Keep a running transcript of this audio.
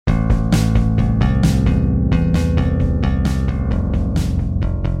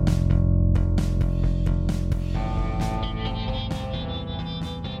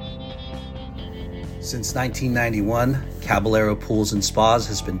Since 1991, Caballero Pools and Spas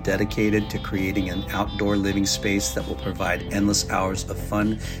has been dedicated to creating an outdoor living space that will provide endless hours of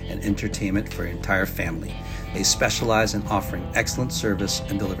fun and entertainment for your entire family. They specialize in offering excellent service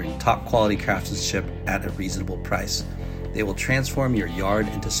and delivering top quality craftsmanship at a reasonable price. They will transform your yard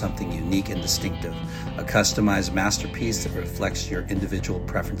into something unique and distinctive, a customized masterpiece that reflects your individual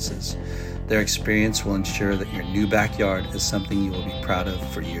preferences. Their experience will ensure that your new backyard is something you will be proud of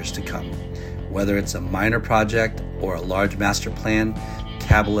for years to come. Whether it's a minor project or a large master plan,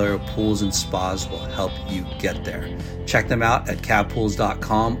 Caballero Pools and Spas will help you get there. Check them out at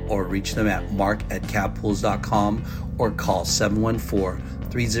cabpools.com or reach them at mark@cabpools.com or call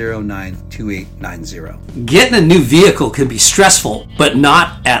 714-309-2890. Getting a new vehicle can be stressful, but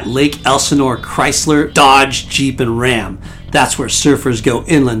not at Lake Elsinore Chrysler, Dodge, Jeep, and Ram. That's where surfers go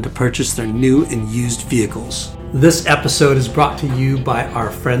inland to purchase their new and used vehicles. This episode is brought to you by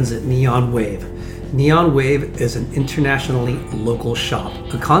our friends at Neon Wave. Neon Wave is an internationally local shop,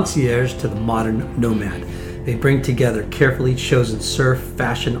 a concierge to the modern nomad. They bring together carefully chosen surf,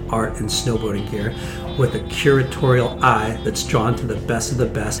 fashion, art, and snowboarding gear with a curatorial eye that's drawn to the best of the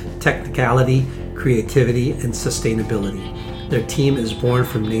best technicality, creativity, and sustainability. Their team is born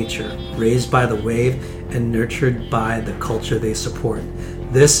from nature, raised by the wave, and nurtured by the culture they support.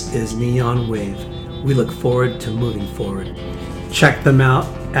 This is Neon Wave. We look forward to moving forward. Check them out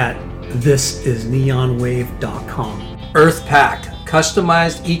at thisisneonwave.com. EarthPack,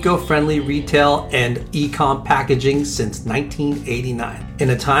 customized eco-friendly retail and e-com packaging since 1989.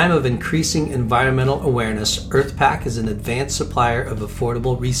 In a time of increasing environmental awareness, EarthPack is an advanced supplier of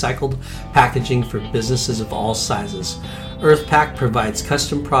affordable recycled packaging for businesses of all sizes. EarthPack provides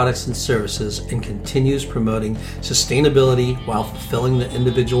custom products and services and continues promoting sustainability while fulfilling the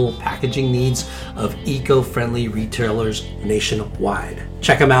individual packaging needs of eco-friendly retailers nationwide.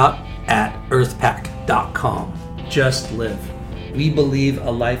 Check them out at earthpack.com. Just live. We believe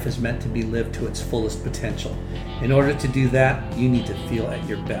a life is meant to be lived to its fullest potential. In order to do that, you need to feel at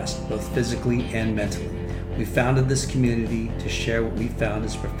your best, both physically and mentally. We founded this community to share what we found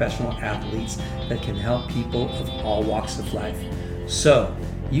as professional athletes that can help people of all walks of life. So,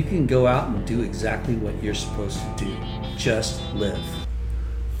 you can go out and do exactly what you're supposed to do. Just live.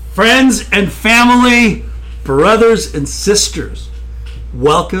 Friends and family, brothers and sisters,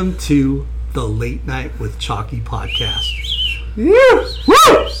 welcome to the Late Night with Chalky podcast. Woo!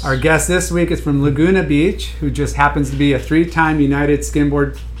 Our guest this week is from Laguna Beach, who just happens to be a 3-time United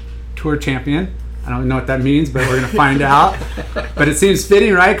Skimboard Tour champion. I don't know what that means, but we're going to find out. But it seems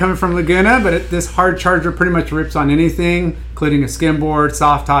fitting, right? Coming from Laguna, but this hard charger pretty much rips on anything, including a skimboard,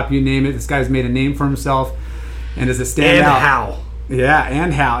 soft top, you name it. This guy's made a name for himself and is a standout. And how. Yeah,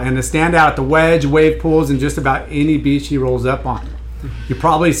 and how. And a standout at the wedge, wave pools, and just about any beach he rolls up on. You've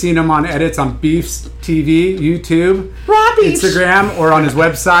probably seen him on edits on Beefs TV, YouTube, Instagram, or on his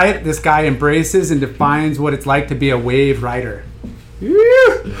website. This guy embraces and defines what it's like to be a wave rider.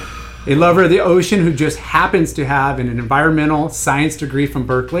 A lover of the ocean who just happens to have an environmental science degree from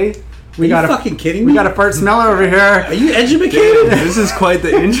Berkeley. Are you fucking kidding me? We got a Fart Smeller over here. Are you educated? This is quite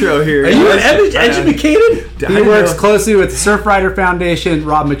the intro here. Are you educated? He works closely with Surfrider Foundation,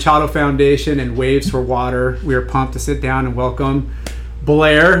 Rob Machado Foundation, and Waves for Water. We are pumped to sit down and welcome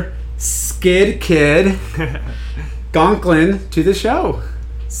Blair Skid Kid Gonklin to the show.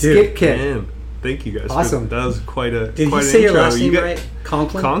 Skid Kid. Man, thank you guys. Awesome. That was quite a Did quite he an say your intro. last name right?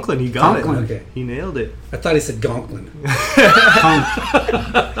 Conklin? Conklin, he got Conklin. it. Okay. He nailed it. I thought he said Gonklin.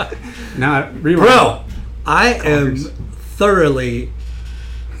 Now, rewind. Bro, I am thoroughly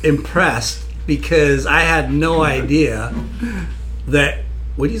impressed because I had no idea that,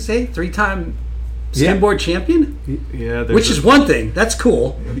 what do you say, 3-time skimboard champion? Yeah, Which is one thing. That's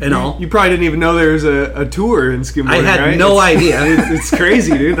cool and all. You probably didn't even know there was a tour in skimboarding. I had right? no idea. It's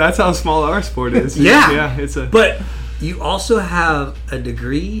crazy, dude. That's how small our sport is. Yeah. But you also have a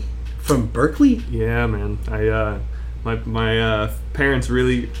degree from Berkeley? yeah, man. My parents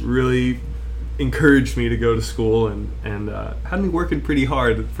really encouraged me to go to school and had me working pretty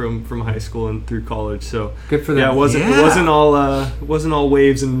hard from high school and through college. So Good for them. Yeah, it wasn't all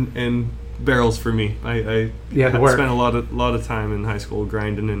waves and barrels for me. I Yeah, the work. spent a lot of time in high school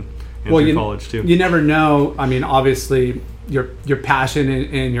grinding and through college too. You never know. I mean, obviously, your passion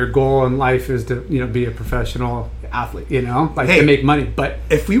and your goal in life is to be a professional athlete. To make money. But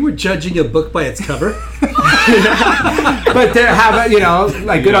If we were judging a book by its cover, but to have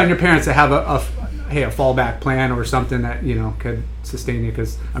good on your parents to have a fallback plan or something that could sustain you,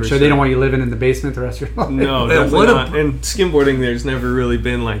 because I'm sure they don't want you living in the basement the rest of your life. No, definitely not. And skimboarding, there's never really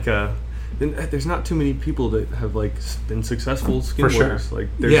been like a And there's not too many people that have like been successful sure. skimboarders. Like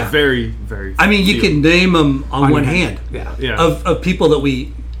there's Yeah. very, very. I mean, you few. can name them on one your hand. Yeah. Yeah. Of people that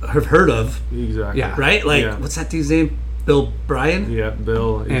we have heard of, Exactly. Yeah. right? Like, Yeah. what's that dude's name? Bill Bryan? Yeah,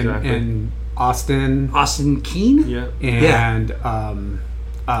 Bill. And, Exactly. and Austin Austin Keene? yeah. and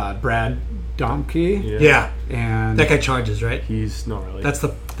Brad Domke. Yeah. Yeah. And That guy charges, right? He's gnarly. That's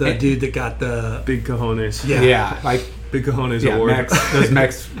the dude that got the... big cojones. Yeah. yeah, like Big cojones yeah, award. Mex, those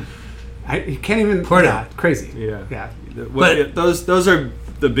Mex. You can't even. Porto. Yeah, crazy. Yeah. Yeah. But- Those are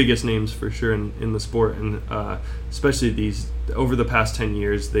the biggest names for sure in the sport, and especially these over the past 10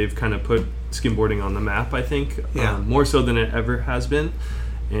 years, they've kind of put skimboarding on the map. I think Yeah. more so than it ever has been.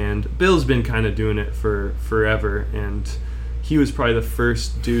 And Bill's been kind of doing it for forever, and he was probably the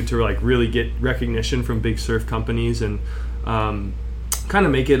first dude to like really get recognition from big surf companies and kind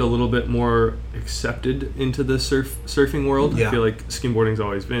of make it a little bit more accepted into the surfing world. Yeah. I feel like skimboarding's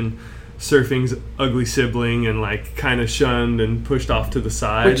always been surfing's ugly sibling and like kind of shunned and pushed off to the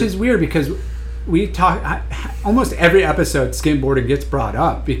side. Which is weird because we talk almost every episode. Skimboarding gets brought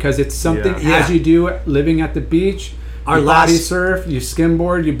up because it's something Yeah. as you do living at the beach. Our you body last- surf, you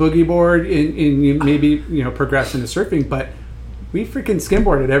skimboard, you boogie board, and you maybe progress into surfing. But we freaking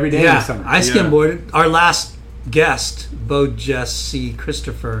skimboarded every day in the Yeah, summer. I skimboarded. Our last guest, Bo Jesse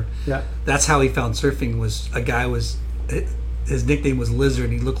Christopher, yeah. that's how he found surfing. Was a guy was his nickname was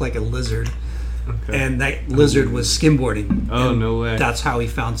Lizard. He looked like a lizard, Okay. and that lizard was skimboarding. Oh, and no way. That's how he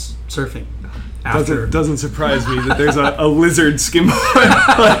found surfing. After doesn't surprise me that there's a lizard skimboard.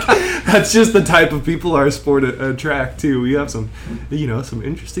 Like, that's just the type of people our sport attract too. We have some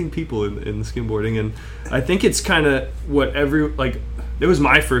interesting people in the skimboarding, and I think it's kind of what it was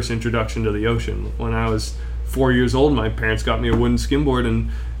my first introduction to the ocean. When I was 4 years old, my parents got me a wooden skimboard, and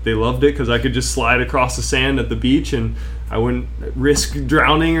they loved it because I could just slide across the sand at the beach, and I wouldn't risk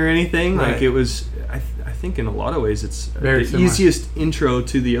drowning or anything. Right. Like it was. I think in a lot of ways it's Very the similar. easiest intro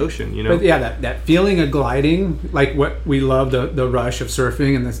to the ocean. But yeah, that feeling of gliding, like what we love, the rush of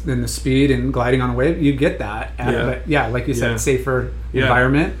surfing and the speed and gliding on a wave, you get that. Yeah. But yeah, like you said, Yeah. safer Yeah.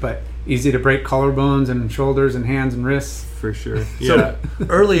 environment, but easy to break collarbones and shoulders and hands and wrists. For sure. So Yeah.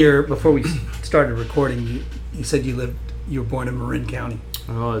 earlier, before we started recording, you said you were born in Marin County.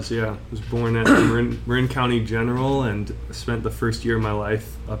 I was born at Marin County General and spent the first year of my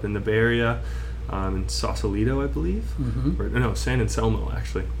life up in the Bay Area, in Sausalito, I believe. Mm-hmm. Or, no, San Anselmo,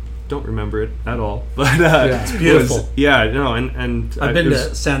 actually. Don't remember it at all. But Yeah. It's beautiful. and I've been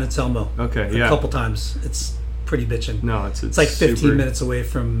to San Anselmo Okay, a yeah. couple times. It's pretty bitchin'. No, it's It's like 15 super, minutes away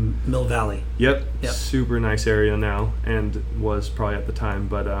from Mill Valley. Yep, Yep. super nice area now, and was probably at the time.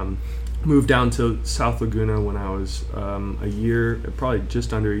 But moved down to South Laguna when I was probably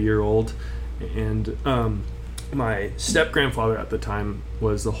just under a year old, and my step grandfather at the time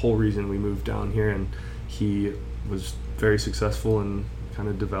was the whole reason we moved down here, and he was very successful in kind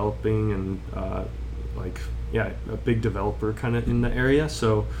of developing and a big developer kind of in the area.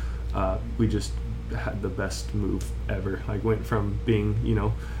 So we just had the best move ever. Like went from being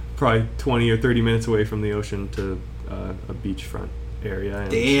probably 20 or 30 minutes away from the ocean to a beachfront area.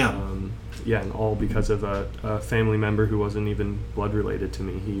 And, Damn. and all because of a family member who wasn't even blood related to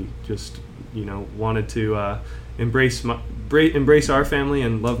me. He just wanted to embrace our family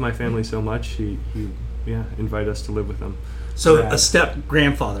and love my family so much. He invited us to live with him. So Rad. a step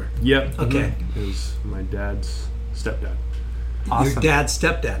grandfather. Yep. Okay. It was my dad's stepdad. Awesome. Your dad's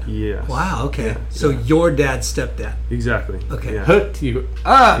stepdad. Yes. Wow. Okay. Yeah, So yeah. your dad's stepdad. Exactly. Okay. Yeah. Hooked you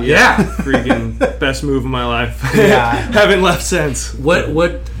up. Yeah. Freaking best move of my life. Yeah. Haven't left since. What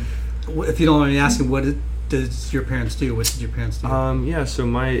if you don't mind me asking, what does your parents do? What did your parents do? So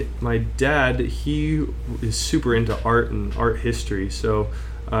my dad, he is super into art and art history. So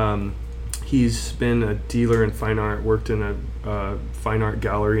he's been a dealer in fine art, worked in a fine art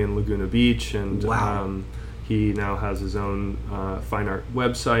gallery in Laguna Beach, and Wow. he now has his own fine art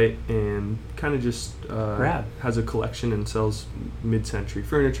website and kind of just Rad. has a collection and sells mid-century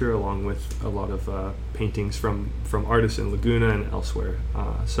furniture along with a lot of paintings from artists in Laguna and elsewhere.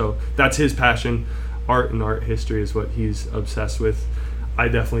 So that's his passion. Art and art history is what he's obsessed with. I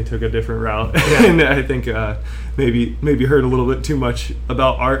definitely took a different route, and I think maybe heard a little bit too much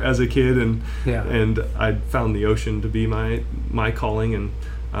about art as a kid, and I found the ocean to be my calling, and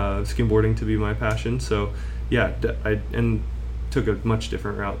skimboarding to be my passion. So I took a much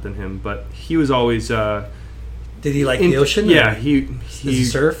different route than him, but he was always. Did he like the ocean? Yeah, or he does he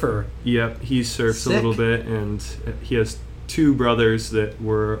surf or? Yep, he surfs Sick. a little bit, and he has two brothers that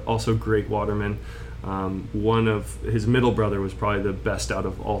were also great watermen. One of his middle brother was probably the best out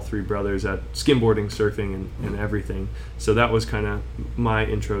of all three brothers at skimboarding, surfing, and everything. So that was kind of my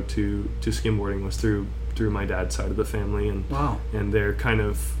intro to skimboarding, was through my dad's side of the family. And Wow. and they're kind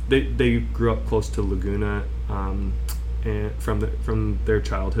of they grew up close to Laguna, and from their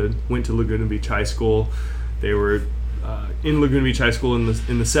childhood. Went to Laguna Beach High School. They were in Laguna Beach High School in the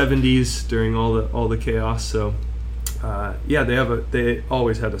 70s during all the chaos. So they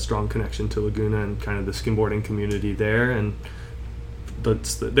always had a strong connection to Laguna and kind of the skimboarding community there, and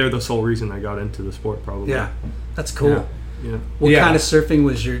they're the sole reason I got into the sport, probably. Yeah, that's cool. Yeah. What Yeah. kind of surfing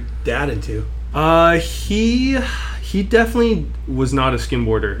was your dad into? He definitely was not a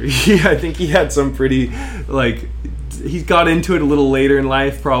skimboarder. I think he had some pretty, he got into it a little later in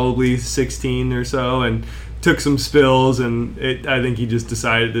life, probably 16 or so, and took some spills, and I think he just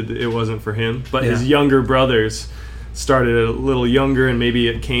decided that it wasn't for him. But his younger brothers started a little younger, and maybe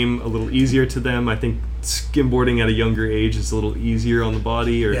it came a little easier to them. I think skimboarding at a younger age is a little easier on the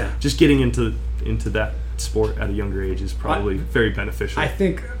body, or just getting into that sport at a younger age is probably very beneficial. I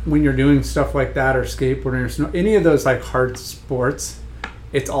think when you're doing stuff like that, or skateboarding, or any of those like hard sports,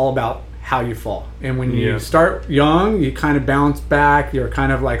 it's all about how you fall. And when you start young, you kind of bounce back. You're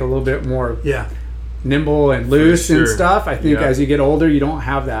kind of like a little bit more nimble and loose and stuff. I think as you get older, you don't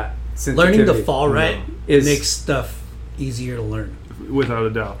have that sensitivity. Learning to fall right is makes stuff easier to learn. Without a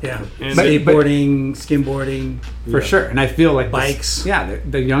doubt. Yeah. And Skateboarding, skimboarding, for sure. And I feel like bikes.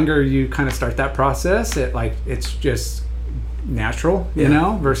 The younger you kind of start that process, it's just natural, you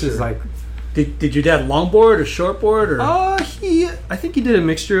know, versus like. Did your dad longboard or shortboard or? I think he did a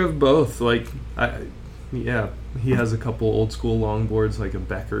mixture of both. He has a couple old school longboards, like a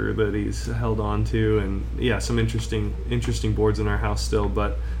Becker that he's held on to, and some interesting boards in our house still.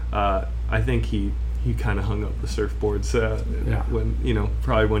 But I think he kind of hung up the surfboards when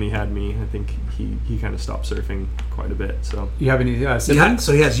probably when he had me. I think he kind of stopped surfing quite a bit. So You have any siblings?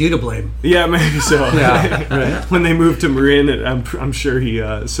 So he has you to blame. yeah, maybe so. Yeah, right. When they moved to Marin, I'm sure he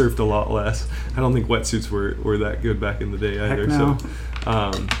surfed a lot less. I don't think wetsuits were that good back in the day either. no.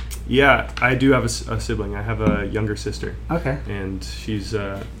 So I do have a sibling. I have a younger sister. Okay. And she's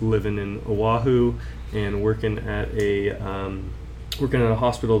living in Oahu and working at a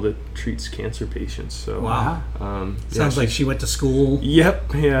hospital that treats cancer patients. So Wow. Sounds like she went to school.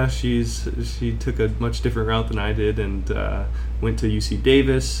 Yep. Yeah. She took a much different route than I did, and went to UC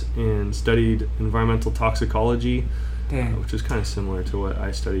Davis and studied environmental toxicology, which is kind of similar to what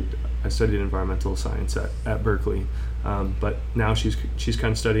I studied. I studied environmental science at Berkeley, but now she's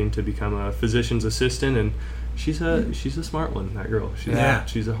kind of studying to become a physician's assistant, and she's a smart one. That girl.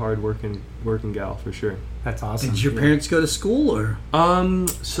 She's a hard working gal for sure. That's awesome. Did your parents go to school or?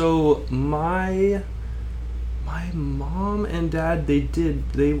 So my mom and dad,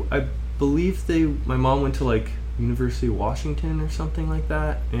 I believe my mom went to like University of Washington or something like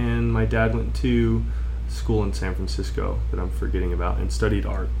that, and my dad went to school in San Francisco that I'm forgetting about and studied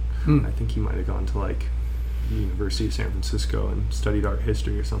art. I think he might have gone to like the University of San Francisco and studied art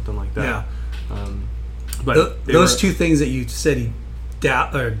history or something like that. Yeah. But those two things that you said he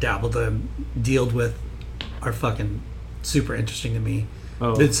dabbled dealt with are fucking super interesting to me.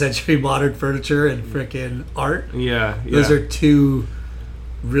 Mid-century modern furniture and freaking art. Yeah. Those are two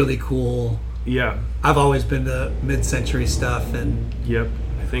really cool. Yeah. I've always been to mid-century stuff, and Yep.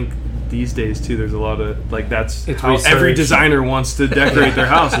 I think these days too, there's a lot of that's It's how research. every designer wants to decorate their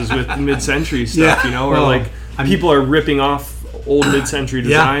houses with mid-century stuff, or people are ripping off old mid-century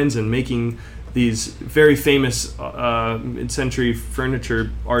designs and making these very famous mid-century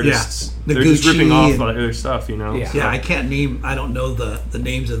furniture artists. The They're just Gucci ripping off and- their stuff, Yeah. So, I don't know the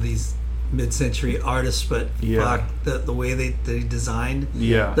names of these mid-century artists, but fuck the way they designed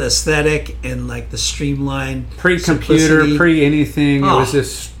Yeah. the aesthetic and like the streamline Pre-computer, simplicity. pre-anything. It Oh. was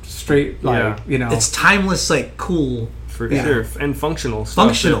just straight, It's timeless, like cool. For Yeah. sure, and functional stuff.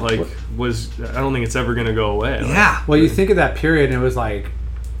 Functional. That, I don't think it's ever going to go away. Well, you think of that period, and it was like,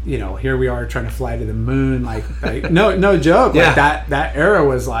 here we are trying to fly to the moon. Like no joke. Yeah. Like that era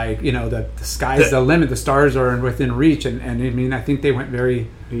was like, the sky's the limit. The stars are within reach. And I mean, I think they went very,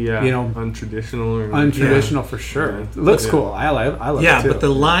 untraditional for sure. Yeah. It looks cool. I love it too. But the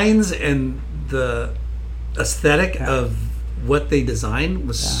lines and the aesthetic of what they designed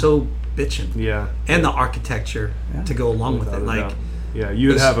was so bitchin'. Yeah. And the architecture to go along with it. Like, yeah,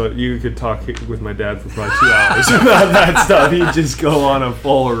 you could talk with my dad for probably 2 hours about that stuff. He'd just go on a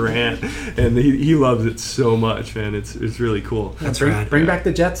full rant, and he loves it so much, man. It's really cool. that's bring, right. bring back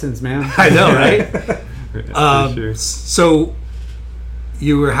the Jetsons, man. I know, right? For sure. So,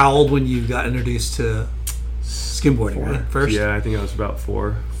 you were how old when you got introduced to skimboarding? Right? First, Yeah, I think I was about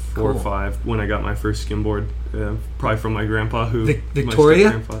 4 or 5 when I got my first skimboard, probably from my grandpa who Victoria?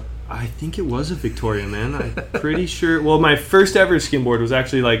 my step-grandpa. I think it was a Victoria, man. I'm pretty sure. Well, my first ever skimboard was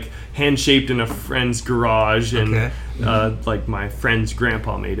actually like hand shaped in a friend's garage, and like my friend's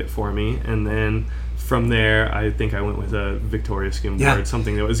grandpa made it for me. And then from there, I think I went with a Victoria skimboard,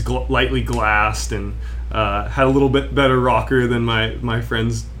 something that was lightly glassed and had a little bit better rocker than my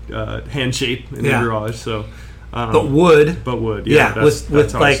friend's hand shape in the garage. So. But wood, yeah. That's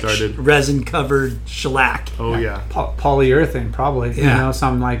with how like I started. resin covered shellac. Oh yeah, polyurethane probably. Yeah. You know,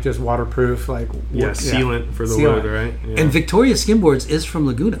 something like just waterproof, like wood. Sealant for the Sealant. wood, right? Yeah. And Victoria Skimboards is from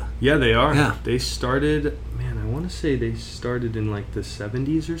Laguna. Yeah, they are. Yeah. They started. Man, I want to say they started in like the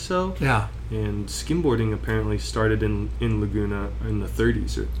 70s or so. Yeah. And skimboarding apparently started in Laguna in the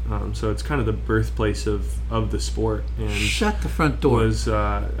 30s. So it's kind of the birthplace of the sport. And Shut the front door. was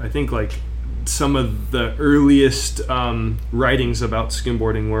I think like some of the earliest writings about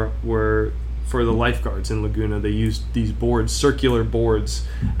skimboarding were for the lifeguards in Laguna. They used these boards, circular boards,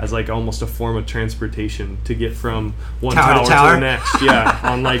 as like almost a form of transportation to get from one tower to the next. Yeah,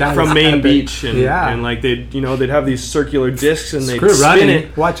 on like from Main epic. Beach, and like they'd have these circular discs and they'd spin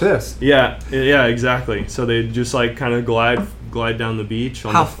it. Watch this. Yeah, exactly. So they'd just like kind of glide down the beach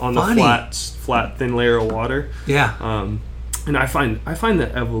on the flat thin layer of water. Yeah. And I find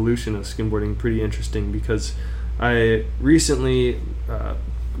the evolution of skimboarding pretty interesting because I recently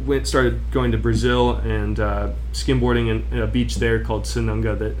started going to Brazil and skimboarding in a beach there called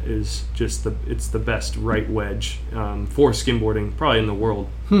Sanunga that is just it's the best right wedge for skimboarding probably in the world.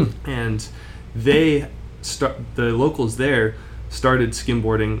 And the locals there started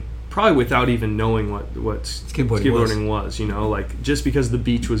skimboarding probably without even knowing what skimboarding was. You know, like just because the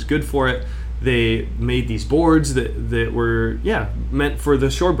beach was good for it. They made these boards that were meant for the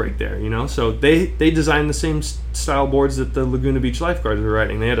shore break there, you know. So they designed the same style boards that the Laguna Beach lifeguards were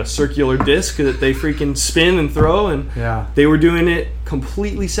riding. They had a circular disc that they freaking spin and throw, and they were doing it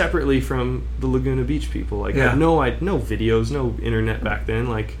completely separately from the Laguna Beach people. Like had no videos, no internet back then.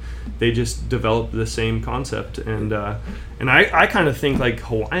 Like they just developed the same concept, and I kind of think like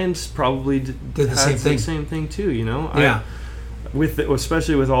Hawaiians probably did the same thing too, you know.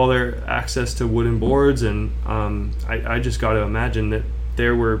 Especially with all their access to wooden boards, and I just got to imagine that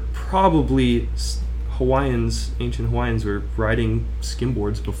there were probably ancient Hawaiians were riding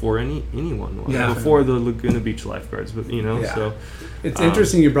skimboards before anyone was, before the Laguna Beach lifeguards, but you know. So it's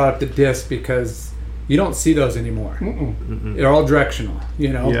interesting you brought up the disc because you don't see those anymore. They're all directional,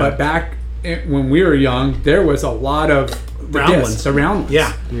 you know. But back when we were young, there was a lot of round ones.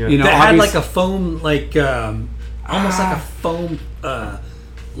 Yeah, you know, that had like a foam almost like a foam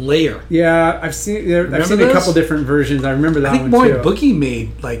layer. Yeah, I've seen a couple different versions. I remember that one too. I think Boy Boogie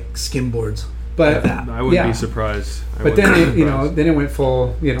made like skimboards. But I wouldn't be surprised. But then then it went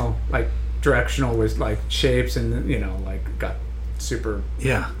full, you know, like directional with like shapes and you know like got super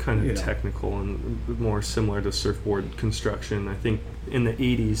kind of technical and more similar to surfboard construction. I think in the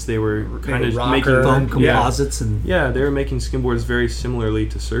 80s they were kind of making foam composites and they were making skimboards very similarly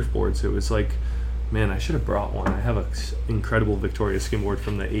to surfboards. It was like, man, I should have brought one. I have an incredible Victoria skimboard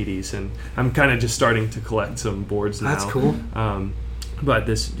from the 80s, and I'm kind of just starting to collect some boards now. That's cool. But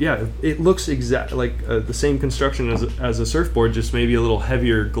this, it looks exactly like the same construction as a surfboard, just maybe a little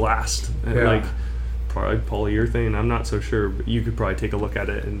heavier glassed, like probably polyurethane. I'm not so sure, but you could probably take a look at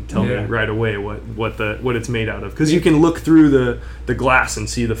it and tell me right away what it's made out of, because you can look through the glass and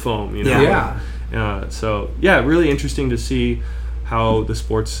see the foam. You know. So really interesting to see how the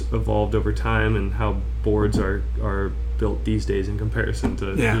sport's evolved over time and how boards are built these days in comparison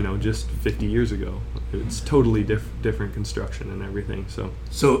to just 50 years ago. It's totally different construction and everything.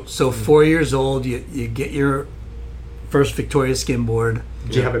 So 4 years old, you get your first Victoria skimboard.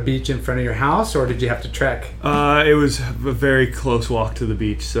 Did you have a beach in front of your house, or did you have to trek? It was a very close walk to the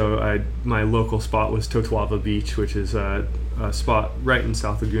beach. So my local spot was Totoava Beach, which is a spot right in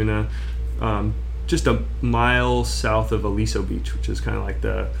South Laguna. Just a mile south of Aliso Beach, which is kind of like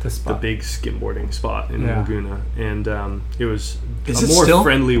the big skimboarding spot in Laguna, and it was more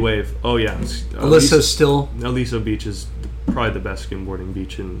friendly wave. Oh yeah, Aliso Beach is probably the best skimboarding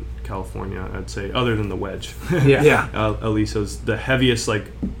beach in California, I'd say, other than the Wedge. Aliso's the heaviest, like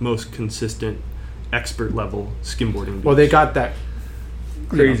most consistent, expert level skimboarding beach. Well, they got that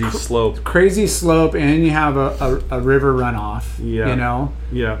crazy slope, and you have a river runoff. You know.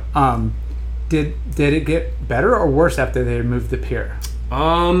 Did it get better or worse after they moved the pier?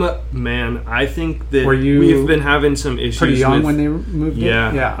 Man, I think that we've been having some issues. Pretty young when they moved it?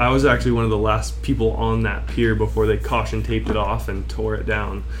 Yeah. I was actually one of the last people on that pier before they caution taped it off and tore it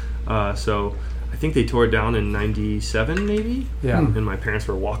down. So I think they tore it down in 97 maybe. Yeah. And my parents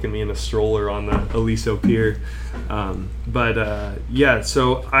were walking me in a stroller on the Aliso Pier.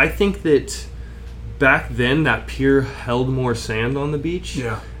 So I think that back then that pier held more sand on the beach.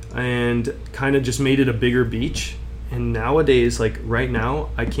 Yeah. And kind of just made it a bigger beach. And nowadays, like right now,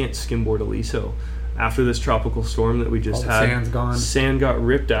 I can't skimboard Aliso. After this tropical storm that we just had, sand's gone. Sand got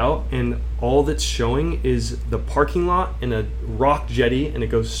ripped out, and all that's showing is the parking lot and a rock jetty, and it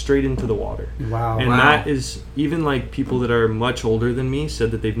goes straight into the water. Wow. And that is, even like people that are much older than me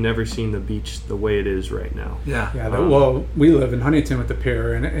said that they've never seen the beach the way it is right now. Yeah. Yeah. Well, we live in Huntington with the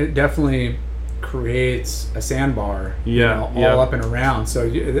pier, and it definitely creates a sandbar. All up and around. So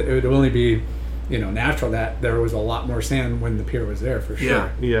it would only be, natural that there was a lot more sand when the pier was there for sure.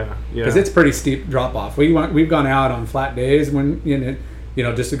 Yeah. Because it's pretty steep drop off. We've gone out on flat days when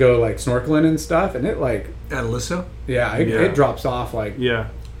just to go like snorkeling and stuff, and it like At Aliso? it drops off like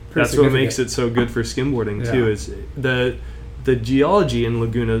That's what makes it so good for skimboarding too. Is the geology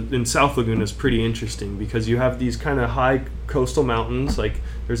in South Laguna is pretty interesting because you have these kind of high coastal mountains. Like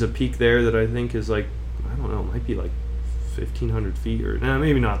there's a peak there that I think is like, I don't know, it might be like 1,500 feet or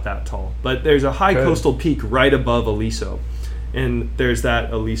maybe not that tall, but there's a high coastal peak right above Aliso, and there's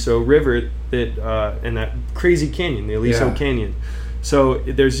that Aliso River that and that crazy canyon, the Aliso Canyon. So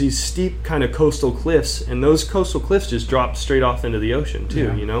there's these steep kind of coastal cliffs, and those coastal cliffs just drop straight off into the ocean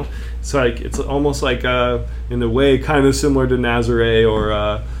too. It's like it's almost like in the way kind of similar to Nazare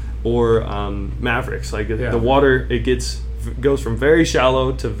or Mavericks. Like the water, it goes from very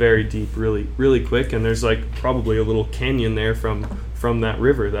shallow to very deep really, really quick, and there's like probably a little canyon there from that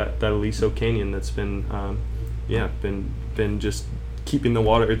river, that Aliso Canyon that's been been just keeping the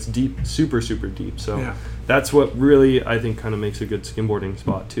water. It's deep, super, super deep. So that's what really I think kind of makes a good skimboarding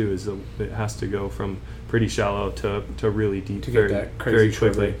spot too, is it has to go from pretty shallow to really deep to very, get that crazy very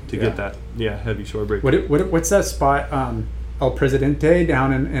quickly shore break. To get that heavy shore break. What's that spot? El Presidente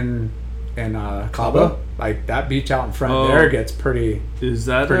down in Cabo? Like that beach out in front there gets pretty. Is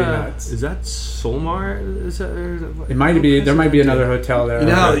that pretty nuts? Is that Solmar? Is that? It might be. There might be another hotel there.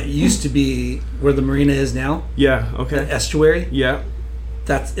 How it used to be where the marina is now? Yeah. Okay. The estuary. Yeah.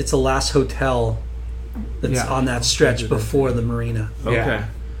 It's the last hotel that's on that stretch before the marina. Okay. Yeah.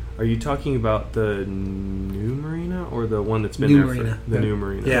 Are you talking about the new marina or the one that's been New there marina. for the new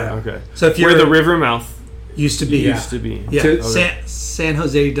marina? Yeah. Okay. So if where you're the river mouth used to be, used to be. yeah, Okay. San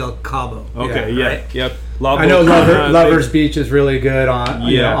Jose del Cabo. Okay. Yeah, Right. Yep. I know Lovers Beach is really good on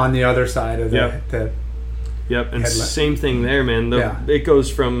on the other side of the Yep, and headland. same thing there, man. It goes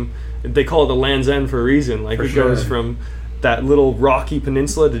from, they call it the Land's End for a reason. Like it goes from that little rocky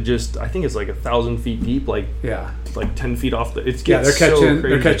peninsula to just, I think it's like 1,000 feet deep, like 10 feet off the. It gets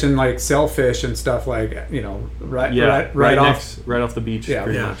they're catching like sailfish and stuff like right off the beach,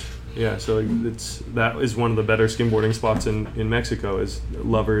 pretty much. Yeah, so that is one of the better skimboarding spots in Mexico is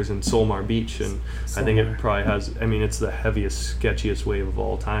Lovers and Solmar Beach, and I think it probably has. I mean, it's the heaviest, sketchiest wave of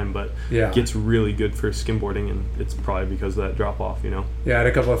all time, but gets really good for skimboarding, and it's probably because of that drop off. Yeah, I had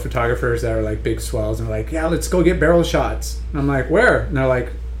a couple of photographers that are like big swells, and they're like, let's go get barrel shots. And I'm like, where? And they're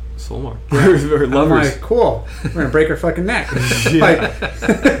like, Solmar. Or Lovers. I'm like, cool. We're gonna break her fucking neck.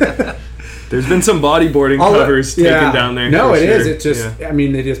 There's been some bodyboarding covers taken down there. No, it is. It's just, I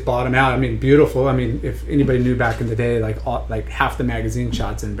mean, they just bottom out. I mean, beautiful. I mean, if anybody knew back in the day, like half the magazine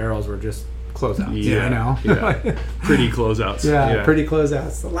shots and barrels were just closeouts. Pretty closeouts. Pretty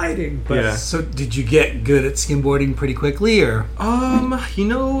closeouts. The lighting. But so, did you get good at skimboarding pretty quickly, or?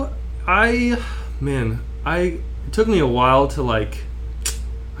 It took me a while to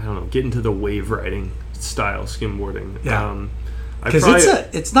get into the wave riding style skimboarding. Yeah. Because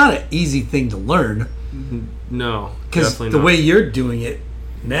it's not an easy thing to learn. No, because the way you're doing it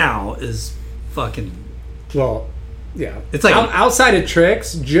now is fucking. Well, yeah, it's like outside of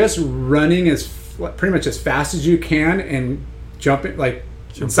tricks, just running pretty much as fast as you can and jumping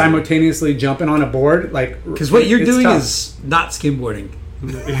and simultaneously jumping on a board, because what you're doing is not skimboarding.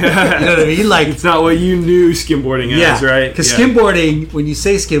 You know what I mean? Like, it's not what you knew skimboarding as, right? Because skimboarding, when you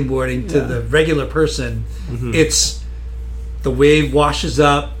say skimboarding to the regular person, it's the wave washes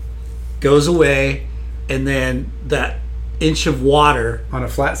up, goes away, and then that inch of water on a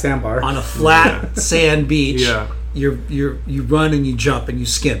flat sandbar on a flat sand beach. You run and you jump and you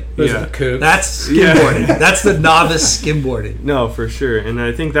skim. That's skimboarding. That's the novice skimboarding. No, for sure. And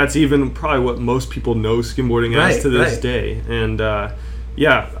I think that's even probably what most people know skimboarding as to this day. And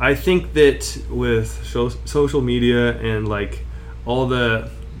I think that with social media and all the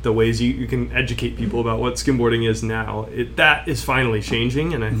ways you can educate people about what skimboarding is now, that is finally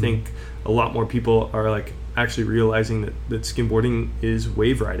changing, and I think a lot more people are actually realizing that skimboarding is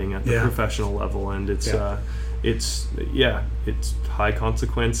wave riding at the professional level, and it's high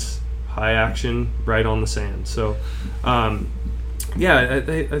consequence, high action, right on the sand. So I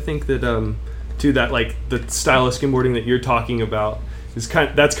think that too, that like the style of skimboarding that you're talking about is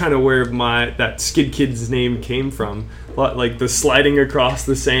that's kind of where that Skid Kid's name came from. Like the sliding across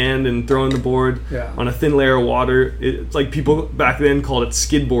the sand and throwing the board on a thin layer of water. It's like people back then called it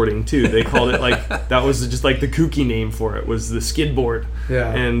skidboarding too. They called it like that was just like the kooky name for it was the skidboard.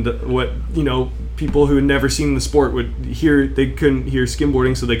 Yeah. And what people who had never seen the sport would hear, they couldn't hear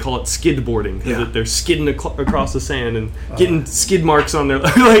skimboarding, so they call it skidboarding because they're skidding across the sand and getting skid marks on their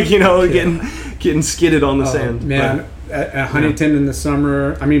getting skidded on the sand. Man. But, at Huntington in the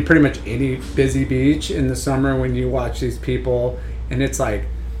summer, I mean, pretty much any busy beach in the summer, when you watch these people, and it's like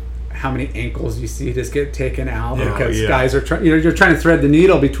how many ankles you see just get taken out because guys are trying. You're trying to thread the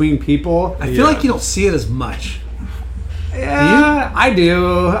needle between people. I feel like you don't see it as much. Yeah, I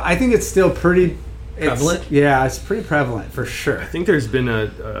do. I think it's still pretty prevalent. It's pretty prevalent for sure. I think there's been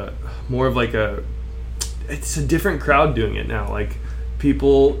a more of like it's a different crowd doing it now. Like,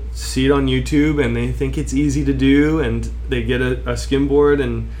 people see it on YouTube and they think it's easy to do, and they get a skimboard,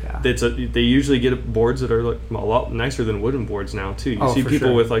 and they usually get boards that are like a lot nicer than wooden boards now too. You see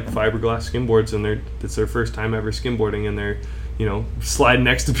people with like fiberglass skimboards, and it's their first time ever skimboarding, and they're sliding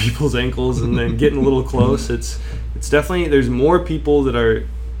next to people's ankles and then getting a little close. It's definitely, there's more people that are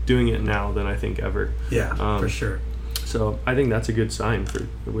doing it now than I think ever. For sure. So I think that's a good sign,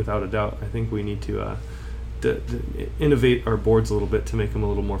 without a doubt. I think we need to innovate our boards a little bit to make them a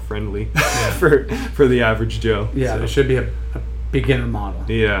little more friendly for the average Joe. There should be a beginner model.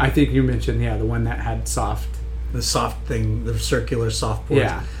 I think you mentioned the one that had the soft thing, the circular soft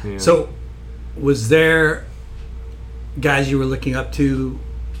boards. So was there guys you were looking up to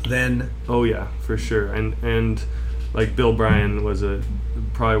then? Oh yeah, for sure. And like Bill Bryan was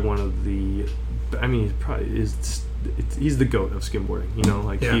probably one of the, I mean, he probably is. He's the GOAT of skimboarding,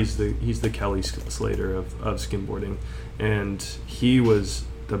 he's the Kelly Slater of skimboarding, and he was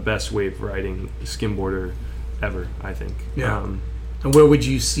the best wave riding skimboarder ever, I think. And where would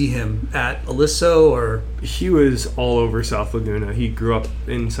you see him at Aliso, or? He was all over South Laguna. He grew up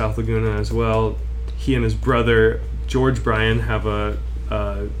in South Laguna as well. He and his brother George Bryan have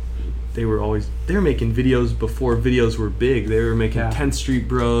they were making videos before videos were big. They were making 10th Street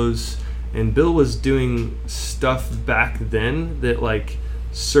Bros. And Bill was doing stuff back then that like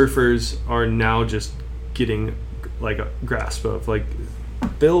surfers are now just getting like a grasp of. Like,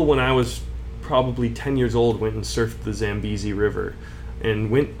 Bill, when I was probably 10 years old, went and surfed the Zambezi River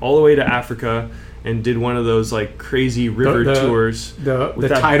and went all the way to Africa and did one of those like crazy river tours with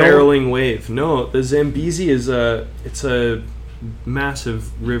that barreling wave. No, the Zambezi is it's a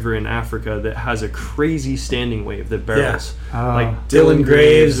massive river in Africa that has a crazy standing wave that barrels. Like Dylan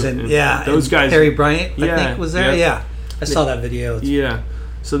Graves and those guys. Harry Bryant, I think, was there. I saw that video.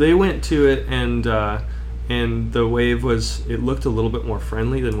 So they went to it, and the wave it looked a little bit more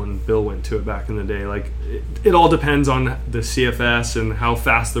friendly than when Bill went to it back in the day. Like, it all depends on the CFS and how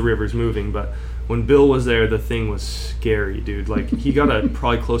fast the river's moving, but when Bill was there, the thing was scary, dude. Like, he got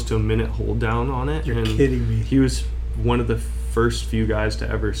probably close to a minute hold down on it. You're kidding me. He was one of the first few guys to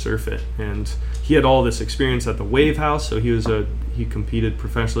ever surf it, and he had all this experience at the Wave House, so he competed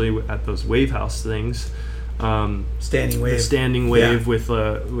professionally at those Wave House things. Standing wave. The standing wave with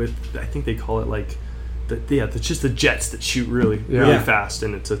I think they call it like it's just the jets that shoot really fast,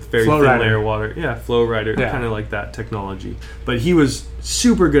 and it's a very thin layer of water. Flow rider, kind of like that technology. But he was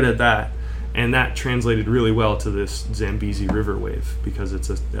super good at that, and that translated really well to this Zambezi River wave because it's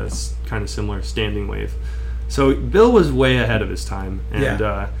a kind of similar standing wave. So Bill was way ahead of his time, and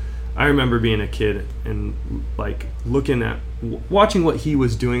I remember being a kid and like watching what he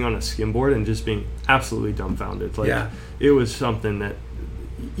was doing on a skimboard and just being absolutely dumbfounded. Like, it was something that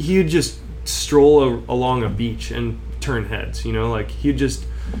he'd just stroll along a beach and turn heads. Like, he'd just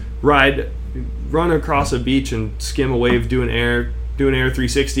run across a beach and skim a wave, do an air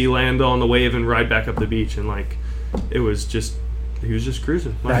 360, land on the wave, and ride back up the beach, and like he was just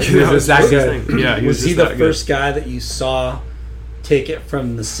cruising. Like, he was that good. Yeah, was he the first guy that you saw take it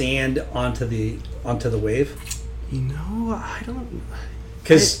from the sand onto the wave? I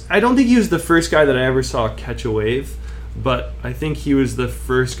don't think he was the first guy that I ever saw catch a wave, but I think he was the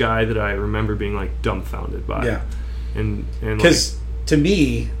first guy that I remember being like dumbfounded by. Yeah, and because to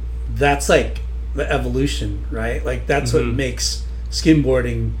me, that's like the evolution, right? Like, that's what makes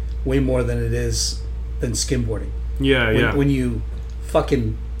skimboarding way more than it is than skimboarding. When you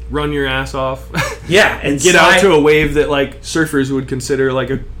fucking run your ass off. Yeah, and get out to a wave that like surfers would consider like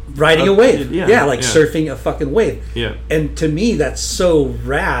riding a wave. Yeah, surfing a fucking wave. Yeah. And to me, that's so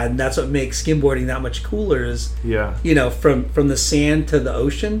rad. And that's what makes skimboarding that much cooler. Is from the sand to the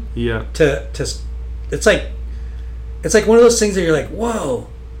ocean. Yeah. To it's like one of those things that you're like, whoa,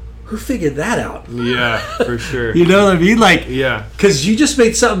 who figured that out? Yeah, for sure. You know what I mean? Like, yeah, because you just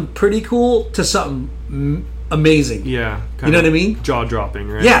made something pretty cool to something amazing. Yeah, you know what I mean? Jaw dropping,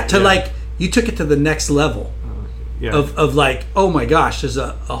 right? Yeah, like you took it to the next level. Of like, oh my gosh, there's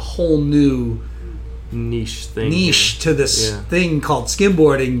a whole new niche to this thing called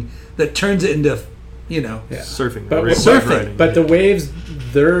skimboarding that turns it into, surfing. But the waves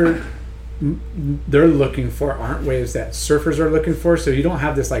they're looking for aren't waves that surfers are looking for. So you don't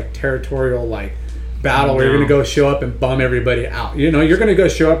have this like territorial like battle where you're going to go show up and bum everybody out. You're going to go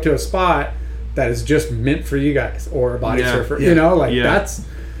show up to a spot that is just meant for you guys or a body surfer.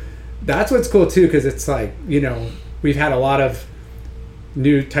 That's what's cool too, because it's like we've had a lot of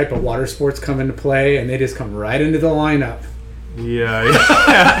new type of water sports come into play, and they just come right into the lineup. Yeah.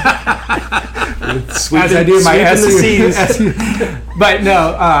 As I do my SU. But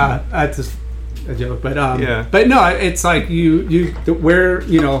no, that's just a joke. But but no, it's like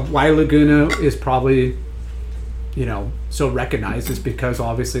why Laguna is probably so recognized is because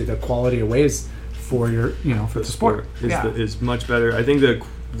obviously the quality of waves for for the sport is much better. I think the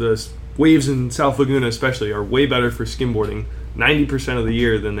waves in South Laguna especially are way better for skimboarding 90% of the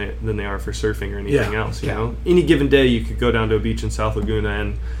year than they are for surfing or anything else. You know, any given day you could go down to a beach in South Laguna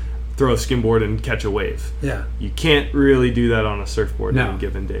and throw a skimboard and catch a wave. Yeah, you can't really do that on a surfboard on a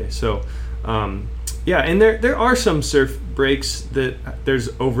given day. So, and there are some surf breaks that there's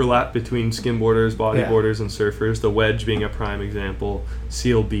overlap between skimboarders, bodyboarders, and surfers. The Wedge being a prime example.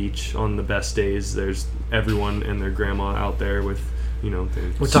 Seal Beach on the best days, there's everyone and their grandma out there with. We're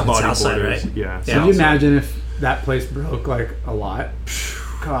talking Southside, right? Yeah. Can you imagine if that place broke like a lot?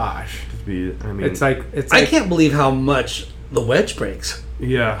 Gosh. It's like I can't believe how much the Wedge breaks.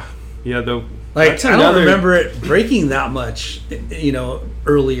 Yeah. Yeah. I don't remember it breaking that much.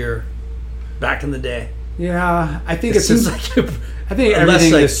 Earlier, back in the day. Yeah, I think it seems like. I think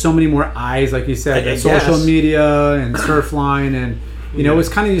everything there's so many more eyes, like you said, social media and Surfline and. It was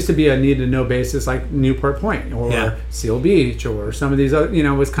kind of used to be a need to know basis, like Newport Point or Seal Beach or some of these other. It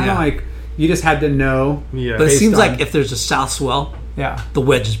was kind of like you just had to know. Yeah. But it seems like if there's a south swell, the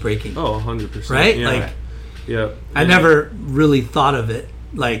Wedge is breaking. Oh, 100%. Right? Yeah. I never really thought of it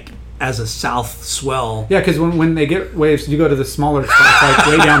like as a south swell. Yeah, because when they get waves, you go to the smaller spots, like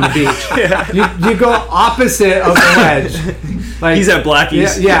way down the beach. You go opposite of the Wedge. Like, he's at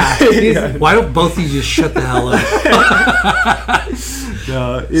Blackie's. Yeah. Why don't both of you just shut the hell up?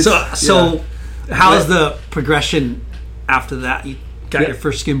 So how's the progression after that? You got your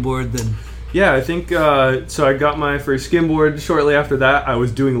first skimboard, then? Yeah, I think so. I got my first skimboard shortly after that. I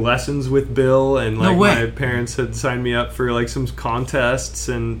was doing lessons with Bill, and my parents had signed me up for like some contests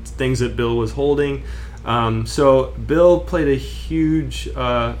and things that Bill was holding. So Bill played a huge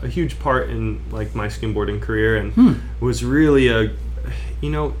part in like my skimboarding career, and was really So he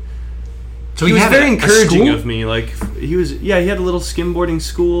was very encouraging of me. Like he had a little skimboarding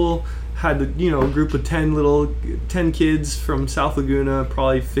school. Had a group of 10 kids from South Laguna,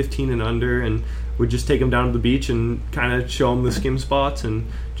 probably 15 and under, and would just take them down to the beach and kind of show them the skim spots and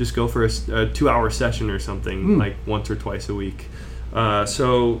just go for a 2-hour session or something like once or twice a week.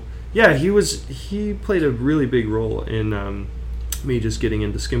 He played a really big role in me just getting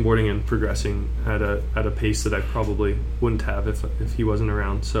into skimboarding and progressing at a pace that I probably wouldn't have if he wasn't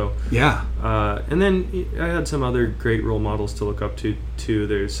around. So and then I had some other great role models to look up to too.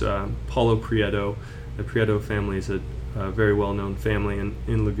 There's Paulo Prieto. The Prieto family is a very well-known family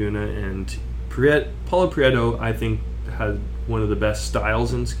in Laguna, and Paulo Prieto I think had one of the best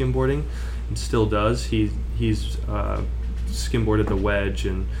styles in skimboarding and still does. He's skimboarded the Wedge,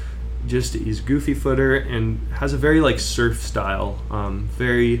 and he's goofy footer and has a very like surf style,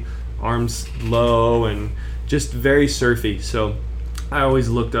 very arms low and just very surfy. So I always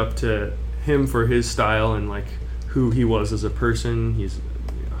looked up to him for his style and like who he was as a person. He's a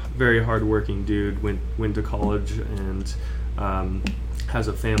very hardworking dude. Went to college and has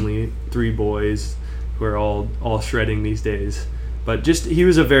a family, 3 boys who are all shredding these days. But just he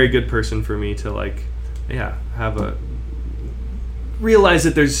was a very good person for me to like realize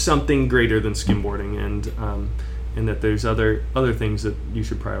that there's something greater than skimboarding, and that there's other things that you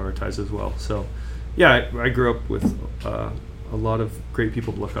should prioritize as well. So I grew up with a lot of great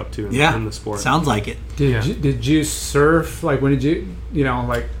people to look up to in the sport. Sounds like it. Did you surf? Like when did you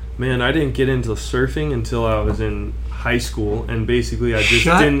like Man, I didn't get into surfing until I was in high school, and basically I just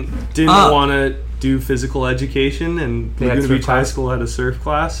Shut didn't up. want to do physical education, and They had Laguna surf Beach High class? School had a surf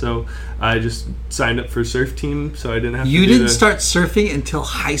class, so I just signed up for surf team, so I didn't have You to do didn't the- start surfing until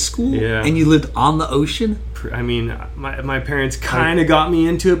high school? Yeah. And you lived on the ocean? I mean, my parents kind of got me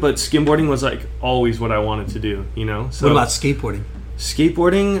into it, but skimboarding was like always what I wanted to do, you know? So What about skateboarding?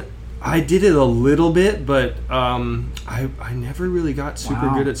 skateboarding? I did it a little bit, but I never really got super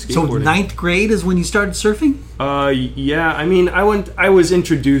Wow. good at So skateboarding. ninth grade is when you started surfing? Yeah. I mean, I was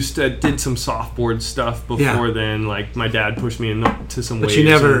introduced. Did some softboard stuff before Yeah. then. Like my dad pushed me into some But waves. you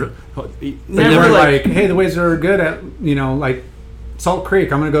never- Never like, hey, the waves are good at, like Salt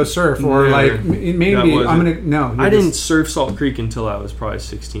Creek, I'm gonna go surf, or Never. like maybe That I'm wasn't- gonna no. I you're didn't just- surf Salt Creek until I was probably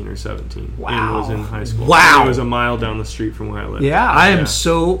 16 or 17. Wow. And was in high school. Wow. It was a mile down the street from where I lived. Yeah, I am Yeah.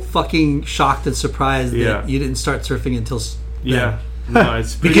 so fucking shocked and surprised Yeah. that you didn't start surfing until Yeah. No,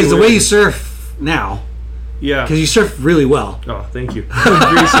 it's pretty because the way weird. you surf now, Yeah. because you surf really well. Oh, thank you.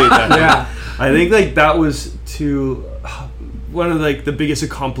 I appreciate that. Yeah. I think like that was one of like the biggest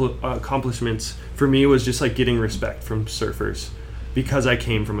accomplishments for me was just like getting respect from surfers because I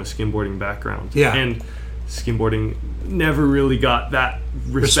came from a skimboarding background. Yeah. And skimboarding never really got that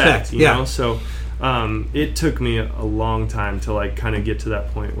respect, you yeah. know? So it took me a long time to like kind of get to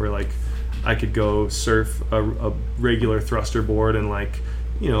that point where like I could go surf a regular thruster board and like,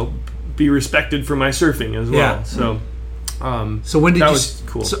 be respected for my surfing as well. Yeah. So So when did that you? was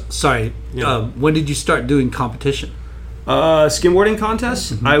cool. Sorry. Yeah. When did you start doing competition? Skimboarding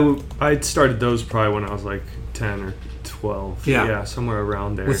contests. Mm-hmm. I started those probably when I was like 10 or 12. Yeah. Somewhere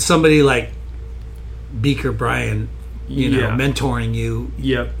around there. With somebody like Beaker Bryan, Yeah. mentoring you.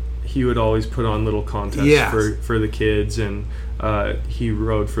 Yep. He would always put on little contests Yes. for the kids, and he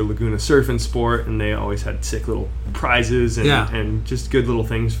rode for Laguna Surf and Sport, and they always had sick little prizes and, Yeah. and just good little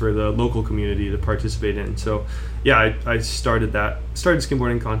things for the local community to participate in. So, yeah, I started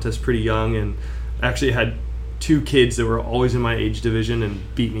skimboarding contests pretty young, and actually had 2 kids that were always in my age division and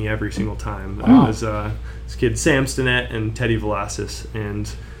beat me every single time. Wow. It was this kid Sam Stinnett and Teddy Velasquez, and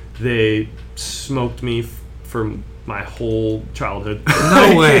they smoked me for my whole childhood.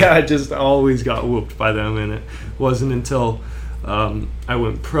 No way. Yeah, I just always got whooped by them, and it wasn't until I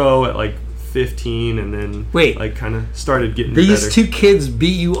went pro at like 15, and then Wait. like kind of started getting These better. 2 kids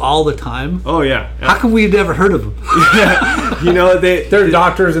beat you all the time. Oh yeah, How come we've never heard of them? They're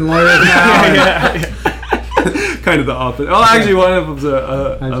doctors and lawyers now. yeah. Kind of the opposite. Oh, actually, one of them's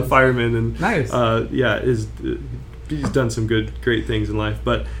a fireman, and Nice. he's done some great things in life.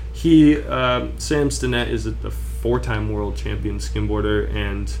 But Sam Stinnett is a 4-time world champion skimboarder,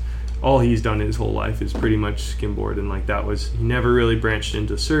 and all he's done his whole life is pretty much skimboard, and like he never really branched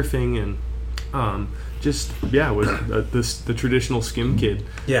into surfing, and was the traditional skim kid.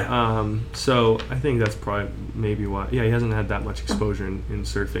 Yeah. So I think that's probably maybe why. Yeah, he hasn't had that much exposure in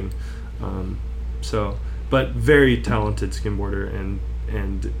surfing. But very talented skimboarder,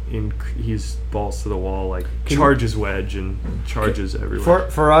 and he's balls to the wall, like charges wedge and charges everywhere.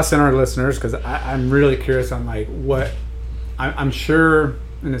 For us and our listeners, because I'm really curious on like what I'm sure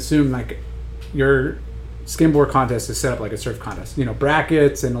and assume like your skimboard contest is set up like a surf contest,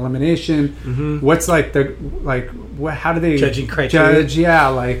 brackets and elimination. Mm-hmm. What's like how do they Judging criteria? judge?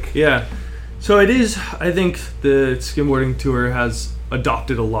 Yeah, So it is. I think the skimboarding tour has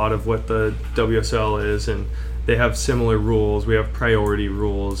adopted a lot of what the WSL is, and they have similar rules. We have priority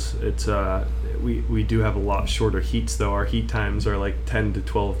rules. It's we do have a lot shorter heats though. Our heat times are like 10 to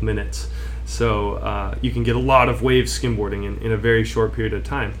 12 minutes, so you can get a lot of wave skimboarding in a very short period of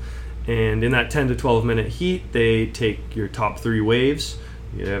time. And in that 10 to 12 minute heat, they take your top 3 waves.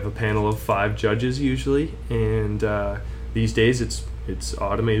 You have a panel of 5 judges usually, and these days it's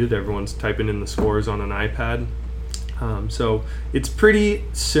automated. Everyone's typing in the scores on an iPad. So it's pretty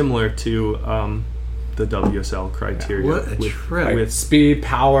similar to the WSL criteria. What a trip. like speed,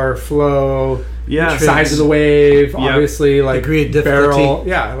 power, flow, Yeah. size of the wave, Yep. obviously, like Degree of difficulty.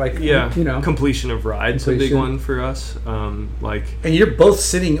 barrel, yeah, completion of ride's a big Completion. one for us. And you're both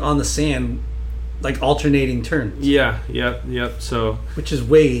sitting on the sand, like alternating turns, Yep. So which is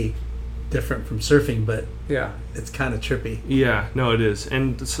way different from surfing, but yeah. it's kind of trippy. yeah, no, it is.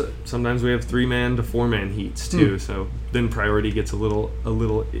 And sometimes we have 3-man to 4-man heats too. So then priority gets a little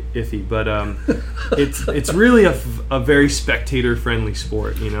iffy. But it's really a very spectator friendly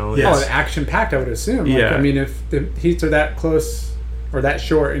sport. Yes. Oh, action packed, I would assume. Like, Yeah. I mean, if the heats are that close or that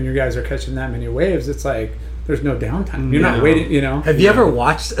short and you guys are catching that many waves, it's like there's no downtime. You're not No. waiting, Have you ever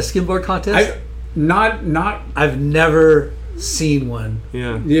watched a skimboard contest? Not I've never seen one.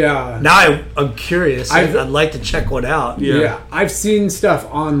 Yeah. Yeah. Now I'm curious. I've- I'd like to check one out. Yeah. I've seen stuff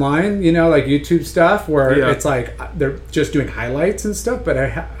online, like YouTube stuff, where Yeah. it's like they're just doing highlights and stuff. But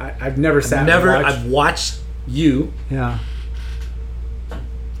I've never sat. and watched. I've watched you, Yeah.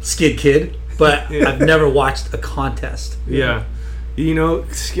 Skid Kid, but Yeah. I've never watched a contest. Yeah.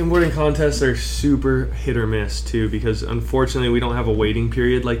 Skimboarding contests are super hit or miss too, because unfortunately we don't have a waiting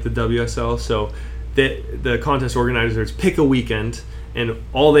period like the WSL. So the contest organizers pick a weekend, and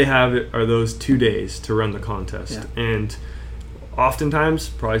all they have are those 2 days to run the contest. Yeah. And oftentimes,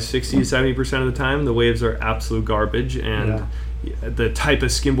 probably 60 to 70% of the time, the waves are absolute garbage, and the type of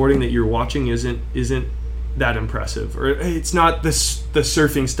skimboarding that you're watching isn't that impressive, or it's not the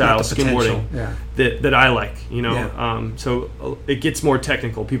surfing style Not the potential. skimboarding that I like, Yeah. So it gets more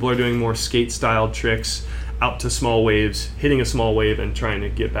technical. People are doing more skate style tricks out to small waves, hitting a small wave and trying to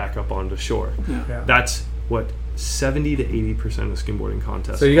get back up onto shore. Yeah. That's what 70 to 80% of skimboarding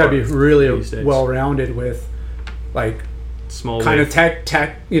contests. So you got to be are really these days. well-rounded with, like, small kind wave. of tech,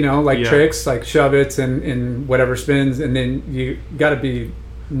 Yeah. tricks, like shove-its and whatever spins, and then you got to be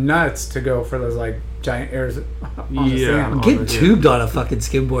nuts to go for those, like, giant airs on the Yeah. sand. Getting Yeah. tubed on a fucking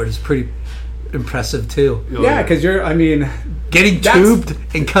skimboard is pretty impressive too. Oh, Yeah, because Getting That's- tubed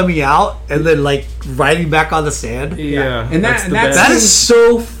and coming out and then like riding back on the sand. yeah, And that's the that's- best. That is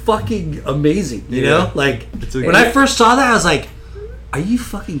so fucking amazing, you Yeah. know? Like It's a- when I first saw that, I was like, "Are you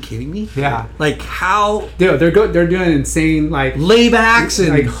fucking kidding me?" Yeah. Like how Dude, they're doing insane, like laybacks and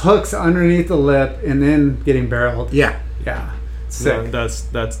like hooks underneath the lip and then getting barreled. yeah, Yeah. Sick. No, that's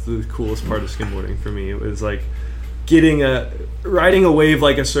the coolest part of skimboarding for me. It was like riding a wave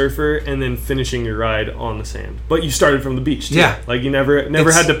like a surfer and then finishing your ride on the sand. But you started from the beach too. Yeah. Like you never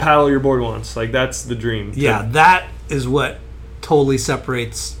It's- had to paddle your board once. Like that's the dream. yeah. That is what totally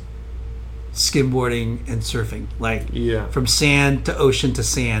separates skimboarding and surfing. Like Yeah. from sand to ocean to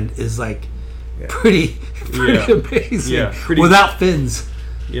sand is like pretty Yeah. amazing. Yeah, pretty- Without fins,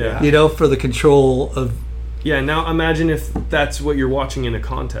 Yeah. you know, for the control of Yeah, now imagine if that's what you're watching in a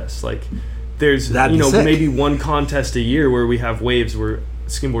contest. Like there's That'd be sick. maybe one contest a year where we have waves where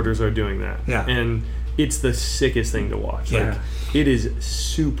skimboarders are doing that. Yeah. And it's the sickest thing to watch. Yeah. Like it is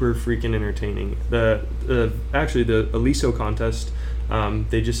super freaking entertaining. Actually the Aliso contest,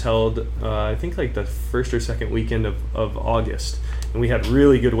 they just held I think like the first or second weekend of August, and we had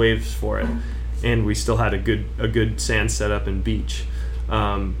really good waves for it, and we still had a good sand setup and beach,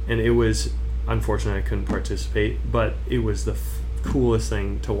 and it was unfortunate I couldn't participate, but it was the coolest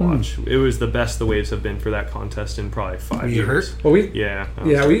thing to watch. It was the best the waves have been for that contest in probably 5 Were you years. hurt? Well, Yeah.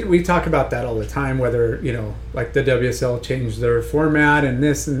 we talk about that all the time, whether, like the WSL changed their format and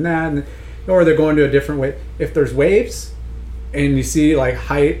this and that, or they're going to a different way. If there's waves and you see like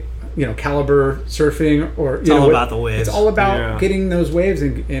height, caliber surfing, or It's all about the waves. It's all about Yeah. getting those waves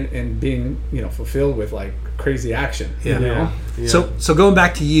and being, fulfilled with like crazy action. Yeah. Yeah. So going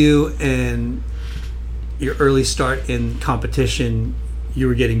back to you and your early start in competition, you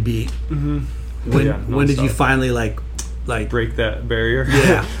were getting beat. Mm-hmm. When did you nonstop. finally like break that barrier?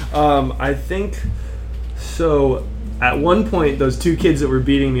 Yeah. I think so. At one point, those two kids that were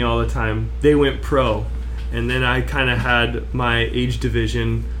beating me all the time, they went pro, and then I kind of had my age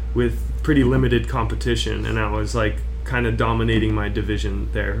division with pretty limited competition, and I was like kind of dominating my division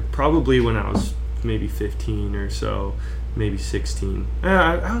there. Probably when I was maybe 15 or so, maybe 16.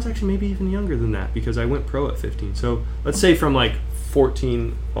 I was actually maybe even younger than that because I went pro at 15. So let's say from like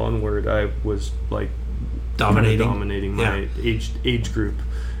 14 onward, I was like dominating my age group.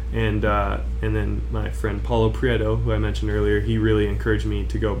 And then my friend Paulo Prieto, who I mentioned earlier, he really encouraged me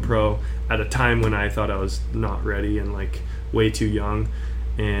to go pro at a time when I thought I was not ready and like way too young.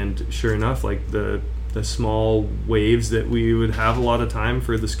 And sure enough, like the small waves that we would have a lot of time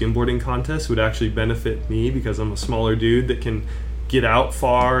for the skimboarding contest would actually benefit me because I'm a smaller dude that can get out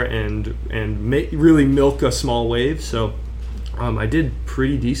far and really milk a small wave. So I did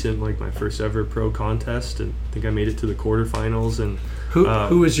pretty decent, like my first ever pro contest, and I think I made it to the quarterfinals. And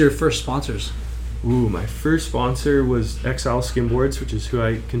who was your first sponsors? my first sponsor was Exile Skimboards, which is who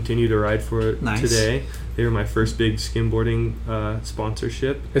I continue to ride for Nice. today. They were my first big skimboarding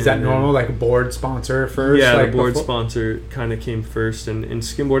sponsorship. Is that And then- normal? Like a board sponsor first? Yeah, like the board before- sponsor kind of came first, and in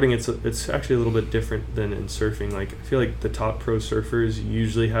skimboarding, it's actually a little bit different than in surfing. Like I feel like the top pro surfers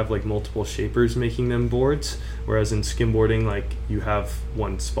usually have like multiple shapers making them boards, whereas in skimboarding, like you have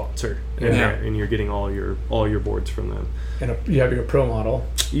one sponsor, and, Yeah. and you're getting all your boards from them. And you have your pro model.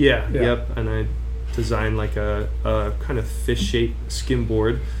 Yeah, Yeah. yep. And I designed like a kind of fish-shaped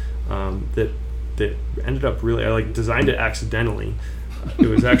skimboard that ended up really. I like designed it accidentally. It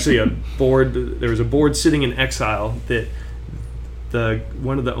was actually a board. There was a board sitting in Exile that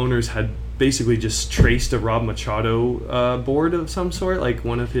one of the owners had basically just traced a Rob Machado board of some sort, like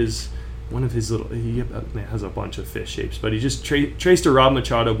one of his little. He has a bunch of fish shapes, but he just traced a Rob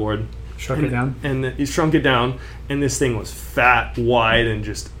Machado board. Shrunk it down. And he shrunk it down, and this thing was fat, wide, and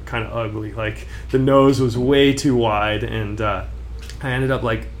just kind of ugly. Like the nose was way too wide, and I ended up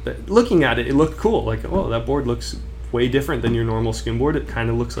like looking at it. It looked cool. Like, oh, that board looks way different than your normal skimboard. It kind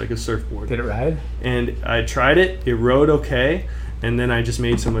of looks like a surfboard. Did it ride? And I tried it. It rode okay, and then I just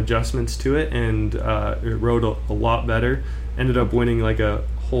made some adjustments to it, and it rode a lot better. Ended up winning like a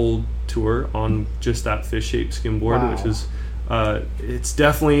whole tour on just that fish-shaped skimboard, Wow. which is it's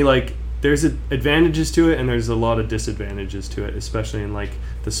definitely like. There's advantages to it, and there's a lot of disadvantages to it, especially in like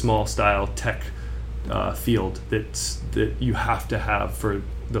the small style tech field that you have to have for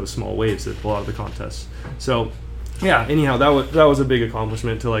those small waves at a lot of the contests. So, yeah. Anyhow, that was a big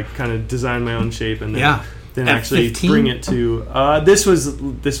accomplishment to like kind of design my own shape and then At actually 15? bring it to. This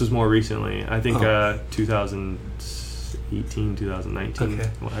was more recently. I think 2018, 2019. Okay.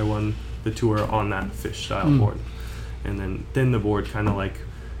 I won the tour on that fish style board, and then the board kind of like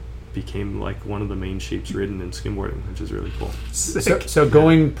became like one of the main shapes ridden in skimboarding, which is really cool. So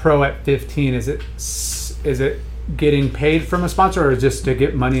going pro at 15, is it getting paid from a sponsor, or just to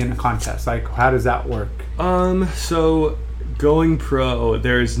get money in a contest? Like, how does that work? So going pro,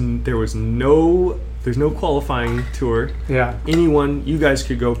 there's no qualifying tour. Yeah. Anyone, you guys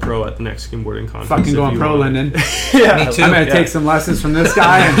could go pro at the next skimboarding contest. Fucking if going you pro, wanted. Lyndon. Yeah, Me too. I'm going to take some lessons from this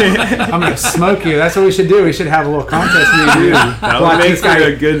guy, and I'm going to smoke you. That's what we should do. We should have a little contest, me and you. That would make for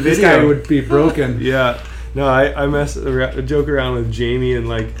a good This video. guy would be broken. Yeah. No, I joke around with Jamie and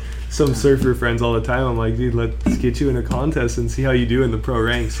like some surfer friends all the time. I'm like, dude, let's get you in a contest and see how you do in the pro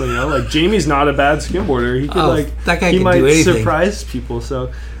ranks. So, like Jamie's not a bad skimboarder. He could that guy he can might do anything. surprise people.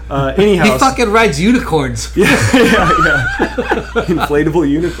 So, anyhow, He fucking rides unicorns. yeah. Inflatable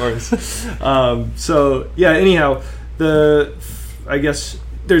unicorns. Anyhow, I guess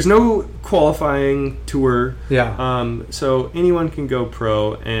there's no qualifying tour. Yeah. So anyone can go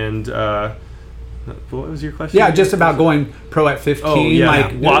pro, and what was your question? Yeah, just about going pro at 15. Oh, yeah.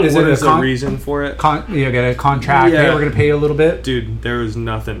 Like, What is it the reason for it? You get a contract. Yeah. Hey, we're going to pay you a little bit. Dude, there was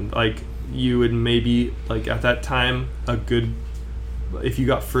nothing. Like, you would maybe, like, at that time, if you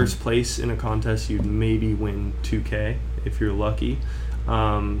got first place in a contest, you'd maybe win $2K if you're lucky.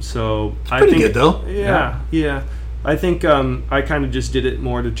 So I Pretty think good, though. Yeah. I think I kind of just did it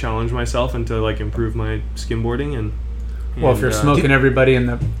more to challenge myself and to like improve my skimboarding. And Well, if you're smoking everybody in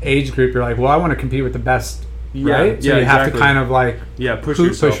the age group, you're like, well, I want to compete with the best, right? So you have to kind of like push push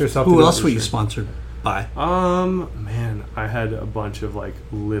yourself. yourself. to Who the- else were you sponsored by? Man, I had a bunch of like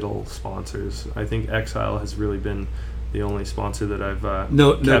little sponsors. I think Exile has really been the only sponsor that I've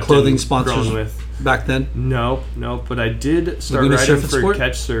No kept clothing and sponsors grown with. back then? No, but I did start Laguna riding Surf and for Sport?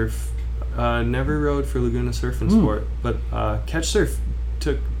 Catch Surf. Never rode for Laguna Surf and Sport, but Catch Surf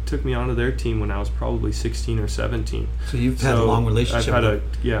took me onto their team when I was probably 16 or 17. So you've had a long relationship. I've had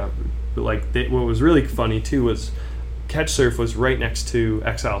with but like what was really funny too was Catch Surf was right next to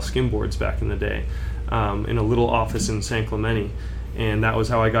Exile Skimboards back in the day, in a little office in San Clemente. And that was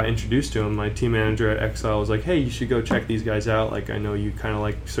how I got introduced to him. My team manager at Exile was like, hey, you should go check these guys out. Like, I know you kind of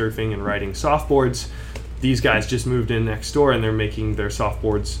like surfing and riding softboards. These guys just moved in next door, and they're making their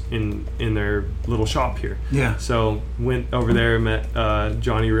softboards in their little shop here. Yeah. So went over there, met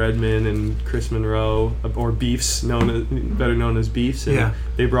Johnny Redman and Chris Monroe, or Beefs, better known as Beefs. And Yeah.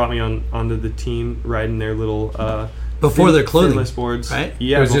 they brought me onto the team riding their little Before their clothing, finless boards, right?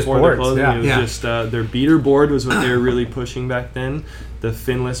 Yeah, It was just before their boards, clothing, yeah. it was Yeah. just their beater board was what they were really pushing back then. The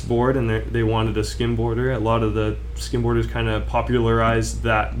finless board, and they wanted a skimboarder. A lot of the skimboarders kind of popularized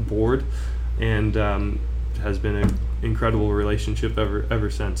that board, and has been an incredible relationship ever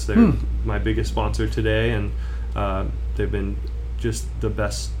since. They're my biggest sponsor today, and they've been just the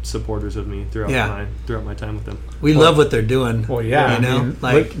best supporters of me throughout my time with them. We love what they're doing. Well, yeah. You know, I mean,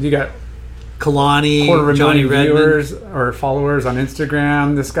 like look, you got Kalani, 250,000 Johnny Redman. viewers or followers on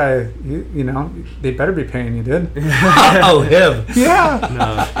Instagram. This guy, you know, they better be paying you, dude. Oh, him. Yeah.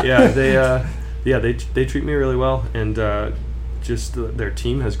 They treat me really well, and just their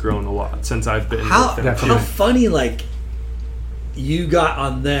team has grown a lot since I've been How with them. Definitely. funny, like, you got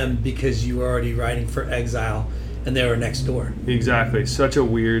on them because you were already riding for Exile and they were next door. Exactly. Such a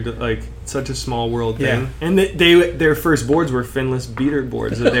weird, like, such a small world thing. Yeah. And their first boards were finless beater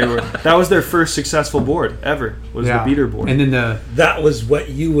boards. That was their first successful board ever, was the beater board. And then That was what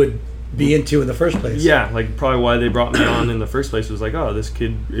you would be into in the first place. Yeah, like probably why they brought me on in the first place was like, oh, this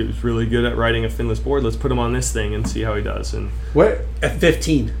kid is really good at riding a finless board. Let's put him on this thing and see how he does. And what? At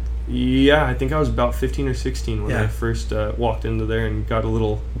 15. Yeah, I think I was about 15 or 16 when Yeah. I first walked into there and got a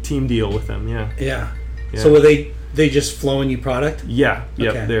little team deal with them. Yeah. Yeah. Yeah. So were they just flowing you product? Yeah. Yep.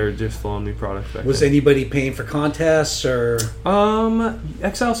 Okay. They're just flowing me product back Was then. anybody paying for contests or?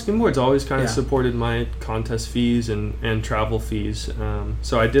 Exile Skimboards always kind of Yeah. supported my contest fees and travel fees.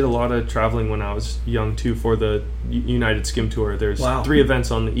 So I did a lot of traveling when I was young too for the United Skim Tour. There's Wow. 3 events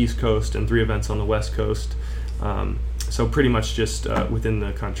on the East Coast and 3 events on the West Coast. So pretty much just within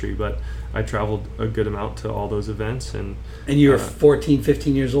the country, but I traveled a good amount to all those events. And You were 14,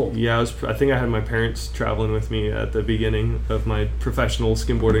 15 years old. yeah, I think I had my parents traveling with me at the beginning of my professional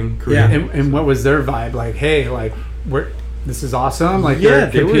skimboarding career. Yeah. And what was their vibe? Like, hey, like, this is awesome. Like, Yeah, you're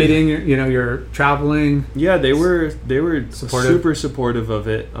they were- competing. You're traveling. Yeah, they were Supportive? super supportive of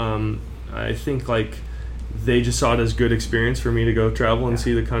it. I think like they just saw it as good experience for me to go travel and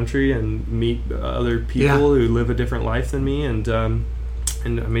see the country and meet other people who live a different life than me, and I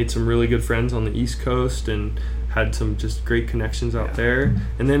made some really good friends on the East Coast and had some just great connections out there,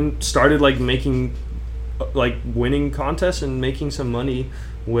 and then started like making like winning contests and making some money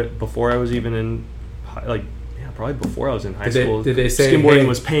before I was even in probably before I was in high school. Did they say, skimboarding hey,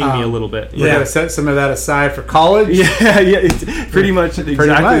 was paying me a little bit? We're gonna set some of that aside for college. Yeah, it's pretty much exactly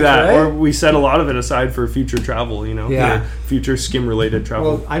much, that. right? Or we set a lot of it aside for future travel, Yeah. for future skim related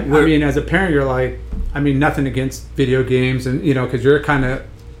travel. Well, I mean, as a parent, you're like, I mean, nothing against video games, and because you're kind of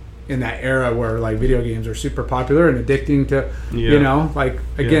in that era where like video games are super popular and addicting to, like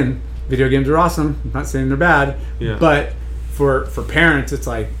again, video games are awesome. I'm not saying they're bad, but for parents, it's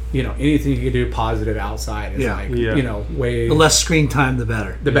like anything you can do positive outside is way The less screen time, the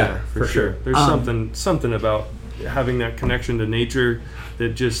better. the better for sure. There's something about having that connection to nature that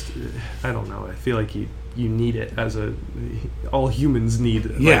just, I don't know. I feel like you need it all humans need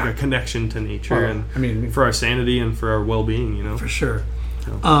like a connection to nature, and I mean, for our sanity and for our well-being, For sure.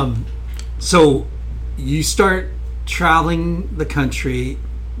 So you start traveling the country.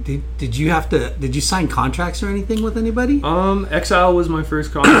 Did you sign contracts or anything with anybody? Exile was my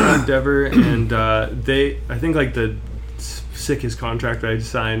first contract ever, and I think like the sickest contract I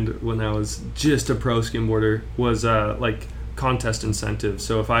signed when I was just a pro skimboarder was like contest incentives.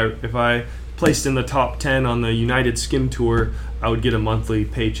 So if I placed in the top 10 on the United Skim Tour, I would get a monthly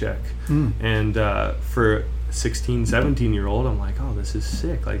paycheck. And for 16, 17-year-old, I'm like, oh, this is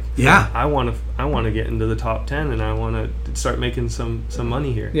sick. Like, I want to get into the top 10, and I want to start making some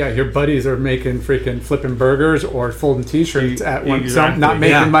money here. Yeah, your buddies are making freaking flipping burgers or folding T-shirts at one, Exactly. not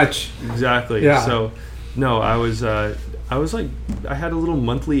making much. Exactly. Yeah. So, no, I was like, I had a little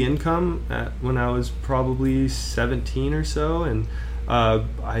monthly income when I was probably 17 or so, and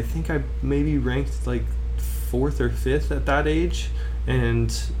I think I maybe ranked like 4th or 5th at that age,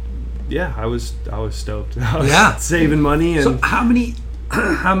 and yeah, I was stoked. I was saving money. And so how many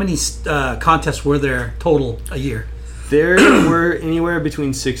contests were there total a year? There were anywhere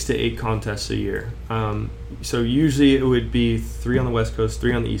between 6 to 8 contests a year. So usually it would be 3 on the West Coast,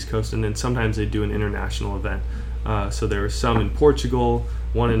 3 on the East Coast, and then sometimes they do an international event. So there were some in Portugal,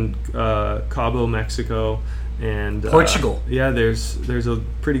 one in Cabo, Mexico, and Portugal. There's a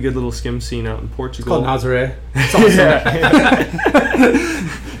pretty good little skim scene out in It's Portugal. called Nazare. It's awesome.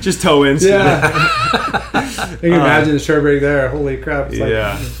 Just toe ins. Yeah. You can imagine the shore break there. Holy crap. It's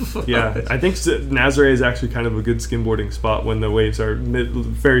Yeah. I think Nazare is actually kind of a good skimboarding spot when the waves are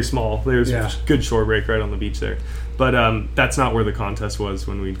very small. There's good shore break right on the beach there. But that's not where the contest was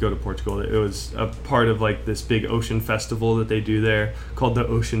when we'd go to Portugal. It was a part of like this big ocean festival that they do there called the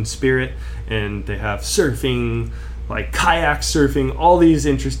Ocean Spirit, and they have surfing, like kayak surfing, all these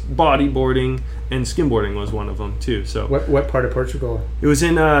bodyboarding, and skimboarding was one of them too. So what part of Portugal? it was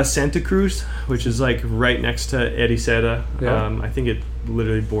in Santa Cruz, which is like right next to Ericeira. Yeah. I think it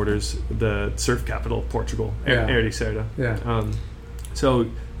literally borders the surf capital of Portugal, Ericeira. Yeah. So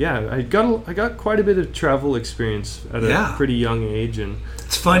yeah, I got quite a bit of travel experience at a pretty young age, and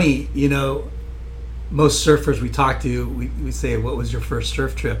It's funny, most surfers we talk to, we say, what was your first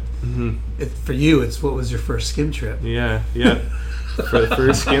surf trip? For you, it's what was your first skim trip? Yeah. For the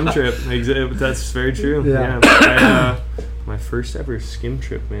first skim trip, that's very true. Yeah. My first ever skim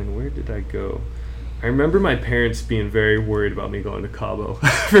trip, man. Where did I go? I remember my parents being very worried about me going to Cabo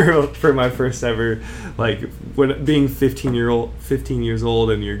for my first ever, like when being 15 years old,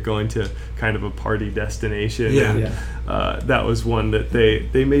 and you're going to kind of a party destination. That was one that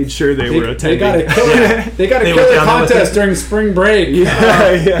they made sure they were attending. They got to kill the contest during spring break. Yeah,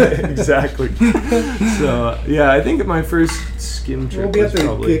 exactly. So I think my first skim trip We'll be at was the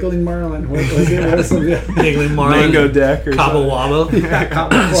probably Giggling Marlin. What was it? What was some, Giggling Marlin, Mango Deck or Cabo something.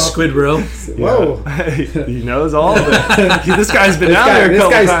 Wabo, Squid Row. Whoa. Yeah. He knows all of it. This guy's been out there a This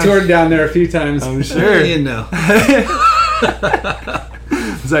couple guy's times. toured down there a few times. I'm sure. You know.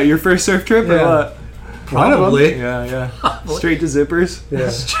 Is that your first surf trip or Yeah. what? One of them. Probably. Yeah. Straight to zippers. Yeah.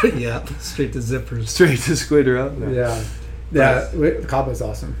 Straight to zippers. Straight to Squid Row. No. Yeah. Yeah. Cabo's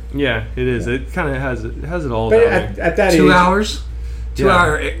awesome. Yeah, it is. It kind of has it all But down there. at that 2 age, hours? 2 Yeah.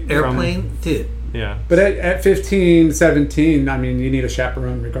 hour airplane? Dude. Yeah. But at 15, 17, I mean, you need a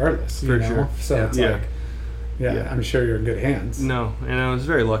chaperone regardless. For you know? sure. So Yeah. it's Yeah. like, Yeah. I'm sure you're in good hands. No, and I was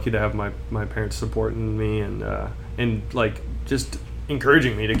very lucky to have my parents supporting me and like just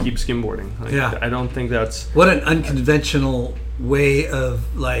encouraging me to keep skimboarding. Like, Yeah. I don't think that's What an unconventional way of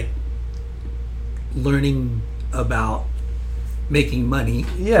like learning about making money,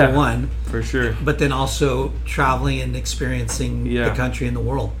 Yeah. for one, for sure. but then also traveling and experiencing Yeah. the country and the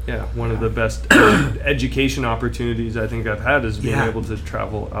world. Yeah, one of the best education opportunities I think I've had is being Yeah. able to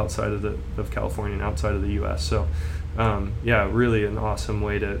travel outside of California and outside of the U.S. So, yeah, really an awesome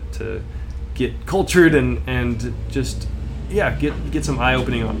way to get cultured and just get some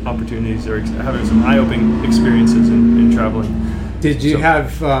eye-opening opportunities or having some eye-opening experiences in traveling. Did you So-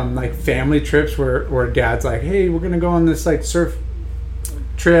 have like family trips where dad's like, hey, we're going to go on this like surf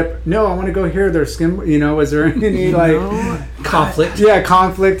trip? No, I want to go here. There's skim, was there any like Conflict.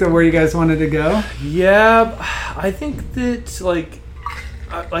 conflict of where you guys wanted to go? Yeah, I think that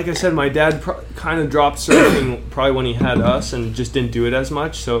like I said, my dad kind of dropped surfing probably when he had us and just didn't do it as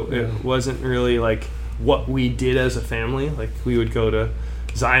much. So it wasn't really like what we did as a family. Like we would go to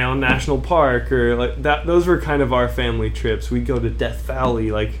Zion National Park or like that. Those were kind of our family trips. We'd go to Death Valley.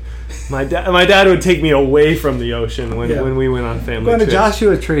 Like my dad would take me away from the ocean when we went on family Going to trips.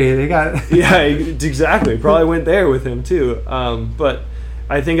 Joshua Tree. They got Yeah, exactly. Probably went there with him too. But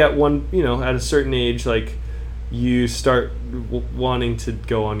I think at a certain age, like you start wanting to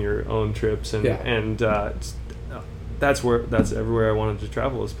go on your own trips, and that's everywhere I wanted to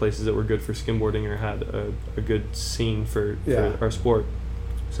travel. Is places that were good for skimboarding or had a good scene for our sport.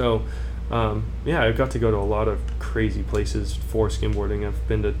 So. I got to go to a lot of crazy places for skimboarding. I've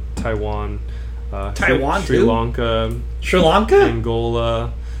been to Taiwan, Taiwan Sri too? Lanka, Sri Lanka?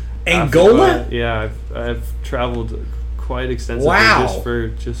 Angola. Angola? Africa. Yeah, I've traveled quite extensively Wow.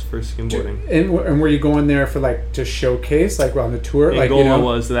 just for skimboarding. and were you going there for like to showcase like on the tour? Angola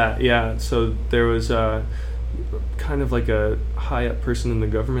was that, yeah. So there was kind of like a high up person in the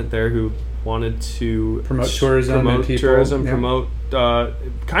government there who wanted to Promote tourism and people, yeah. promote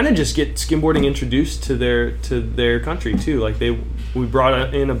kind of just get skimboarding introduced to their country too. Like we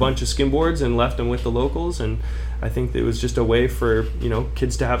brought in a bunch of skimboards and left them with the locals, and I think it was just a way for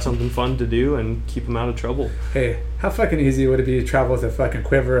kids to have something fun to do and keep them out of trouble. Hey, how fucking easy would it be to travel with a fucking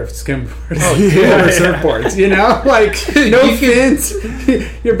quiver of skimboards? yeah. Or surfboards, like no fins.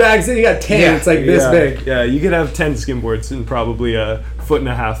 Your bag's you got 10. It's like this big. Yeah, you could have 10 skimboards and probably a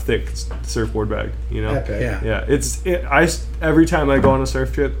 1.5 foot thick surfboard bag. Epic. Yeah. Every time I go on a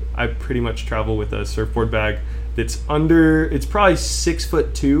surf trip, I pretty much travel with a surfboard bag that's it's probably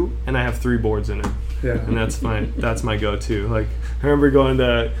 6'2", and I have 3 boards in it. Yeah. And that's my go-to. Like I remember going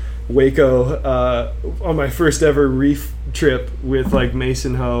to Waco on my first ever reef trip with like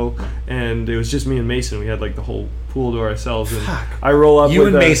Mason Ho, and it was just me and Mason. We had like the whole pool to ourselves, and I roll up You with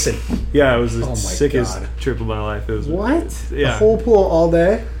and Mason. Yeah, it was the Oh my sickest God. trip of my life. It was What? Yeah, The whole pool all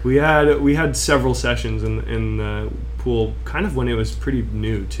day? we had several sessions in the pool, kind of when it was pretty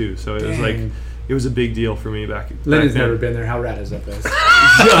new too. So it was like Dang. it was a big deal for me back Lynn's then. never been there. How rad is that place?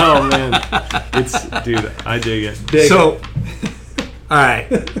 Oh man, dude, I dig it. Dig So, all right.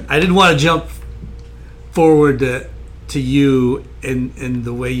 I didn't want to jump forward to you and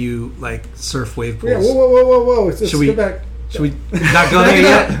the way you like surf wave pools. Yeah, whoa. Let's Should we- go back. Should we not go there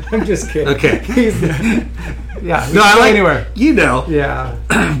yet? I'm just kidding. Okay. Yeah. No, I like anywhere. Yeah.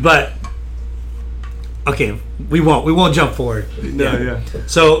 But okay, we won't jump forward. No, yeah.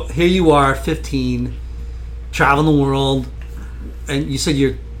 So here you are, 15, traveling the world, and you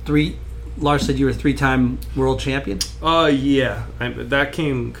said Lars said you were a 3-time world champion. Yeah. That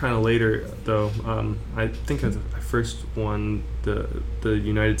came kind of later, though. I think I first won the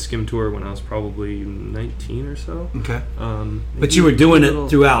United Skim Tour when I was probably 19 or so. Okay. But But you were doing it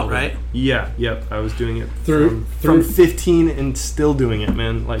throughout, right? Yeah. Yep. I was doing it Through- from 15 and still doing it,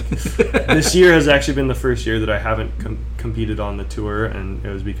 man. Like this year has actually been the first year that I haven't competed on the tour, and it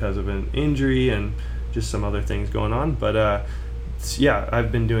was because of an injury and just some other things going on. But yeah,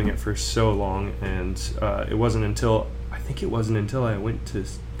 I've been doing it for so long, and it wasn't until I went to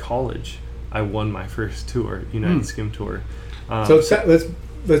college I won my first tour, United Skim Tour.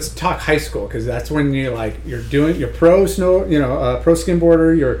 Let's talk high school, because that's when you're doing your pro snow, pro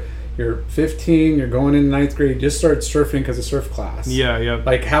skimboarder. You're 15. You're going in ninth grade. You just started surfing because of surf class. Yeah.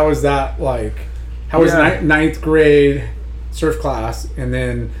 Like, how was that? Like, how was ninth grade surf class? And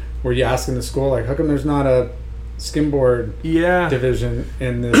then were you asking the school, like, how come there's not a skimboard division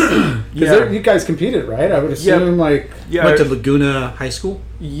in this? Because you guys competed, right? I would assume went to Laguna High School.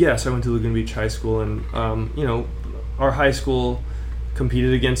 Yes, I went to Laguna Beach High School, and our high school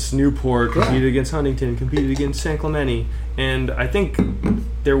competed against Newport, competed against Huntington, competed against San Clemente, and I think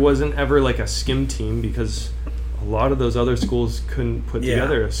there wasn't ever like a skim team because a lot of those other schools couldn't put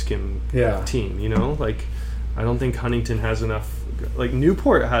together a skim team. Like, I don't think Huntington has enough. Like,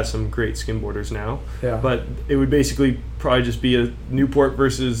 Newport has some great skimboarders now, but it would basically probably just be a Newport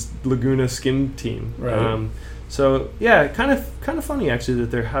versus Laguna skim team. Right. So kind of funny actually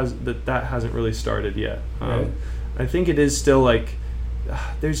that that hasn't really started yet. Right. I think it is still like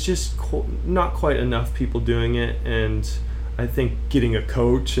there's just not quite enough people doing it, and I think getting a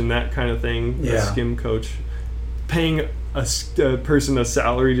coach and that kind of thing, a skim coach, paying a person a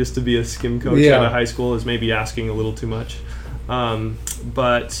salary just to be a skim coach at a high school is maybe asking a little too much.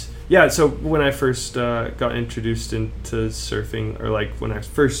 But yeah, so when I first got introduced into surfing, or like when I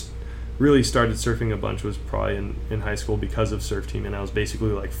first really started surfing a bunch, was probably in high school because of surf team, and I was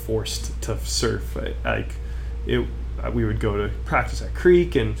basically like forced to surf. We would go to practice at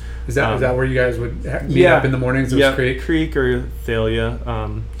Creek, and is that where you guys would meet up in the mornings? Creek or Thalia.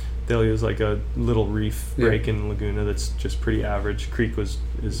 Thalia is like a little reef break in Laguna that's just pretty average. Creek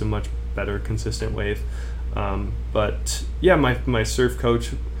is a much better consistent wave. But yeah, my surf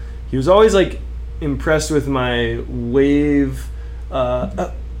coach, he was always like impressed with my wave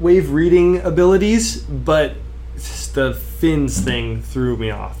reading abilities, but the fins thing threw me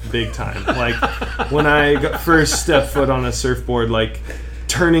off big time. Like, when I first stepped foot on a surfboard, like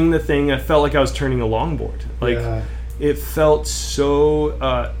turning the thing, I felt like I was turning a longboard. Like it felt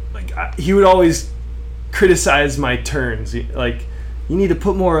so he would always criticize my turns, like, you need to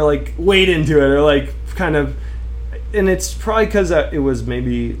put more like weight into it, or like kind of, and it's probably because it was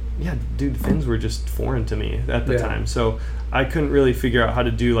maybe fins were just foreign to me at the time, so I couldn't really figure out how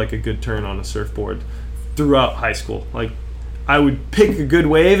to do like a good turn on a surfboard throughout high school. Like, I would pick a good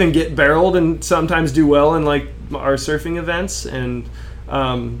wave and get barreled and sometimes do well in like our surfing events, and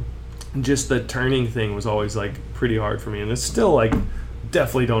just the turning thing was always like pretty hard for me, and it's still like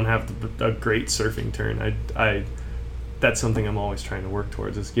definitely don't have a great surfing turn. I that's something I'm always trying to work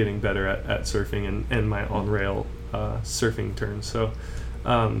towards, is getting better at surfing and my on-rail surfing turns. So,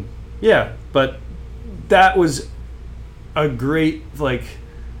 but that was a great, like,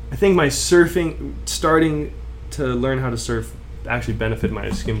 I think my surfing, starting to learn how to surf, actually benefited my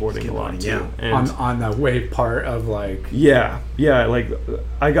skimboarding a lot too. Yeah. And on the wave part of like... Yeah, like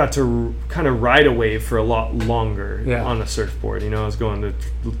I got to kind of ride a wave for a lot longer on a surfboard. I was going to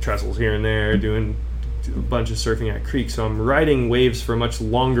trestles here and there, doing a bunch of surfing at Creek, so I'm riding waves for a much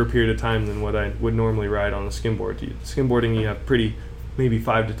longer period of time than what I would normally ride on a skimboard. Skimboarding, you have pretty, maybe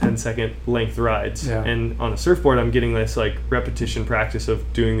 5 to 10 second length rides, and on a surfboard I'm getting this like repetition practice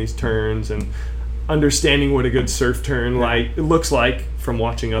of doing these turns and understanding what a good surf turn it looks like from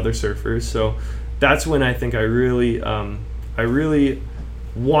watching other surfers. So that's when I think I really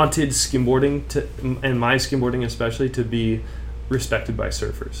wanted skimboarding and my skimboarding especially, to be respected by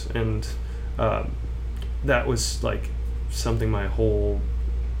surfers, and that was like something my whole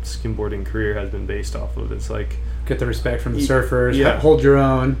skimboarding career has been based off of. It's like, get the respect from the surfers, hold your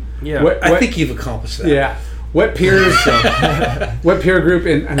own. I think you've accomplished that. What peers what peer group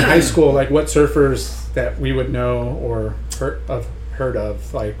in high school, like what surfers that we would know or heard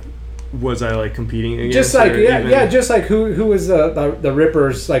of, like, was I like competing against? Just like just like who was the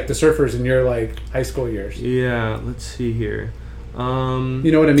rippers, like the surfers in your like high school years? Let's see here.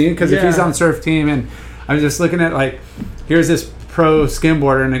 You know what I mean? Because if he's on surf team, and I'm just looking at like, here's this pro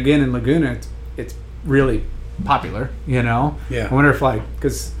skimboarder, and again in Laguna, it's really popular. I wonder if like,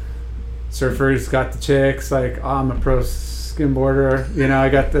 because surfers got the chicks, like, oh, I'm a pro skimboarder. I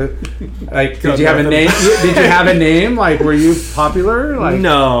got the like. Did you have a name? Did you have a name? Like, were you popular? Like,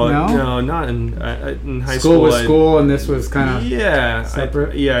 no, not in high school. School was school, and this was kind of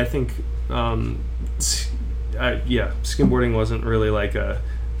separate. I think. Skimboarding wasn't really like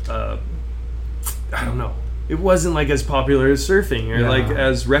I don't know. It wasn't like as popular as surfing, or like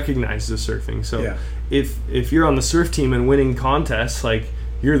as recognized as surfing. So if you're on the surf team and winning contests, like,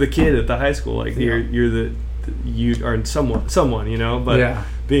 you're the kid at the high school, like you are someone, but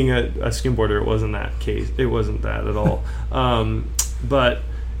being a skimboarder, it wasn't that case. It wasn't that at all. But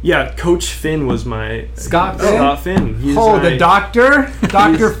Yeah, Coach Finn was my Scott Finn? Scott Finn. He's the doctor,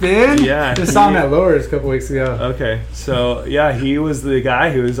 Dr. Finn. Yeah, just saw him at Lowers a couple weeks ago. Okay, so yeah, he was the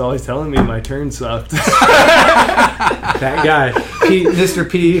guy who was always telling me my turn sucked. That guy, Mr.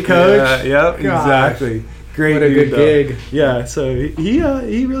 P coach. Yep, exactly. Great, what a dude, good gig. Yeah, so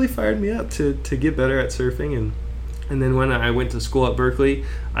he really fired me up to get better at surfing, and then when I went to school at Berkeley,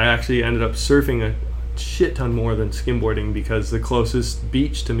 I actually ended up surfing a shit ton more than skimboarding because the closest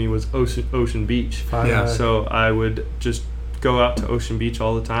beach to me was Ocean Beach. Yeah. So I would just go out to Ocean Beach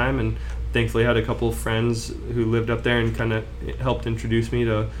all the time, and thankfully had a couple of friends who lived up there and kind of helped introduce me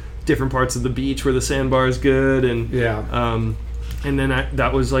to different parts of the beach where the sandbar is good, and and then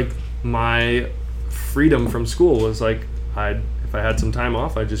that was like my freedom from school. Was like if I had some time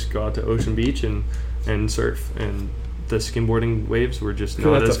off, I'd just go out to Ocean Beach and surf, and the skimboarding waves were just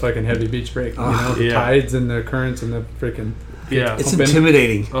not that's as a fucking heavy beach break. The yeah. tides and the currents and the freaking It's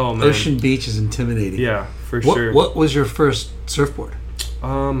intimidating. Oh man, Ocean Beach is intimidating. Yeah, for sure. What was your first surfboard?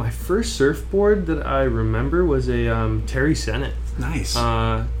 My first surfboard that I remember was a Terry Sennett. Nice.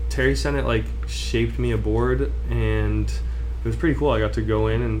 Terry Sennett like shaped me a board, and it was pretty cool. I got to go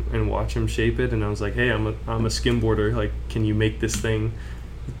in and watch him shape it, and I was like, hey, I'm a skimboarder. Like, can you make this thing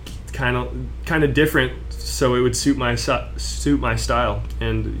kind of different so it would suit my style?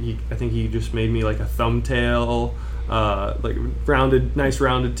 And I think he just made me like a thumbtail, like nice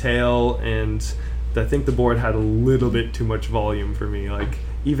rounded tail, and I think the board had a little bit too much volume for me. Like,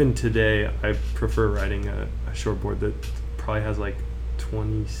 even today, I prefer riding a shortboard that probably has like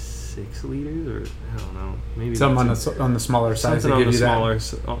 26 liters, or I don't know, maybe some on the smaller side. Something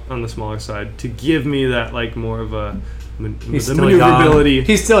on the smaller side to give me that like more of a maneuverability. Young.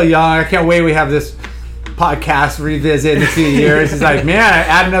 He's still young. I can't wait. We have this podcast revisit in a few years. He's like, man,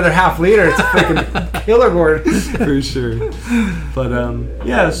 add another half liter. It's a freaking killer board for sure. But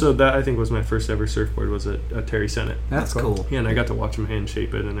yeah, so that I think was my first ever surfboard was a Terry Sennett. That's cool. Yeah, and I got to watch him hand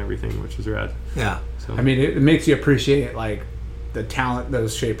shape it and everything, which was rad. Yeah. So I mean, it makes you appreciate like the talent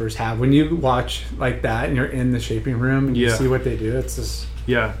those shapers have when you watch like that and you're in the shaping room and you see what they do. It's just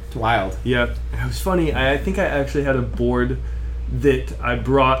it's wild. Yeah, it was funny. I think I actually had a board that I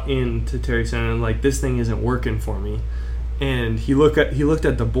brought in to Terry Sennett and like, this thing isn't working for me. And he looked at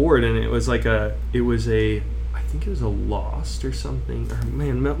the board, and it was I think it was a Lost or something. Or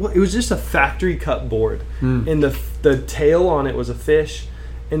man, it was just a factory cut board, and the tail on it was a fish,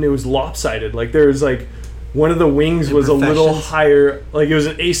 and it was lopsided. Like, there was like one of the wings was a little higher, like it was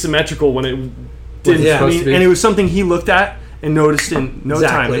an asymmetrical when it didn't. And it was something he looked at and noticed in no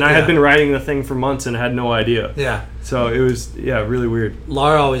time. And I had been riding the thing for months and had no idea. Yeah. So it was really weird.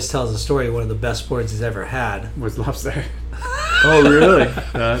 Laura always tells a story. One of the best boards he's ever had was lopsided. Oh, really?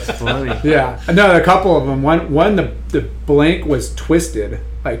 That's funny. Yeah. No, a couple of them. One the blank was twisted,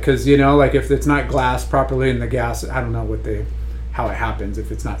 like, because like if it's not glassed properly in the gas, I don't know how it happens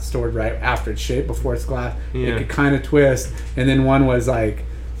if it's not stored right after it's shaped before it's glass. It could kind of twist. And then one was like,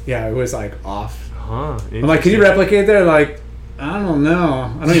 it was like off. Huh. I'm like, can you replicate that? Like, I don't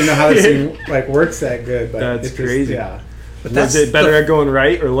know. I don't even know how this thing like works that good. But that's crazy. But was it better at going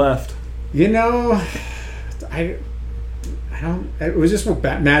right or left? I don't. It was just a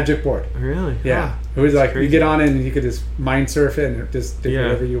magic board. Really? Yeah. Huh. It was like you get on it and you could just mind surf it and it just did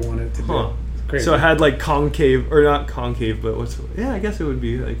whatever you wanted to do. Crazy. So it had like concave, or not concave, but I guess it would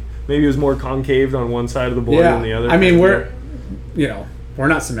be like, maybe it was more concaved on one side of the board than the other. I mean, we're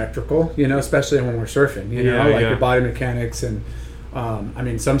not symmetrical, especially when we're surfing, your body mechanics and, I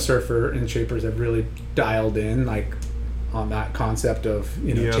mean, some surfer and shapers have really dialed in like on that concept of,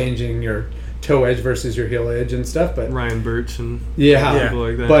 changing your toe edge versus your heel edge and stuff, but Ryan Birch and people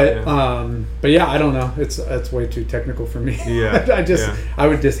like that. But I don't know. It's way too technical for me. Yeah. I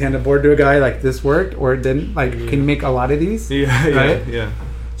would just hand a board to a guy like, this worked or it didn't. Like, can you make a lot of these? Yeah.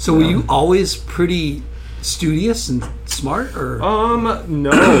 So were you always pretty studious and smart, or?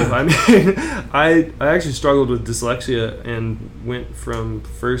 No. I mean, I actually struggled with dyslexia and went from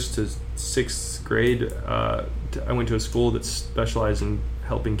 1st to 6th grade. I went to a school that specialized in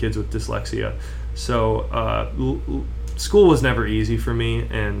helping kids with dyslexia. So school was never easy for me,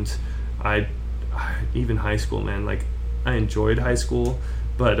 and even high school, man, like I enjoyed high school,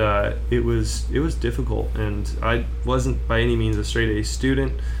 but it was difficult, and I wasn't by any means a straight A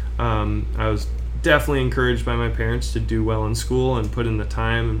student. I was definitely encouraged by my parents to do well in school and put in the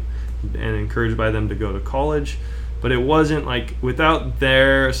time, and encouraged by them to go to college, but it wasn't like without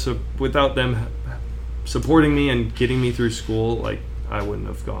them supporting me and getting me through school, like I wouldn't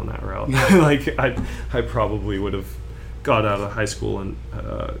have gone that route. Like I probably would have got out of high school and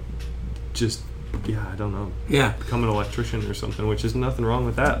just I don't know, Yeah. become an electrician or something, which is nothing wrong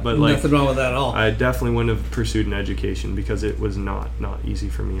with that. But like, Nothing wrong with that at all. I definitely wouldn't have pursued an education because it was not easy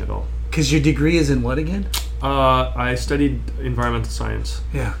for me at all. Because your degree is in what again? I studied environmental science.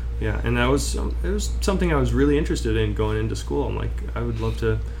 Yeah. Yeah, and that was it was something I was really interested in going into school. I'm like, I would love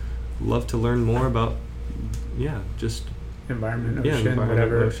to learn more about, just Environment, ocean, environment,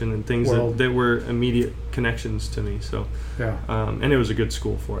 whatever. ocean, and things world. that were immediate connections to me. So, Yeah. and it was a good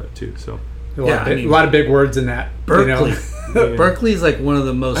school for it too. So A lot, Yeah, of, I mean, a lot of big words in that. Berkeley. Yeah. Berkeley is like one of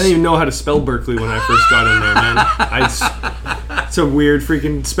the most. I didn't even know how to spell Berkeley when I first got in there, man. It's a weird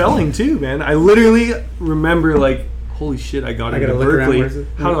freaking spelling too, man. I literally remember like, holy shit, I got into gotta look around, Berkeley. where's it?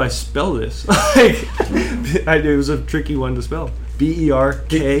 How do I spell this? Like, it was a tricky one to spell.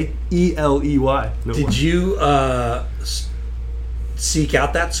 Berkeley. No, Did you seek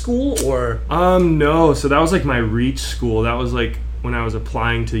out that school or? No. So that was like my reach school. That was like when I was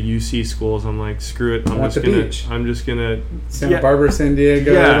applying to UC schools. I'm like, screw it. Want the beach. I'm just gonna Santa Barbara, San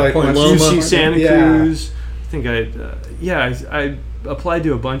Diego, Yeah, like Point once- Loma. UC Santa Yeah. Cruz. I think I applied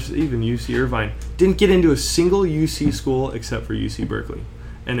to a bunch, even UC Irvine. Didn't get into a single UC school except for UC Berkeley,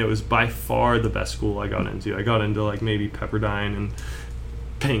 and it was by far the best school I got into. I got into like maybe Pepperdine, and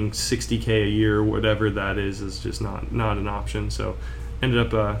paying $60K a year or whatever that is just not an option. So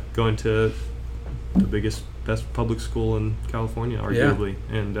ended up going to the best public school in California, arguably,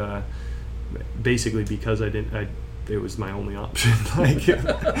 and basically because it was my only option. Like,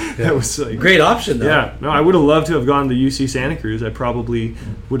 that was like Great option though. yeah. No, I would have loved to have gone to UC Santa Cruz. I probably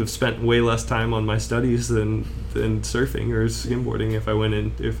would have spent way less time on my studies than surfing or skimboarding if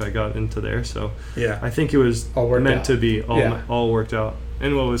I got into there. So Yeah. I think it was All worked meant out. to be Yeah. all worked out.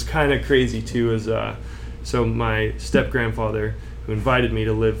 And what was kind of crazy too is so my step grandfather, who invited me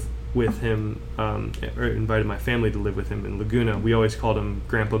to live with him, or invited my family to live with him in Laguna. We always called him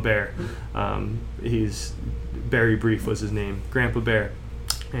Grandpa Bear. He's Barry Brief was his name, Grandpa Bear,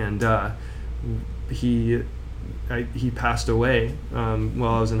 and he passed away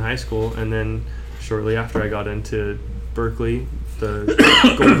while I was in high school, and then shortly after I got into Berkeley, the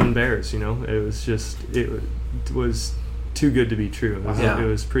Golden Bears. It was too good to be true. It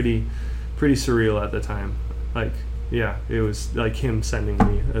was pretty surreal at the time. Like, yeah, it was like him sending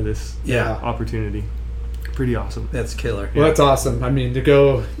me this Yeah. opportunity. Pretty awesome. That's killer. Well, that's awesome. I mean, to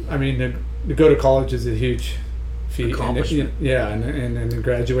go to college is a huge feat. Accomplishment. And to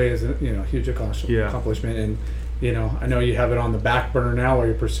graduate is a huge accomplishment. And I know you have it on the back burner now while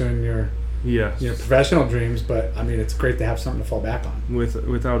you're pursuing your professional dreams. But I mean, it's great to have something to fall back on.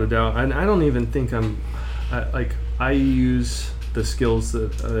 Without a doubt. And I don't even think I use the skills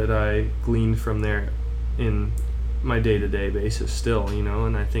that I gleaned from there in my day-to-day basis still,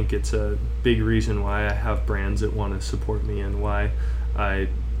 and I think it's a big reason why I have brands that want to support me and why I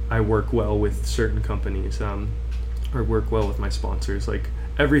work well with certain companies, or work well with my sponsors. Like,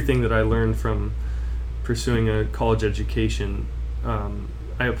 everything that I learned from pursuing a college education,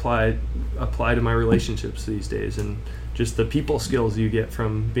 I apply to my relationships these days, and just the people skills you get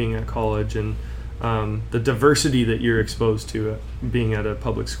from being at college, and the diversity that you're exposed to being at a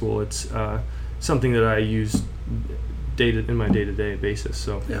public school. It's something that I use in my day-to-day basis.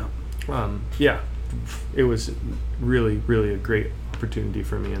 So it was really, really a great opportunity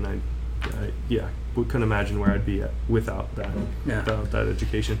for me, and I couldn't imagine where I'd be at without that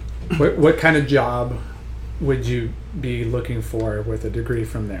education. What kind of job would you be looking for with a degree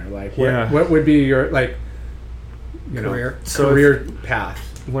from there? Like, what would be your career path?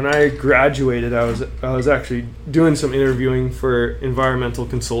 When I graduated, I was actually doing some interviewing for environmental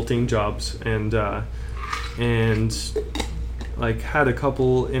consulting jobs, and like had a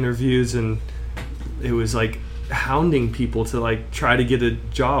couple interviews, and it was like hounding people to like try to get a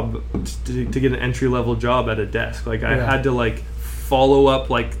job, to get an entry-level job at a desk. Like, I had to like follow up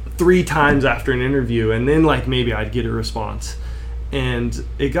like 3 times after an interview, and then like maybe I'd get a response. And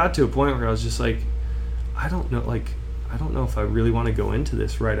it got to a point where I was just like, I don't know if I really want to go into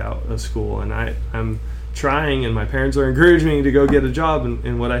this right out of school. And I'm trying, and my parents are encouraging me to go get a job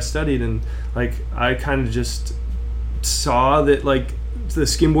in what I studied. And like, I kind of just saw that like the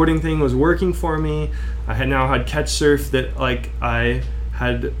skimboarding thing was working for me. I had now had Catch Surf that like I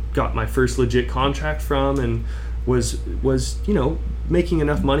had got my first legit contract from, and was making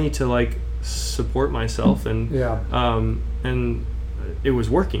enough money to like support myself, and and it was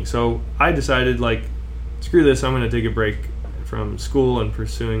working. So I decided, like, screw this, I'm going to take a break from school and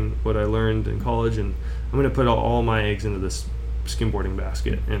pursuing what I learned in college, and I'm going to put all my eggs into this skimboarding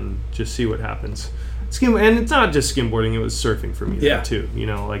basket and just see what happens. And it's not just skimboarding, it was surfing for me there too.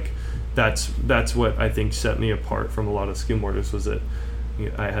 Like, that's what I think set me apart from a lot of skimboarders, was that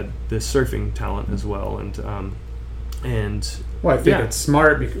I had this surfing talent as well, and Well, I think it's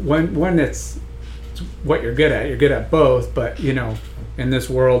smart because when it's what you're good at both, but in this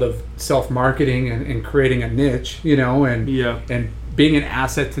world of self-marketing and creating a niche, and being an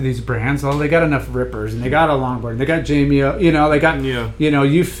asset to these brands, well, they got enough rippers and they got a longboard, and they got Jamie, they got,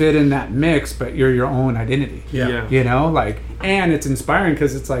 you fit in that mix, but you're your own identity. And it's inspiring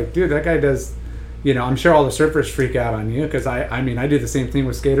because it's like, dude, that guy does, I'm sure all the surfers freak out on you because I do the same thing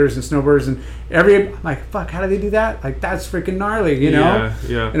with skaters and snowboarders, and I'm like, fuck, how do they do that? Like, that's freaking gnarly,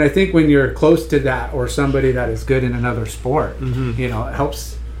 Yeah. And I think when you're close to that, or somebody that is good in another sport, it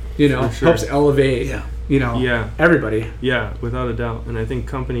helps, helps elevate, everybody. Yeah, without a doubt. And I think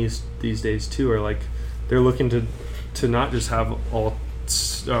companies these days too are like, they're looking to not just have all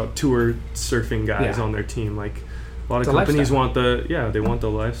tour surfing guys on their team. Like, a lot of companies want the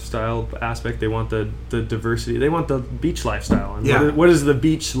lifestyle aspect. They want the diversity. They want the beach lifestyle. And what does the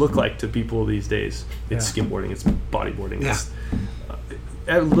beach look like to people these days? It's skimboarding. It's bodyboarding. Yeah. It's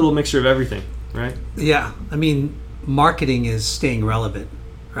a little mixture of everything, right? Yeah. I mean, marketing is staying relevant,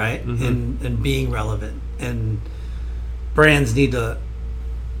 right? Mm-hmm. And being relevant. And brands need to,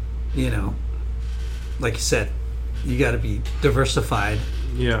 like you said, you got to be diversified.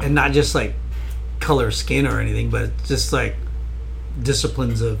 Yeah. And not just like color of skin or anything, but just like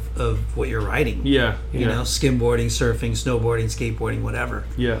disciplines of what you're riding. Yeah. Skimboarding, surfing, snowboarding, skateboarding, whatever.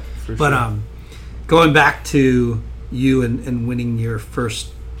 Yeah, for sure. But going back to you and winning your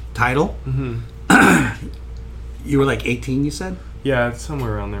first title, you were like 18, you said? Yeah, it's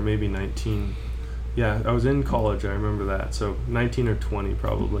somewhere around there, maybe 19. Yeah, I was in college, I remember that. So 19 or 20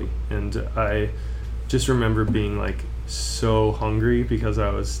 probably. And I just remember being like so hungry because I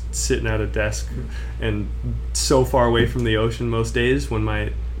was sitting at a desk and so far away from the ocean most days. When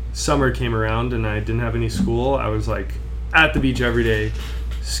my summer came around and I didn't have any school, I was like at the beach every day,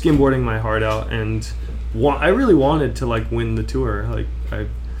 skimboarding my heart out, and I really wanted to like win the tour. Like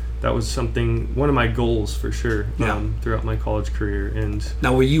that was one of my goals for sure. Throughout my college career. And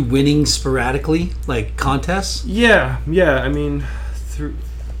now, were you winning sporadically, like contests? Yeah. I mean,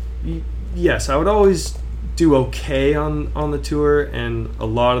 yes, I would always do okay on the tour, and a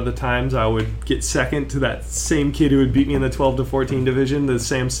lot of the times I would get second to that same kid who would beat me in the 12 to 14 division, the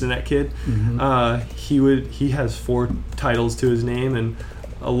Sam Stinnett kid. He has 4 titles to his name, and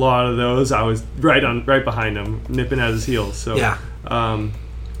a lot of those I was right behind him, nipping at his heels. So I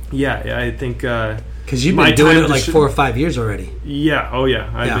think because you've been doing it like 4 or 5 years already.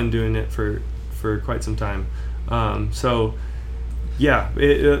 I've been doing it for quite some time. When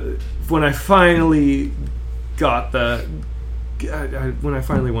I finally when I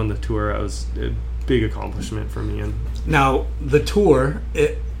finally won the tour, it was a big accomplishment for me. And now the tour,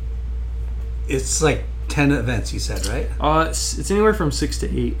 it's like 10 events, you said, right? It's anywhere from 6 to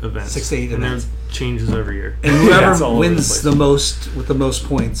 8 events. 6 to 8 events. And there changes every year. And whoever wins the most with the most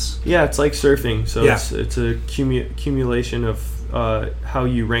points. Yeah, it's like surfing. So it's a accumulation of how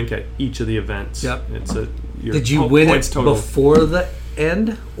you rank at each of the events. Yep. Did you win it before the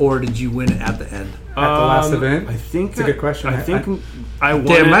end, or did you win it at the end? At the last event? I think that's a good question. I think I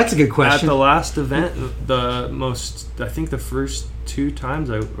won that's a good question. At the last event, I think the first 2 times,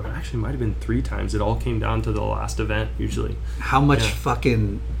 actually might have been 3 times, it all came down to the last event usually. How much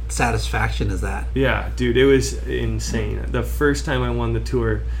fucking satisfaction is that? Yeah, dude, it was insane. The first time I won the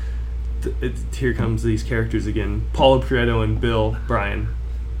tour, here comes these characters again. Paulo Prieto and Bill Bryan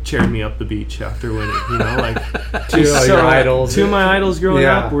cheered me up the beach after winning. Two of my idols growing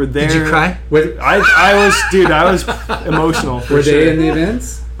up were there. Did you cry? I was emotional. Were they in the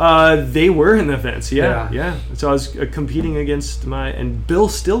events? They were in the events. Yeah. So I was competing against and Bill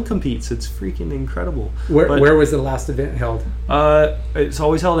still competes. It's freaking incredible. Where was the last event held? It's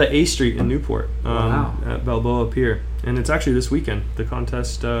always held at A Street in Newport, at Balboa Pier. And it's actually this weekend. The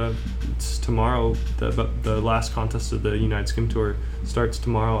contest, it's tomorrow. The last contest of the United Skim Tour starts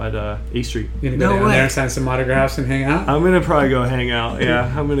tomorrow at A Street. You gonna go down there and sign some autographs and hang out? I'm gonna probably go hang out. Yeah,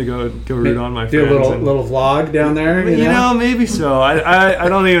 I'm gonna go root on my friends. Do a little vlog down there. Maybe so. I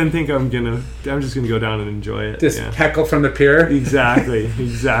don't even think I'm just gonna go down and enjoy it. Just heckle from the pier. Exactly.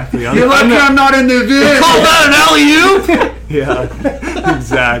 You're lucky I'm not in the video. You call that an alley-oop? Yeah,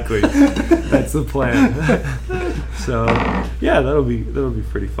 exactly. That's the plan. So that'll be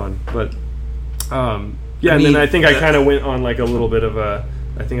pretty fun. But and then I think I kind of went on like a little bit of I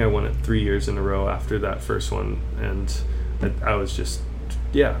think I won it 3 years in a row after that first one, and I was just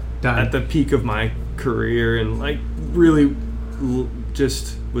at the peak of my career, and like really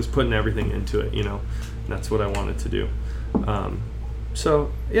just was putting everything into it. And that's what I wanted to do.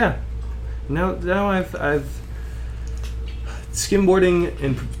 Now I've skimboarding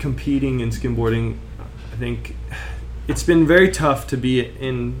and competing in skimboarding, I think it's been very tough to be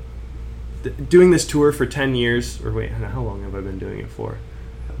doing this tour for 10 years. Or wait, how long have I been doing it for?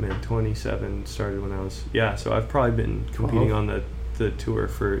 I mean, 27 started when I was, so I've probably been competing on the tour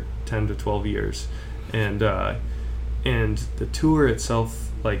for 10 to 12 years. And the tour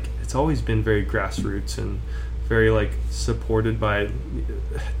itself, like, it's always been very grassroots and very, like, supported by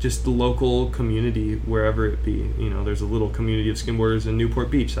just the local community wherever it be. You know, there's a little community of skimboarders in Newport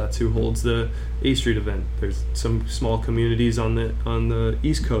Beach. That's who holds the A Street event. There's some small communities on the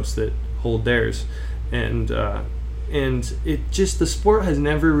East Coast that hold theirs, and it just, the sport has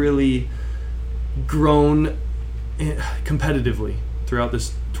never really grown competitively throughout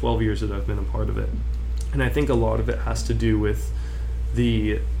this 12 years that I've been a part of it. And I think a lot of it has to do with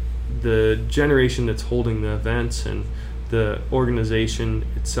the generation that's holding the events and the organization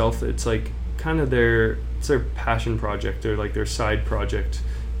itself. It's like kind of their passion project, or like their side project.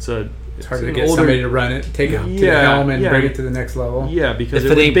 It's hard to get somebody to run it, take it to the helm and bring it to the next level. Yeah, because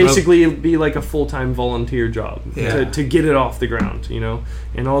it would basically be like a full-time volunteer job to get it off the ground, you know.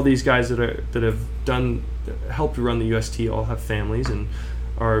 And all these guys that have helped run the UST all have families and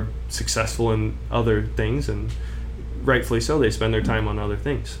are successful in other things, and rightfully so. They spend their time on other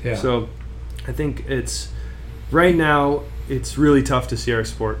things. Yeah. So I think right now it's really tough to see our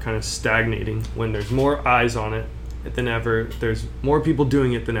sport kind of stagnating when there's more eyes on it than ever. There's more people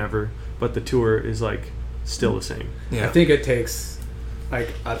doing it than ever, but the tour is like still the same. Yeah. I think it takes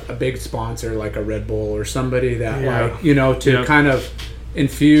like a big sponsor like a Red Bull or somebody that like, you know, to kind of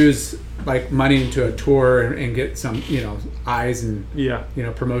infuse like money into a tour and get some, you know, eyes and you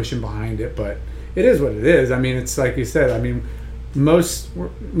know, promotion behind it. But it is what it is. I mean, it's like you said, I mean, most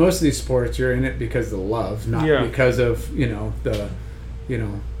of these sports, you're in it because of the love, not because of, you know, the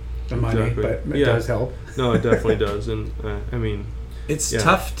money, but it does help. No, it definitely does. And I mean, it's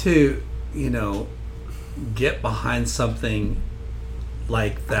tough to, you know, get behind something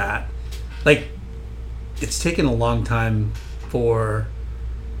like that. Like, it's taken a long time for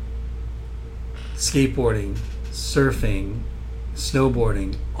skateboarding, surfing,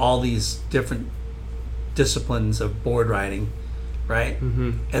 snowboarding, all these different disciplines of board riding, right?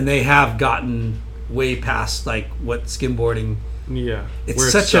 Mm-hmm. And they have gotten way past like what skimboarding. Yeah,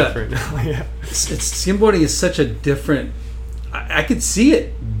 it's such skimboarding is such a different. I could see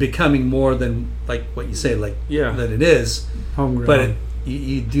it becoming more than like what you say, like than it is. Homegrown. But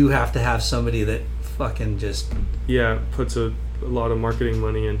you do have to have somebody that fucking just puts a lot of marketing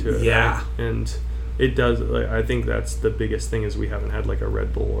money into it. Yeah, right? And it does. Like, I think that's the biggest thing is we haven't had like a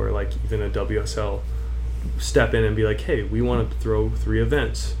Red Bull or like even a WSL step in and be like, hey, we want to throw 3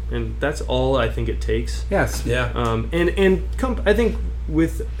 events, and that's all I think it takes. Yes. Yeah. I think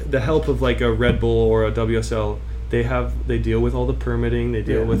with the help of like a Red Bull or a WSL, they deal with all the permitting, they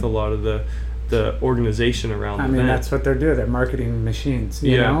deal with a lot of the organization around the event. I mean, that's what they're doing. They're marketing machines,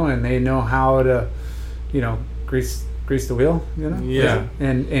 you know, and they know how to, you know, grease the wheel, you know? Yeah.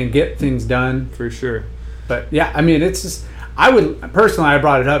 And get things done. For sure. But yeah, I mean, it's just, I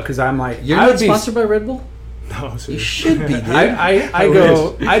brought it up because I'm like, you're not sponsored by Red Bull? No, you should be, dude.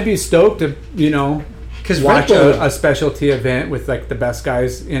 I'd be stoked to, you know, watch a specialty event with like the best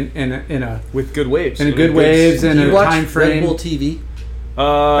guys in a with good waves and good waves and a time frame. Red Bull TV.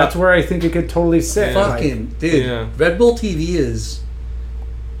 That's where I think it could totally sit. Fucking like, dude, Red Bull TV is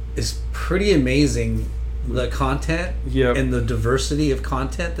pretty amazing. The content and the diversity of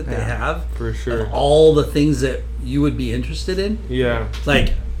content that they have, for sure. All the things that you would be interested in. Yeah,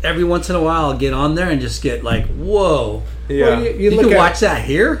 like every once in a while, I'll get on there and just get like, whoa. Yeah, well, you can watch that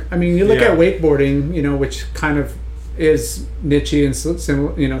here. I mean, you look at wakeboarding, you know, which kind of is niche-y and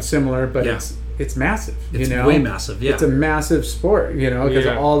similar, but it's massive. It's way massive. Yeah, it's a massive sport, you know, because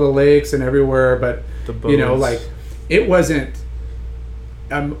of all the lakes and everywhere. But you know, like it wasn't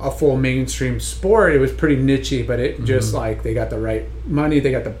a full mainstream sport. It was pretty niche-y, but it just like they got the right money,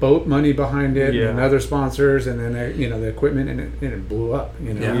 they got the boat money behind it, and other sponsors, and then the equipment, and it blew up.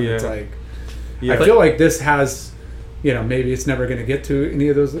 You know, it's like I feel like this has, you know, maybe it's never going to get to any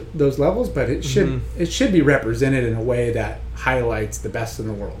of those levels, but it should be represented in a way that highlights the best in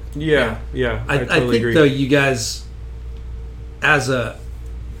the world. Yeah. I totally think agree. Though you guys, as a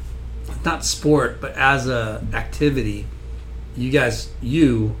not sport, but as a activity.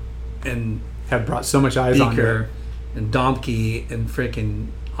 You and have brought so much eyes on it, and Domke and freaking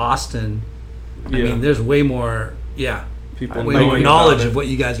Austin. I mean, there's way more. Yeah, people way more knowledge of what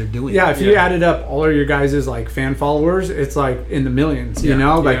you guys are doing. Yeah, if you added up all of your guys' like fan followers, it's like in the millions. You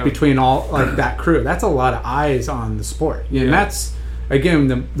know, like between all like that crew, that's a lot of eyes on the sport. And that's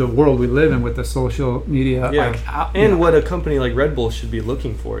again, the world we live in with the social media. Yeah. Like, And what a company like Red Bull should be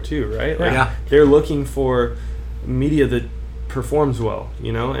looking for too, right? Like, Yeah. they're looking for media that performs well,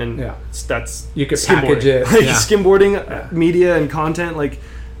 you know, and Yeah. that's You could skimboarding. package it. Like Yeah. skimboarding media and content, like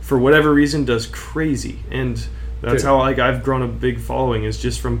for whatever reason, does crazy, and that's Dude. how like I've grown a big following is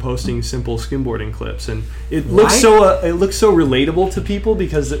just from posting simple skimboarding clips, and it looks Right? it looks so relatable to people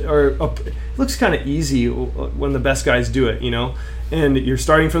because it looks kind of easy when the best guys do it, you know. And you're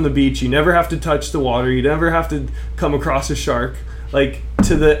starting from the beach. You never have to touch the water. You never have to come across a shark. Like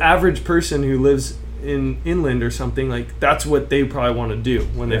to the average person who lives in inland or something, like that's what they probably want to do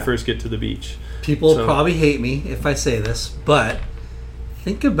when they Yeah. first get to the beach. People So- probably hate me if I say this, but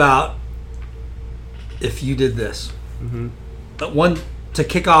think about if you did this. Mm-hmm. But one to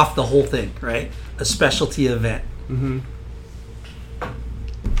kick off the whole thing, right? A specialty event. Mm-hmm.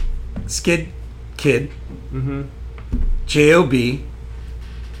 Skid Kid, Mm-hmm. J.O.B.,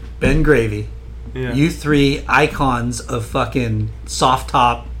 Ben Gravy, Yeah. you three icons of fucking soft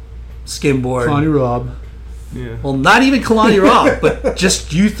top skimboard. Connie Rob. Yeah. Well, not even Kalani Rob, but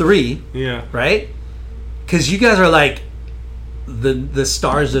just you three, Yeah. right? Because you guys are like the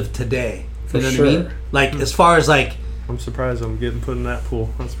stars of today. For You know sure. what I mean? Like as far as like, I'm surprised I'm getting put in that pool.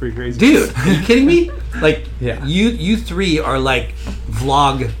 That's pretty crazy. dude, are you kidding me? Like Yeah. you three are like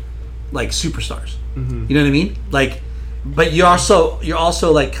vlog like superstars. Mm-hmm. You know what I mean? Like, but you're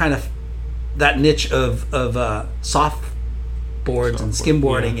also like kind of that niche of soft boards and Softboard,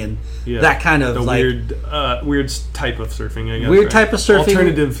 skimboarding yeah. and Yeah. that kind of The like weird type of surfing, I guess. weird right? type of surfing,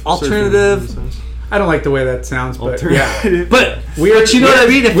 Alternative. alternative. surfing, in a sense. I don't like the way that sounds, but yeah. Alternative. But Weird- but you know what I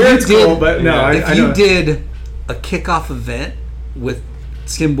mean? If weird's you did, cool, but no, Yeah. I if you know. did a kickoff event with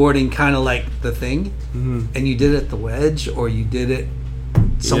skimboarding, kind of like the thing, Mhm. and you did it at the Wedge or you did it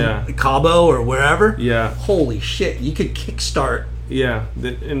Yeah. Cabo or wherever, Yeah. holy shit, you could kickstart. Yeah.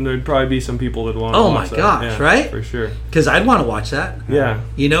 And there'd probably be some people that want to Oh watch my that. gosh, Yeah, right? For sure. Because I'd want to watch that. Yeah.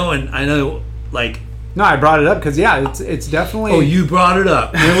 You know, and I know, like, No, I brought it up because it's definitely. oh, you brought it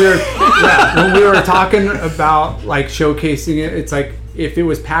up. when we were when we were talking about like showcasing it, it's like if it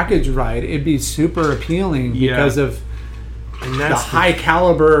was packaged right, it'd be super appealing Yeah. because of And the that's high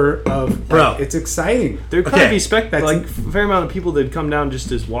caliber of Bro. It's exciting. There'd Okay. probably be That's- like a fair amount of people that'd come down just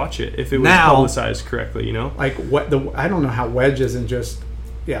to watch it if it was Now- publicized correctly, you know? Like I don't know how Wedge isn't just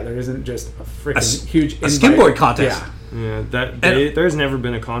there isn't just a freaking huge a invite. skimboard contest. Yeah. Yeah, there's never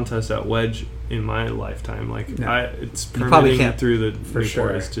been a contest at Wedge in my lifetime. Like No. it's probably permitting can't. through the For Newport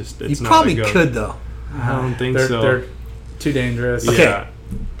sure. is just You it's not probably a go. could though. I don't think so. They're too dangerous. Okay. Yeah,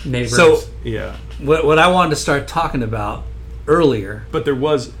 Neighbors. So yeah. what I wanted to start talking about earlier. But there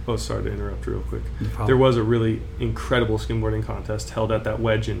was. Oh, sorry to interrupt real quick. problem. There was a really incredible skimboarding contest held at that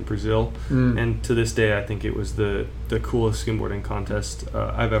Wedge in Brazil, and to this day, I think it was the coolest skimboarding contest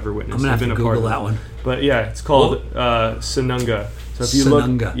I've ever witnessed. I'm gonna have I've to been a part Google of. that one. But yeah, it's called Sanunga. So if you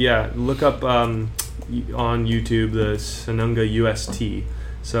Sanunga. look up on YouTube the Sanunga UST.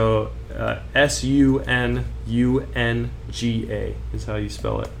 So SUNUNGA is how you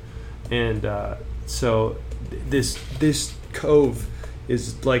spell it, and so this cove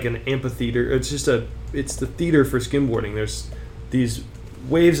is like an amphitheater. It's the theater for skimboarding. There's these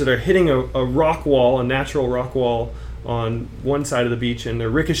waves that are hitting a rock wall, a natural rock wall on one side of the beach, and they're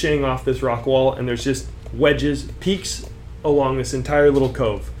ricocheting off this rock wall, and there's just wedges, peaks along this entire little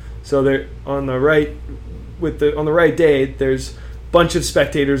cove. So they're on the right on the right day, there's a bunch of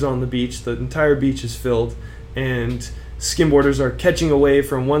spectators on the beach. The entire beach is filled, and skimboarders are catching a wave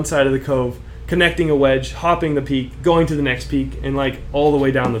from one side of the cove, connecting a wedge, hopping the peak, going to the next peak, and like all the way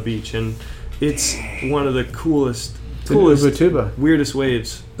down the beach. And it's one of the coolest, in Ubatuba. weirdest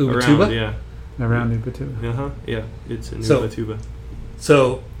waves Ubatuba? around. Yeah. Around Ubatuba. Yeah. It's in So- Ubatuba.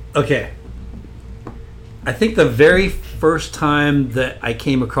 So, okay. I think the very first time that I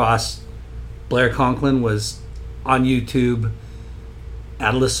came across Blair Conklin was on YouTube,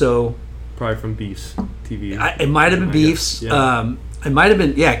 Adelaso. Probably from Beefs TV. It might have been I Beefs. guess, yeah. It might have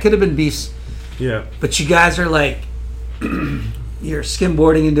been, yeah, it could have been Beefs. Yeah. But you guys are like, you're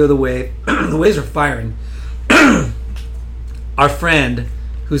skimboarding into the wave. The waves are firing. Our friend,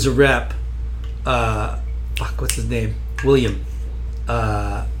 who's a rep, what's his name? William.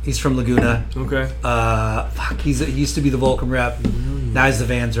 He's from Laguna. Okay. He used to be the Vulcan rep. Now he's the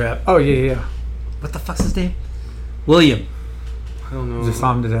Vans rep. Oh yeah. What the fuck's his name? William I don't know. Just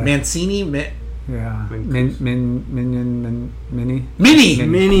saw him today. Mancini. Yeah. Min- Mini. Minnie.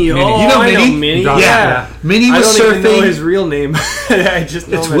 Minnie. Oh, You know I Minnie? Minnie. Yeah. Yeah. Minnie I was don't even know surfing. his real name. I just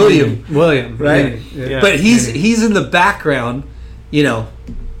know It's him as William. William. Right? Mini. Yeah. But he's in the background,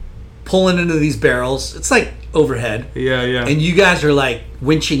 pulling into these barrels. It's like overhead, Yeah, yeah. and you guys are like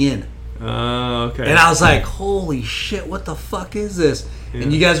winching in. Okay. And I was like, holy shit, what the fuck is this? Yeah.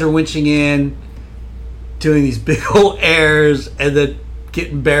 And you guys are winching in, doing these big old airs, and then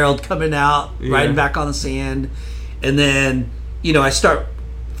getting barreled, coming out, riding back on the sand. And then, I start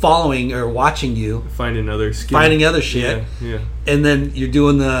following or watching you. Finding other shit. Yeah. And then you're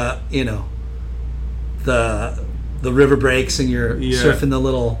doing the river breaks, and you're surfing the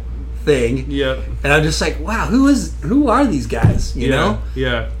little thing. Yeah. And I'm just like, wow, who are these guys? You know?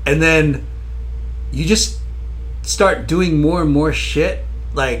 Yeah. And then you just start doing more and more shit,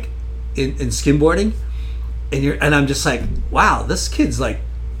 like in skimboarding, and I'm just like, wow, this kid's like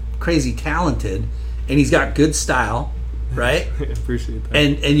crazy talented, and he's got good style, right? I appreciate that.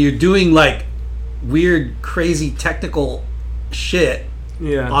 And you're doing like weird, crazy technical shit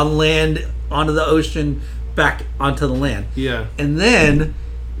on land, onto the ocean, back onto the land. Yeah. And then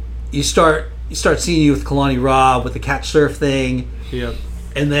you start seeing you with Kalani Rob with the catch surf thing. Yep.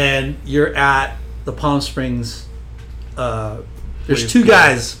 And then you're at the Palm Springs. There's Wave 2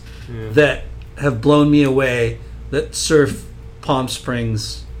 guys Yeah. that have blown me away that surf Palm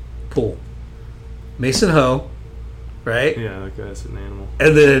Springs pool. Mason Ho, right? Yeah, that guy's an animal.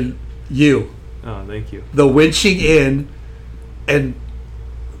 And then you, Oh, thank you. the winching in and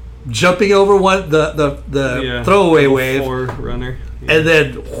jumping over the throwaway wave, Forerunner. Yeah. and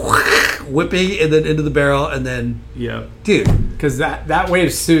then whipping, and then into the barrel, and then Yeah. dude. Because that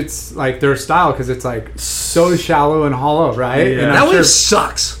wave suits like their style because it's like so shallow and hollow, right? Yeah. And That I'm wave sure-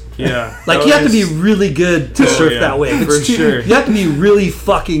 sucks. Yeah. Like, That you have to be was- really good to surf yeah, that wave. for sure. You have to be really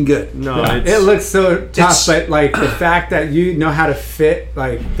fucking good. No, Yeah, it's, it looks so it's- tough, but like the fact that you know how to fit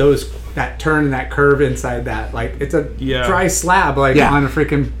like that turn and that curve inside that, like it's a Yeah. dry slab like Yeah. on a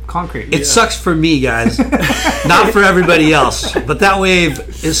freaking concrete. It sucks for me, guys. Not for everybody else. But that wave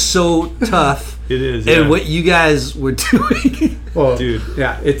is so tough. It is. And yeah. what you guys were doing. well, Dude.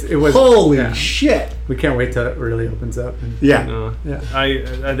 yeah, it was. Holy yeah. shit. We can't wait till it really opens up. And, Yeah. No. Yeah.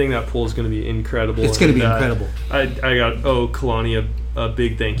 I think that pool is going to be incredible. It's going to be And, incredible. I got Kalani a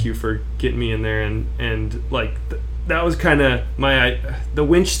big thank you for getting me in there, and like that was kind of the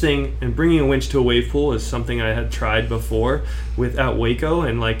winch thing, and bringing a winch to a wave pool is something I had tried before at Waco,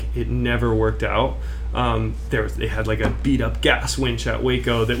 and like it never worked out. They had like a beat up gas winch at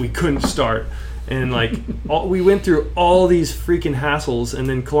Waco that we couldn't start. And like we went through all these freaking hassles, and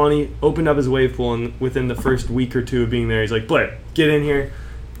then Kalani opened up his wave pool, and within the first week or 2 of being there, he's like, Blair, get in here,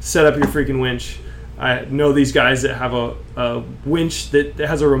 set up your freaking winch. I know these guys that have a winch that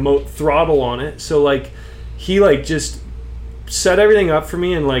has a remote throttle on it. So like he like just set everything up for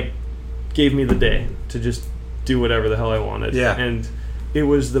me and like gave me the day to just do whatever the hell I wanted. Yeah. And it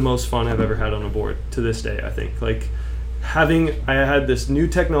was the most fun I've ever had on a board to this day, I think. Like I had this new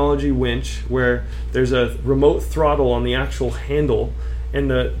technology winch where there's a remote throttle on the actual handle, and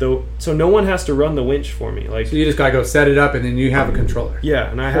so no one has to run the winch for me. Like so you just gotta go set it up, and then you have a controller.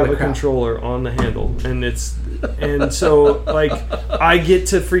 yeah, and I have Holy a crap. controller on the handle, and so like I get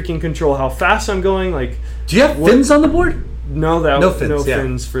to freaking control how fast I'm going. Like Do you have fins on the board? no fins, yeah.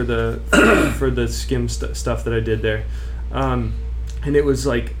 fins for the for the skim stuff that I did there, and it was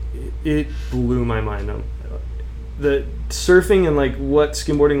like it blew my mind. The surfing and like what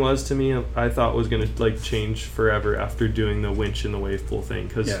skimboarding was to me, I thought was gonna like change forever after doing the winch and the wave pool thing,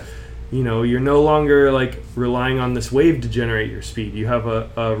 because you're no longer like relying on this wave to generate your speed. You have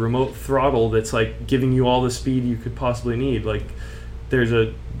a remote throttle that's like giving you all the speed you could possibly need. Like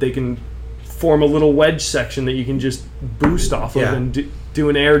they can form a little wedge section that you can just boost off of and do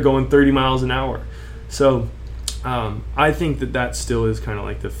an air going 30 miles an hour. So I think that still is kind of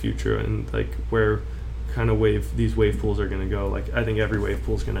like the future, and like where kind of these wave pools are going to go. Like I think every wave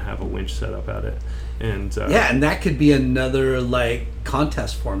pool is going to have a winch set up at it, and And that could be another like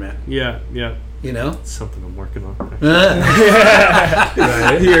contest format. yeah, You know? it's something I'm working on. Right?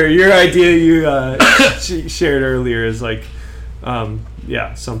 Your idea you shared earlier is like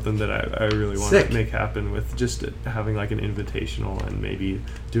something that I really want Sick. to make happen, with just having like an invitational, and maybe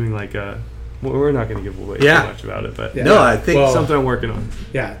doing like we're not going to give away too much about it, but No, I think something I'm working on.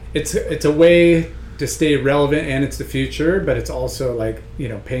 Yeah, it's a way to stay relevant, and it's the future, but it's also like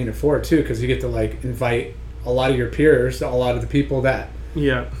paying it forward too, because you get to like invite a lot of your peers, a lot of the people that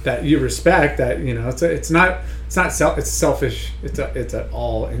you respect. That it's selfish. It's a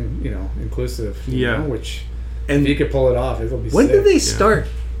all inclusive. Which if you could pull it off, it'll be. When sick. did they start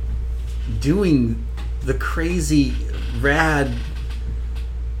doing the crazy rad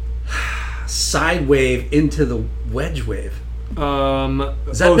side wave into the wedge wave?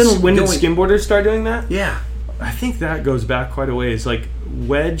 Has that been when did going- skimboarders start doing that? Yeah. I think that goes back quite a ways. Like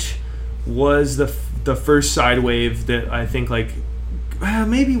wedge was the first side wave that I think like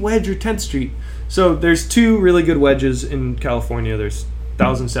maybe Wedge or 10th Street. So there's two really good wedges in California. There's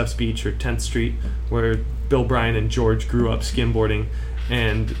Thousand Steps Beach or 10th Street, where Bill Bryan and George grew up skimboarding,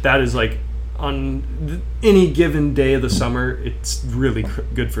 and that is like on any given day of the summer, it's really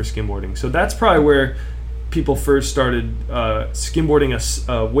good for skimboarding. So that's probably where people first started skimboarding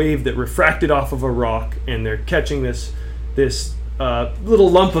a wave that refracted off of a rock, and they're catching this little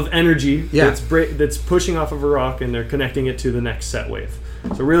lump of energy that's pushing off of a rock, and they're connecting it to the next set wave.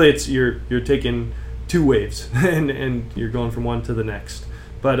 So really, it's you're taking two waves and you're going from one to the next.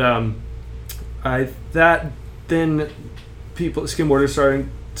 But then people skimboarders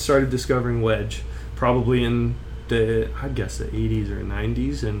started discovering wedge probably in I'd guess the 80s or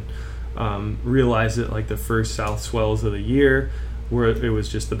 90s, and realized that like the first south swells of the year where it was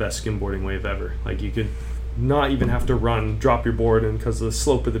just the best skimboarding wave ever. Like you could not even have to drop your board, and because the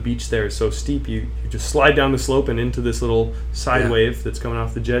slope of the beach there is so steep, you just slide down the slope and into this little side wave that's coming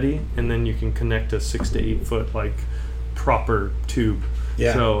off the jetty, and then you can connect a 6 to 8 foot like proper tube.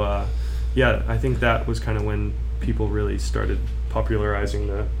 So I think that was kind of when people really started popularizing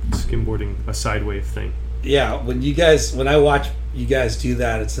the skimboarding a side wave thing. Yeah, when I watch you guys do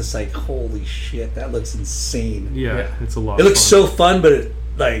that, it's just like, holy shit, that looks insane. Yeah. It's a lot. It looks so fun, but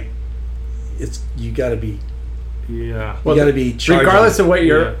you gotta be. Yeah. Well, you gotta be charging. Regardless of what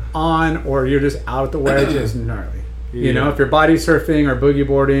you're on, or you're just out at the wedge, is gnarly. Yeah. You know, if you're body surfing or boogie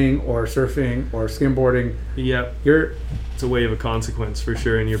boarding or surfing or skimboarding, it's a wave of consequence for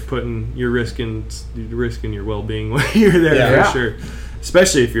sure, and you're risking your well-being when you're there for sure.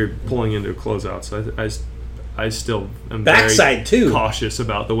 Especially if you're pulling into a closeout. So I still am backside very too cautious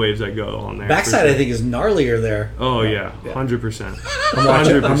about the waves that go on there. Backside, I think, is gnarlier there. Oh yeah,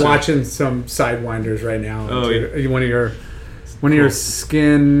 100%. I'm watching some sidewinders right now. Oh yeah. One of your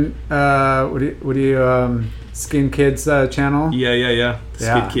skin. What do you Skin Kids channel? Yeah.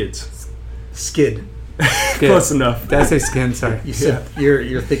 Skid Kids. Skid. Close enough. Did I say skin? Sorry. You said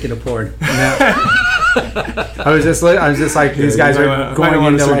you're thinking of porn. No. I was just like, these guys are going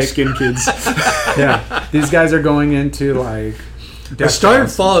into like Skin Kids. Yeah, these guys are going into like. I started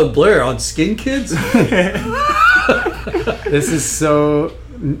following Blair on Skin Kids. This is so.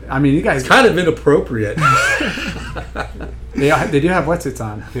 I mean, you guys it's kind of inappropriate. They do have what's it's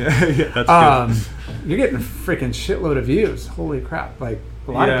on. Yeah, that's good. You're getting a freaking shitload of views. Holy crap! Like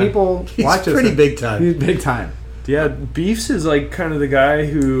a lot of people watch He's pretty big time. He's big time. Yeah, Beefs is like kind of the guy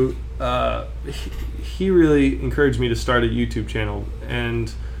who he really encouraged me to start a YouTube channel,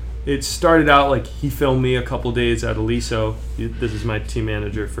 and it started out like he filmed me a couple days at Aliso. This is my team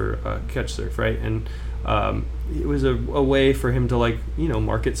manager for Catch Surf, right? And it was a way for him to like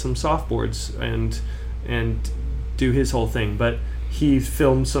market some softboards and do his whole thing, but he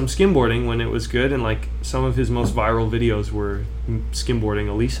filmed some skimboarding when it was good, and like some of his most viral videos were skimboarding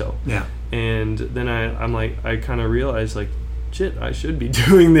Aliso. Yeah. And then I kind of realized like, shit, I should be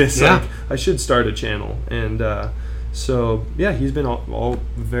doing this. Yeah. Like, I should start a channel. And so yeah, he's been all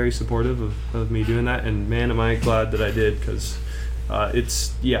very supportive of me doing that, and man, am I glad that I did, because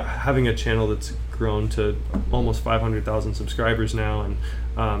it's having a channel that's grown to almost 500,000 subscribers now, and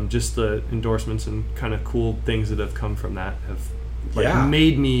just the endorsements and kind of cool things that have come from that have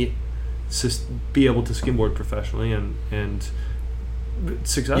made me be able to skimboard professionally and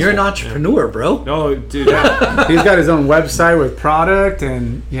successful. You're an entrepreneur, bro. Oh, dude. Yeah. He's got his own website with product,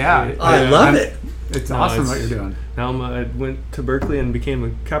 and I love it. It's awesome what you're doing. Now I went to Berkeley and became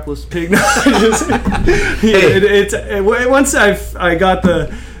a capitalist pig. Once I got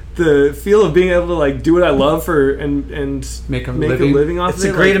the feel of being able to like do what I love and make a living off it's of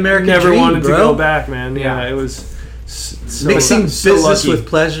it. a great American never dream, wanted bro. to go back, man. Yeah, it was mixing business with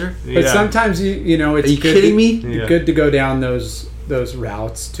pleasure. But sometimes you know it's. Are you kidding me? It's good to go down those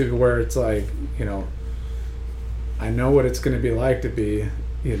routes to where it's like, I know what it's going to be like to be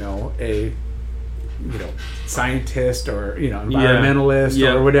a scientist or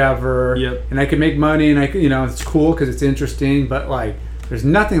environmentalist or whatever, and I can make money, and I can, it's cool because it's interesting, but like there's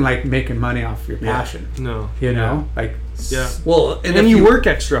nothing like making money off your passion. No, like well, and then you work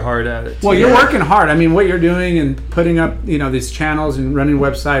extra hard at it. Well, you're working hard. I mean, what you're doing and putting up these channels and running a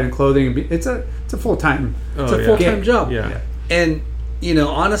website and clothing, it's a full-time job. Yeah. And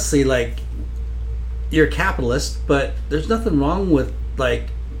honestly, like, you're a capitalist, but there's nothing wrong with like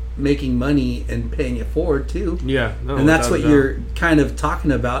making money and paying it forward too. Yeah. No, and that's what you're kind of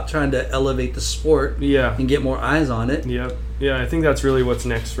talking about, trying to elevate the sport. Yeah. And get more eyes on it. Yeah. Yeah. I think that's really what's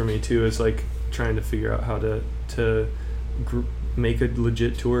next for me too, is like trying to figure out how to make a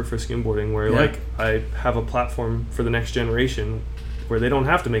legit tour for skimboarding where like I have a platform for the next generation where they don't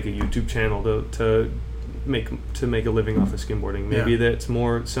have to make a YouTube channel to make a living off of skimboarding. Maybe that's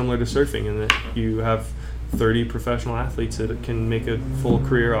more similar to surfing, in that you have 30 professional athletes that can make a full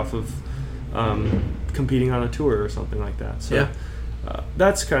career off of competing on a tour or something like that. So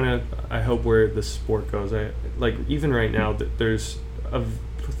that's kind of, I hope, where the sport goes. Even right now, that there's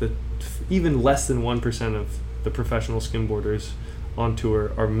even less than 1% of the professional skimboarders on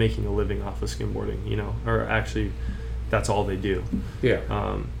tour are making a living off of skimboarding, or actually that's all they do.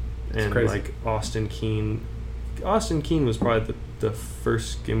 And crazy. Like Austin Keane was probably the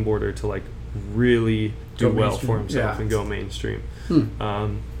first skimboarder to like really do well for himself and go mainstream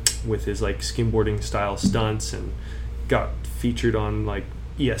with his like skimboarding style stunts, and got featured on like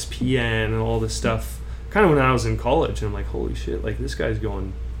ESPN and all this stuff kind of when I was in college. And I'm like, holy shit, like this guy's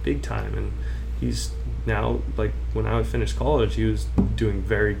going big time. And he's now, like, when I finished college, he was doing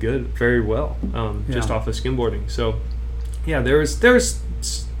very good, very well, just off of skimboarding. So yeah, there was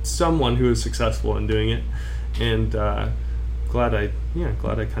someone who was successful in doing it, and glad I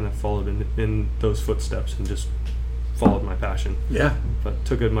kind of followed in those footsteps and just followed my passion. But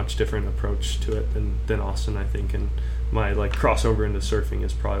took a much different approach to it than Austin, I think. And my like crossover into surfing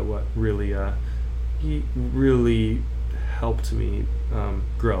is probably what really helped me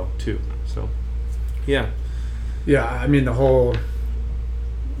grow too. So yeah, I mean, the whole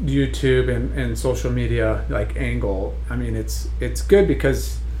YouTube and social media like angle, I mean, it's good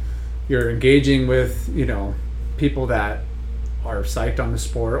because you're engaging with people that are psyched on the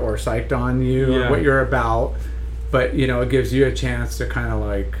sport or psyched on you or what you're about, but it gives you a chance to kind of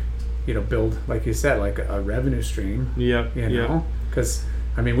like build, like you said, like a revenue stream. Because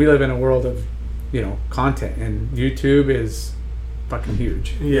I mean, we live in a world of content, and YouTube is fucking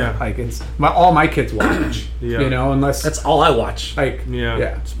huge. Like it's all my kids watch. Unless That's all I watch. like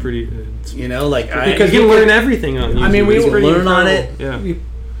it's pretty. Because you can learn everything on YouTube. I mean, we you pretty learn on it.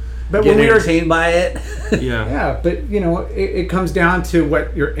 but Get when we were entertained by it. but it comes down to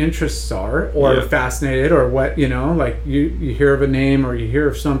what your interests are, or fascinated, or what like you hear of a name, or you hear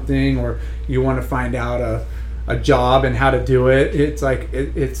of something, or you want to find out a job and how to do it. It's like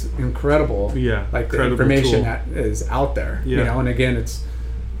it's incredible. Like the information tool that is out there. And again, it's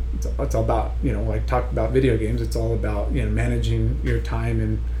all about like talked about video games. It's all about managing your time,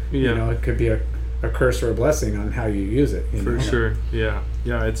 and it could be a curse or a blessing on how you use it. For sure.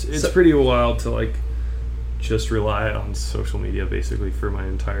 It's pretty wild to like just rely on social media basically for my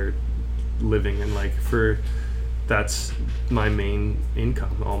entire living, and like that's my main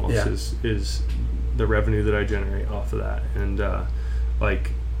income almost is the revenue that I generate off of that. And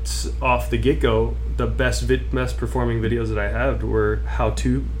off the get-go, the best performing videos that I had were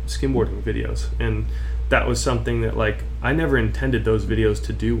how-to skimboarding videos, and that was something that like I never intended those videos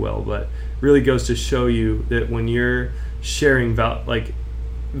to do well, but really goes to show you that when you're sharing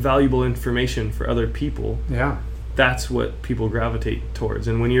valuable information for other people, that's what people gravitate towards.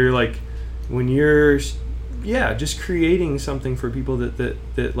 And when you're just creating something for people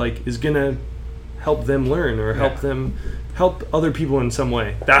that like is gonna help them learn or help other people in some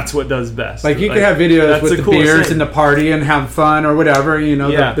way, that's what does best. Like you could have videos with the beers and the party and have fun or whatever,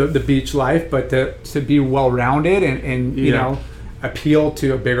 the beach life, but to be well-rounded and appeal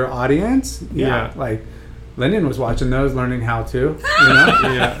to a bigger audience. Like Lyndon was watching those, learning how to,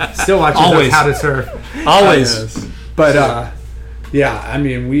 still watching those how to surf. Always. But I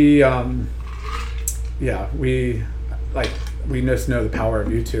mean, we just know the power of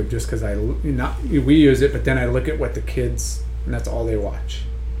YouTube just because we use it, but then I look at what the kids, and that's all they watch.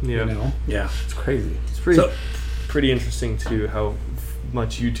 It's crazy. It's pretty interesting too how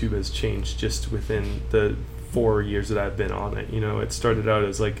much YouTube has changed just within the 4 years that I've been on it. It started out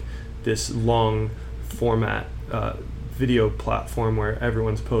as like this long format video platform where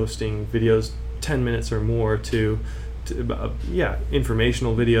everyone's posting videos 10 minutes or more to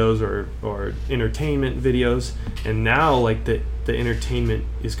informational videos or entertainment videos. And now like the entertainment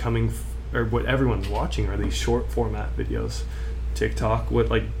is coming or what everyone's watching are these short format videos. TikTok,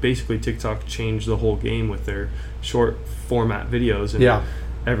 basically TikTok changed the whole game with their short format videos, and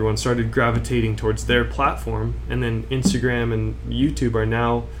everyone started gravitating towards their platform, and then Instagram and YouTube are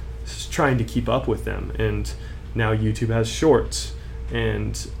now trying to keep up with them. And now YouTube has shorts,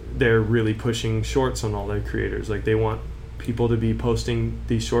 and they're really pushing shorts on all their creators. Like they want people to be posting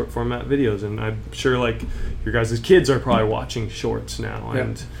these short format videos, and I'm sure like your guys' kids are probably watching shorts now,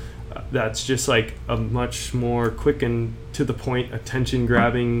 and that's just like a much more quick and to the point, attention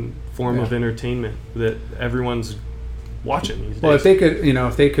grabbing form of entertainment that everyone's watching these days. Well, if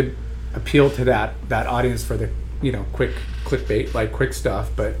they could appeal to that audience for the quick clickbait, like quick stuff,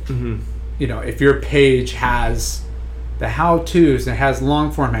 but if your page has the how-tos. It has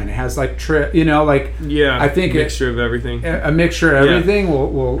long format. It has like Yeah, I think mixture of everything. A mixture of everything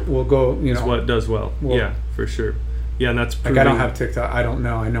will go. You know, is what does well. Yeah, for sure. Yeah, and that's like I don't have TikTok. I don't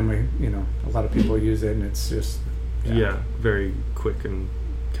know. I know a lot of people use it, and it's just very quick and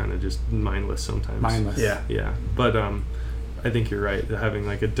kind of just mindless sometimes. Mindless. Yeah. But I think you're right. Having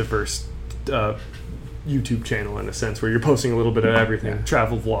like a diverse YouTube channel in a sense where you're posting a little bit of everything,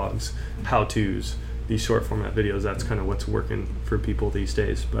 travel vlogs, how-tos, these short format videos. That's kind of what's working for people these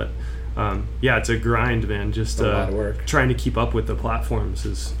days. But it's a grind, man. Just a lot of work. Trying to keep up with the platforms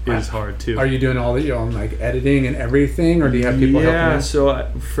is hard too. Are you doing all your own like editing and everything, or do you have people helping you? Yeah,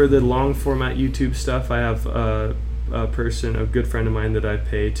 so for the long format YouTube stuff, I have a good friend of mine that I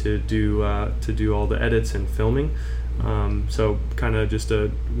pay to do all the edits and filming. So kind of just a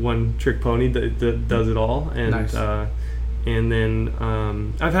one trick pony that does it all. And nice. And then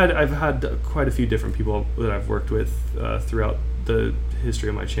I've had quite a few different people that I've worked with throughout the history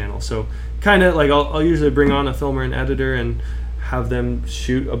of my channel. So kind of like I'll usually bring on a filmer and editor and have them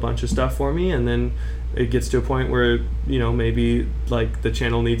shoot a bunch of stuff for me, and then it gets to a point where maybe like the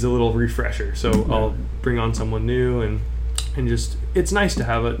channel needs a little refresher. So I'll bring on someone new and just it's nice to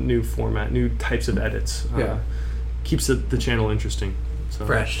have a new format, new types of edits. Keeps the channel interesting. So,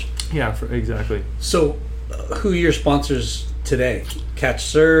 fresh. Yeah, exactly. So, who are your sponsors today? Catch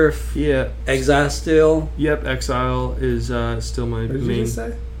Surf. Yeah. Exile still. Yep. Exile is still my What did main. you just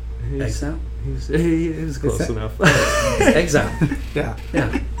say? Exile. He was close enough. Exile. Yeah.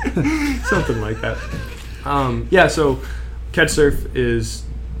 Something like that. So Catch Surf is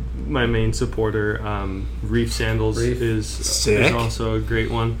my main supporter. Reef Sandals is also a great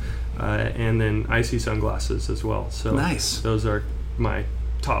one. And then Icy Sunglasses as well. So nice. Those are my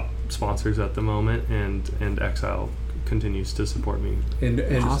top sponsors at the moment, and Exile continues to support me. And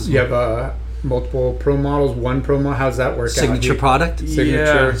awesome. You have multiple pro models, one pro model. How's that work out? Signature product?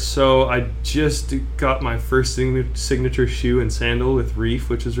 Signature. Yeah, so I just got my first signature shoe and sandal with Reef,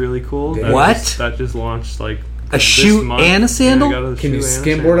 which is really cool. That just launched like a shoe month. and a sandal? Can you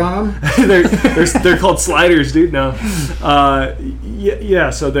skimboard on them? they're called sliders, dude. No,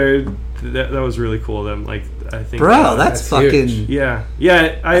 So that was really cool. Them I think, bro, that's fucking huge. Yeah.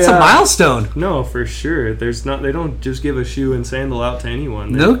 That's a milestone. No, for sure. They don't just give a shoe and sandal out to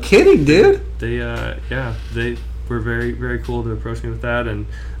anyone. No kidding, dude. They were very, very cool to approach me with that, and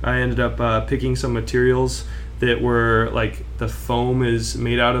I ended up picking some materials that were like the foam is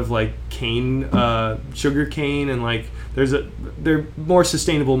made out of like cane, sugar cane, and like they're more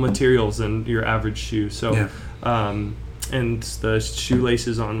sustainable materials than your average shoe. So, and the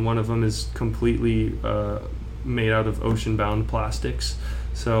shoelaces on one of them is completely made out of ocean-bound plastics.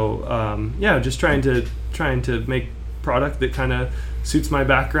 So just trying to make product that kind of suits my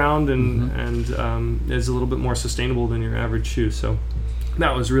background and is a little bit more sustainable than your average shoe. So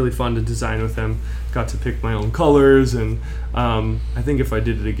that was really fun to design with them. Got to pick my own colors, and I think if I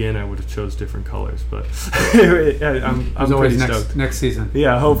did it again, I would have chose different colors. But I'm pretty stoked. Next season.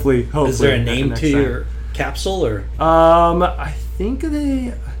 Yeah, hopefully. Is there a name to your capsule, or? I think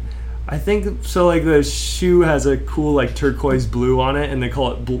so. Like the shoe has a cool like turquoise blue on it, and they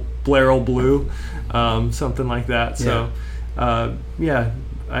call it Blairal Blue, something like that. So, and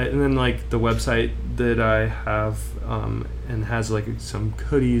then like the website that I have and has like some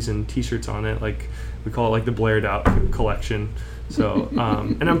hoodies and T-shirts on it. Like we call it like the Blaired Out collection. So,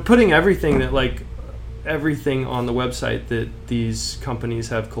 and I'm putting everything on the website that these companies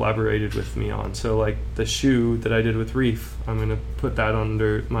have collaborated with me on. So like the shoe that I did with Reef, I'm going to put that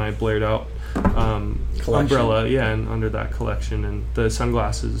under my Blaired Out umbrella, and under that collection. And the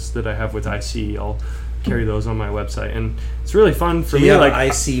sunglasses that I have with IC, I'll carry those on my website. And it's really fun for me. You have like an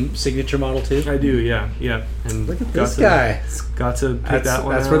IC signature model too? I do, yeah. And look at this guy. Got to pick that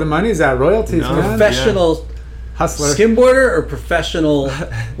one That's out. where the money's at. Royalties, man. Professional hustler. Skimboarder or professional,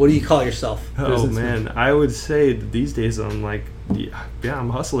 what do you call yourself? Oh man, I would say that these days I'm like,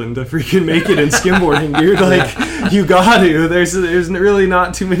 I'm hustling to freaking make it in skimboarding, dude. Like, you got to. There's really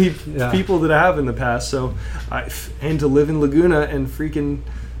not too many people that I have in the past. So, and to live in Laguna and freaking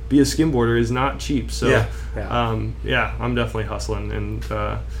be a skimboarder is not cheap. So, I'm definitely hustling, and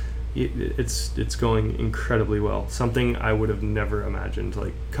it's going incredibly well. Something I would have never imagined.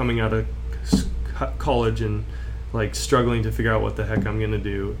 Like coming out of college and like struggling to figure out what the heck I'm gonna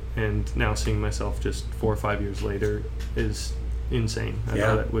do, and now seeing myself just 4 or 5 years later is insane. I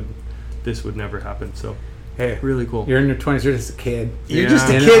thought this would never happen. So hey, really cool. You're in your 20s. You're just a kid. You're just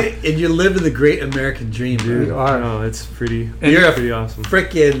a kid, and you're living the great American dream, dude. You are. No, it's pretty. And you're pretty awesome.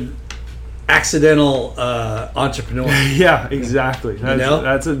 Freaking accidental entrepreneur. Yeah, exactly.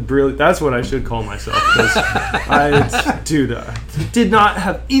 That's what I should call myself. I did not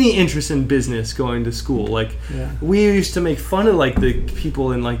have any interest in business going to school. Like, we used to make fun of like the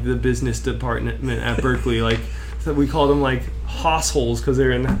people in like the business department at Berkeley. Like, we called them like hossholes because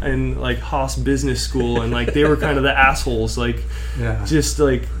they're in like Haas Business School, and like they were kind of the assholes. Like, just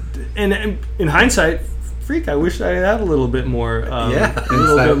like, and in hindsight, I wish I had a little bit more,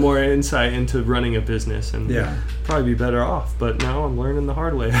 bit more insight into running a business, and probably be better off. But now I'm learning the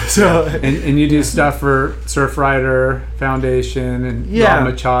hard way. So, and you do stuff for Surfrider Foundation and Rob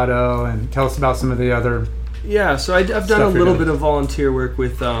Machado, and tell us about some of the other. Yeah, so I've done a little bit of volunteer work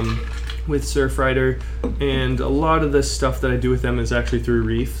with Surfrider, and a lot of the stuff that I do with them is actually through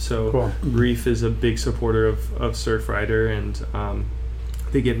Reef. So cool. Reef is a big supporter of Surfrider, and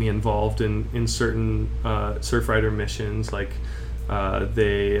they get me involved in certain Surfrider missions. Like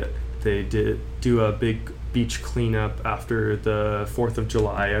they do a big beach cleanup after the 4th of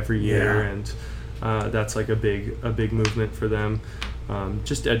July every year, and that's like a big movement for them.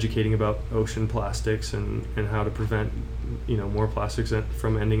 Just educating about ocean plastics and how to prevent more plastics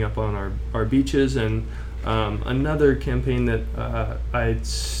from ending up on our beaches. And another campaign that I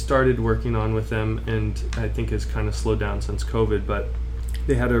started working on with them, and I think has kind of slowed down since COVID, but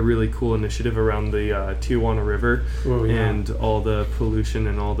they had a really cool initiative around the Tijuana River and all the pollution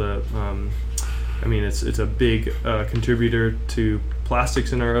and all the it's a big contributor to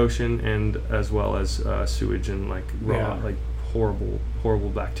plastics in our ocean, and as well as sewage and like raw like horrible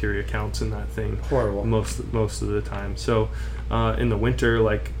bacteria counts in that thing most of the time. So in the winter,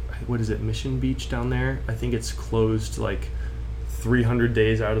 like, what is it, Mission Beach down there, I think it's closed like 300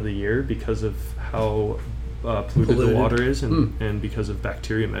 days out of the year because of how polluted the water is, and because of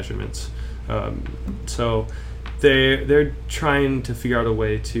bacteria measurements. So they're trying to figure out a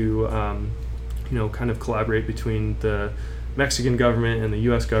way to kind of collaborate between the Mexican government and the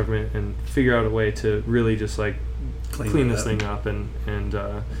U.S. government and figure out a way to really just like clean this thing up and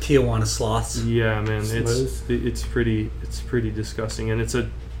Tijuana sloths. Yeah, man, it's pretty disgusting, and it's a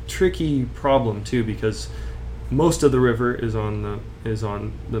tricky problem too, because most of the river is on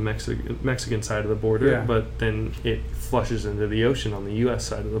the Mexican side of the border, but then it flushes into the ocean on the U.S.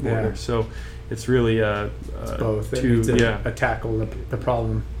 side of the border. Yeah. So it's really it's both. It needs to tackle the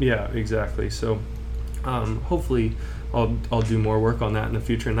problem. Yeah, exactly. So hopefully I'll do more work on that in the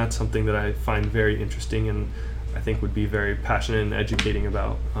future, and that's something that I find very interesting and I think would be very passionate and educating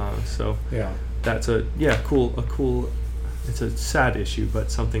about. So that's a cool. It's a sad issue,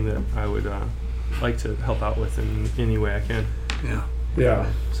 but something that I would like to help out with in any way I can.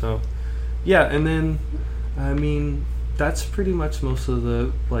 So and then I mean that's pretty much most of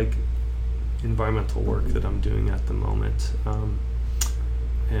the like environmental work that I'm doing at the moment.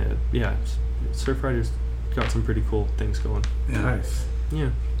 And Surfrider's got some pretty cool things going. Nice. Yeah.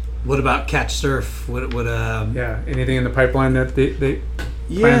 What about Catch Surf? What anything in the pipeline that they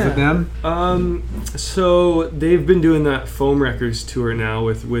plans with them? So they've been doing that Foam Wreckers tour now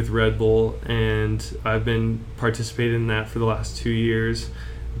with Red Bull, and I've been participating in that for the last 2 years.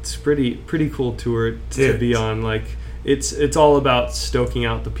 It's pretty cool tour to be on. Like it's all about stoking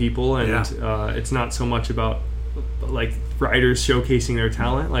out the people, and it's not so much about like riders showcasing their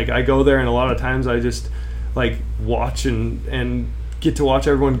talent. Like I go there, and a lot of times I just like watch and get to watch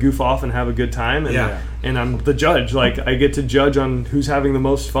everyone goof off and have a good time, and I'm the judge. Like I get to judge on who's having the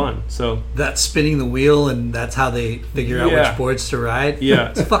most fun. So that's spinning the wheel, and that's how they figure out which boards to ride. Yeah,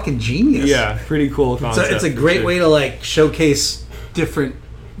 it's fucking genius. Yeah, pretty cool concept. So it's a great way to like showcase different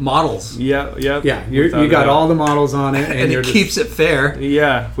models. Yeah. You got all the models on it, and it keeps it fair.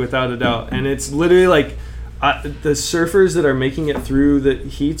 Yeah, without a doubt. And it's literally like the surfers that are making it through the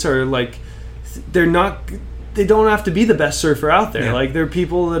heats are like they don't have to be the best surfer out there. Like there are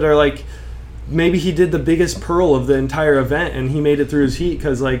people that are like, maybe he did the biggest pearl of the entire event and he made it through his heat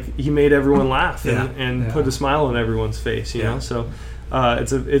because like he made everyone laugh and put a smile on everyone's face, you know. So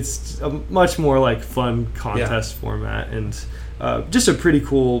it's a much more like fun contest format, and just a pretty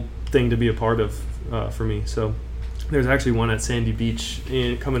cool thing to be a part of for me. So there's actually one at Sandy Beach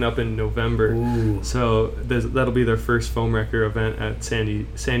coming up in November. Ooh. So that'll be their first foam wrecker event at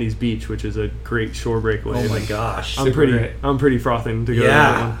Sandy's Beach, which is a great shore breakaway. Oh my gosh! I'm pretty frothing to go to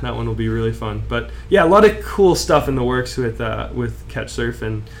that one. That one will be really fun. But yeah, a lot of cool stuff in the works with Catch Surf,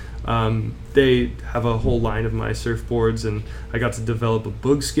 and they have a whole line of my surfboards, and I got to develop a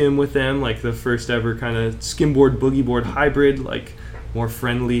boog skim with them, like the first ever kind of skimboard boogie board hybrid, like more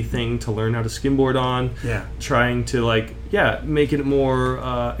friendly thing to learn how to skimboard on. Yeah. Trying to make it more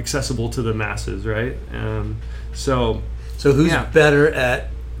accessible to the masses, right? So who's better at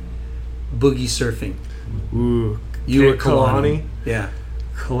boogie surfing? Ooh, You or Kalani? Yeah.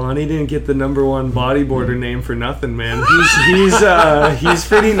 Kalani didn't get the #1 bodyboarder name for nothing, man. He's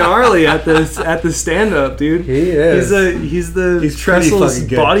pretty gnarly at the stand up, dude. He is. He's the He's pretty Trestles fucking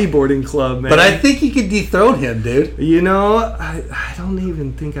good. bodyboarding club, man. But I think you could dethrone him, dude. you know, I don't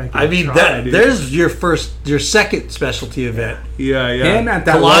even think I can. I mean, try, dude. there's your second specialty event. yeah. Him at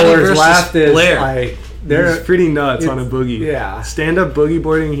that Kalani lowers versus left is Blair. like He's pretty nuts on a boogie. Yeah. Stand up boogie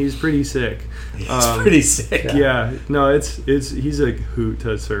boarding, he's pretty sick. It's pretty sick. Yeah, no, he's a hoot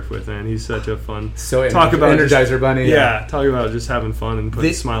to surf with, man. He's such a fun. So talk about Energizer Bunny. Yeah, talk about just having fun and putting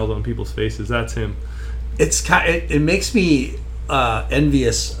The- smiles on people's faces. That's him. It makes me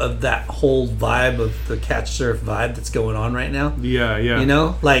envious of that whole vibe of the catch surf vibe that's going on right now. Yeah. You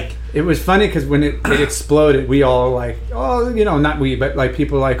know, like It was funny because when it exploded, we all like, oh, you know, not we, but like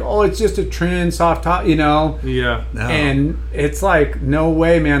people like, oh, it's just a trend, soft top, you know. Yeah. no. And it's like, no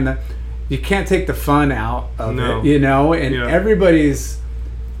way, man. You can't take the fun out of No. it, you know. And Yeah. everybody's,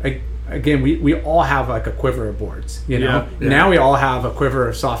 again, we all have like a quiver of boards, you know. Yeah. Now we all have a quiver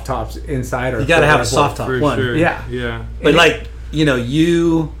of soft tops inside our. You gotta have a board. soft top For one. sure. Yeah. Yeah. But like, you know,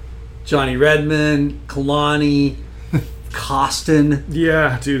 you, Johnny Redmond, Kalani, Costin.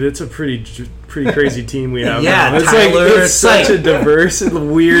 Yeah, dude, it's a pretty crazy team we have. Yeah, now. It's Tyler, it's it's such like- a diverse,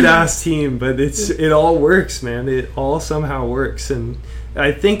 weird ass team, but it all works, man. It all somehow works, and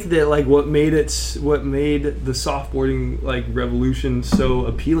I think that like what made the softboarding like revolution so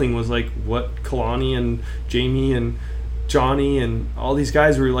appealing was like what Kalani and Jamie and Johnny and all these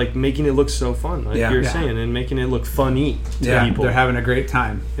guys were like making it look so fun, like Yeah. you're Yeah. saying, and making it look funny to Yeah, people. they're having a great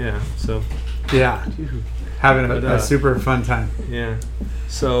time. Yeah, so Yeah, having But, a super fun time. yeah,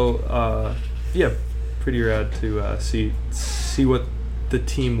 so yeah, pretty rad to see what the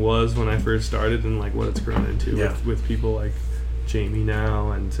team was when I first started and like what it's grown into Yeah. with people like Jamie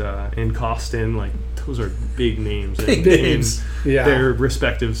now and Costin. Like those are big names Big in names. Yeah. their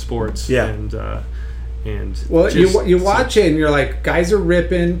respective sports. Yeah. And Well, just- you watch it and you're like, guys are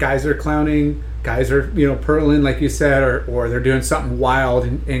ripping, guys are clowning, guys are, you know, purling like you said, or they're doing something wild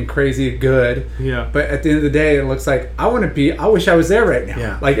and crazy good. Yeah. But at the end of the day, it looks like I wish I was there right now.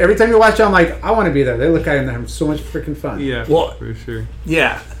 Yeah. Like every time you watch it, I'm like, I want to be there. They look like they're having so much freaking fun. Yeah, Well- for sure.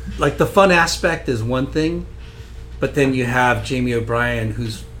 Yeah, like the fun aspect is one thing, but then you have Jamie O'Brien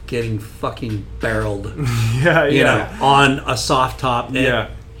who's getting fucking barreled, Yeah, you yeah. know, on a soft top. And Yeah.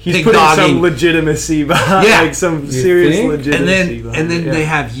 He's pig putting dogging. some legitimacy behind, Yeah. like some serious think? legitimacy. and then behind it, they yeah.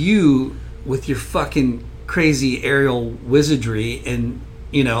 have you with your fucking crazy aerial wizardry, and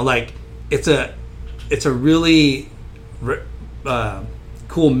you know, like it's a really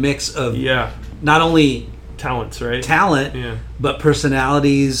cool mix of yeah not only talents, right? talent Yeah. but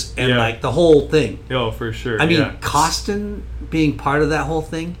personalities and Yeah. like the whole thing. Oh, for sure. I mean, yeah. Costin being part of that whole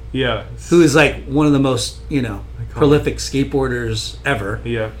thing, Yeah. who is like one of the most, you know, Iconic. prolific skateboarders ever.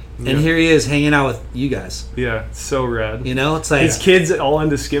 Yeah. And here he is hanging out with you guys. Yeah, so rad. You know, it's like His kid's all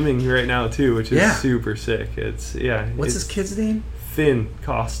into skimming right now too, which is Yeah. super sick. It's what's his it's kid's name? Finn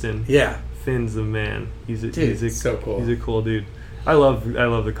Costin. Yeah. Finn's the man. He's a so cool. He's a cool dude. I love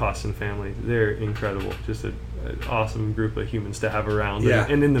the Costin family. They're incredible. Just an awesome group of humans to have around. Yeah.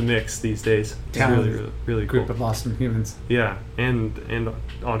 And in the mix these days. It's Talented really, really, really Group cool. of awesome humans. Yeah, and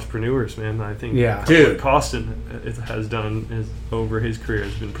entrepreneurs, man. I think Yeah. Dude. what Costin has done over his career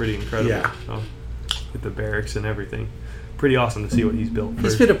has been pretty incredible. Yeah. So, with the barracks and everything, pretty awesome to see what he's built.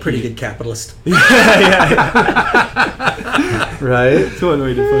 He's been a pretty good capitalist. Right? That's one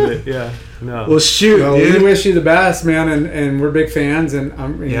way to put it. Yeah. No. Well, shoot, Well, we dude. wish you the best, man, and we're big fans, and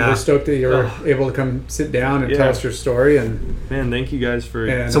Yeah. we're stoked that you were able to come sit down and Yeah. tell us your story. And Man, thank you guys for.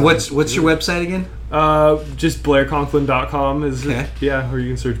 And- So what's your website again? Just BlairConklin.com is Okay. or you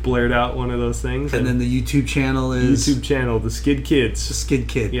can search Blaired Out, one of those things. And then the YouTube channel is YouTube channel, The Skid Kids. the Skid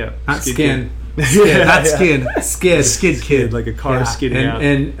Kid. Yeah. not Skid skin, Kid. Yeah, not skin. skid, Skid Kid. Like a car Yeah. skidding out.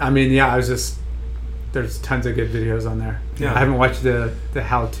 And I mean, yeah, I was just there's tons of good videos on there. Yeah. I haven't watched the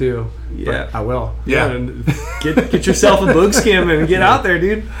how to, Yeah. but I will. Yeah. And get yourself a book skim and get out there,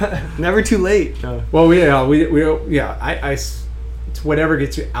 dude. Never too late. No. Well, we it's whatever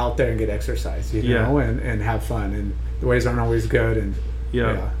gets you out there and get exercise, you Yeah. know, and have fun. And the waves aren't always good, and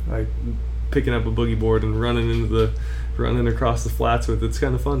Yeah. like Picking up a boogie board and running across the flats with it's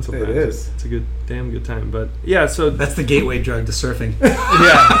kind of fun sometimes. It is. It's a damn good time. But yeah, so That's the gateway drug to surfing.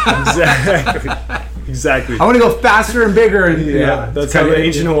 yeah, exactly. I want to go faster and bigger, and Yeah, it's that's how kinda- the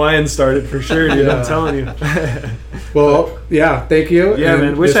ancient Hawaiians started for sure, dude. Yeah. I'm telling you. Well, yeah, thank you. Yeah, and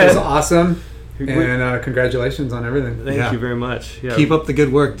man, wish this I was had- awesome. And congratulations on everything. Thank you very much. Yeah. Keep up the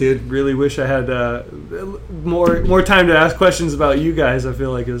good work, dude. Really wish I had more time to ask questions about you guys. I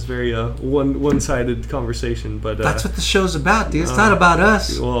feel like it was very one-sided conversation, but that's what the show's about, dude. It's not about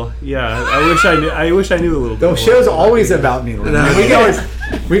us. Well, yeah, I wish I knew a little bit. Those show's always about me.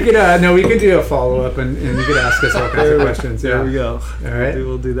 We could do a follow-up and you could ask us all kinds of questions. There we go. All right.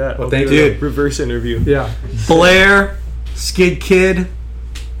 We'll do that. Well, thank you. Reverse interview. Yeah. Blair, Skid Kid.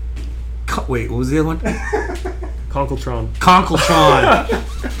 Wait, what was the other one? Conkletron. Conklin.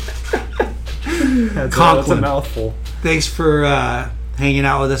 That's a mouthful. Thanks for hanging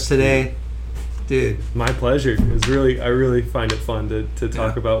out with us today, dude. My pleasure. I really find it fun to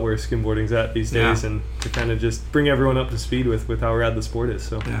talk about where skimboarding's at these days and to kind of just bring everyone up to speed with how rad the sport is.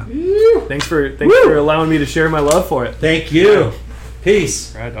 So thanks for allowing me to share my love for it. Thank you.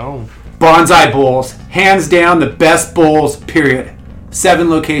 Peace. Right on. Bonsai Bowls, hands down the best bowls. Period. 7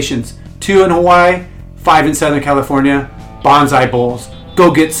 locations, 2 in Hawaii, 5 in Southern California. Bonsai Bowls,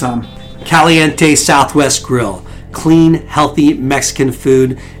 go get some. Caliente Southwest Grill. Clean, healthy Mexican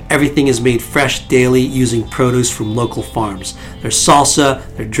food. Everything is made fresh daily using produce from local farms. Their salsa,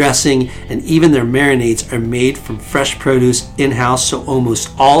 their dressing, and even their marinades are made from fresh produce in-house, so almost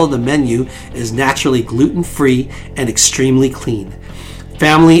all of the menu is naturally gluten-free and extremely clean.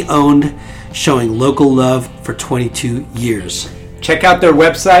 Family owned, showing local love for 22 years. Check out their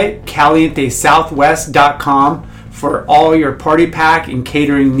website, calientesouthwest.com, for all your party pack and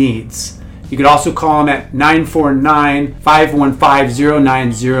catering needs. You could also call them at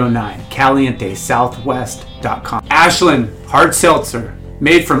 949-515-0909, calientesouthwest.com. Ashland Hard Seltzer,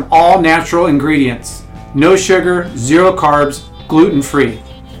 made from all natural ingredients. No sugar, 0 carbs, gluten-free.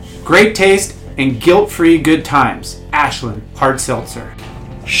 Great taste and guilt-free good times. Ashland Hard Seltzer.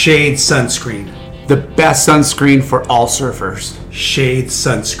 Shade Sunscreen. The best sunscreen for all surfers. Shade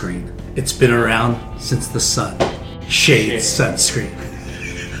Sunscreen. It's been around since the sun. Shade Sunscreen.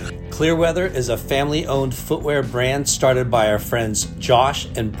 Clearweather is a family-owned footwear brand started by our friends Josh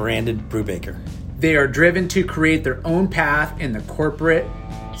and Brandon Brubaker. They are driven to create their own path in the corporate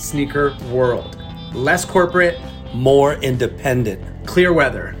sneaker world. Less corporate, More independent.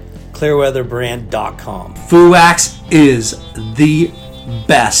 Clearweather. Clearweatherbrand.com. Foo-Wax is the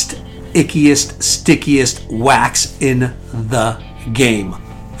best, ickiest, stickiest wax in the game.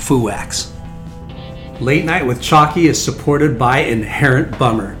 Foo-Wax. Late Night with Chalky is supported by Inherent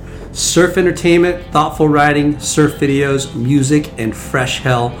Bummer. Surf entertainment, thoughtful writing, surf videos, music, and fresh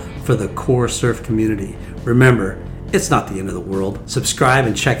hell for the core surf community. Remember, it's not the end of the world. Subscribe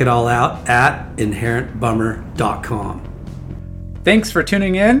and check it all out at inherentbummer.com. Thanks for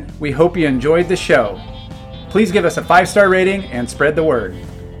tuning in. We hope you enjoyed the show. Please give us a 5-star rating and spread the word.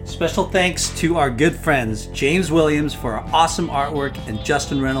 Special thanks to our good friends James Williams for our awesome artwork and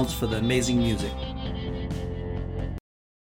Justin Reynolds for the amazing music.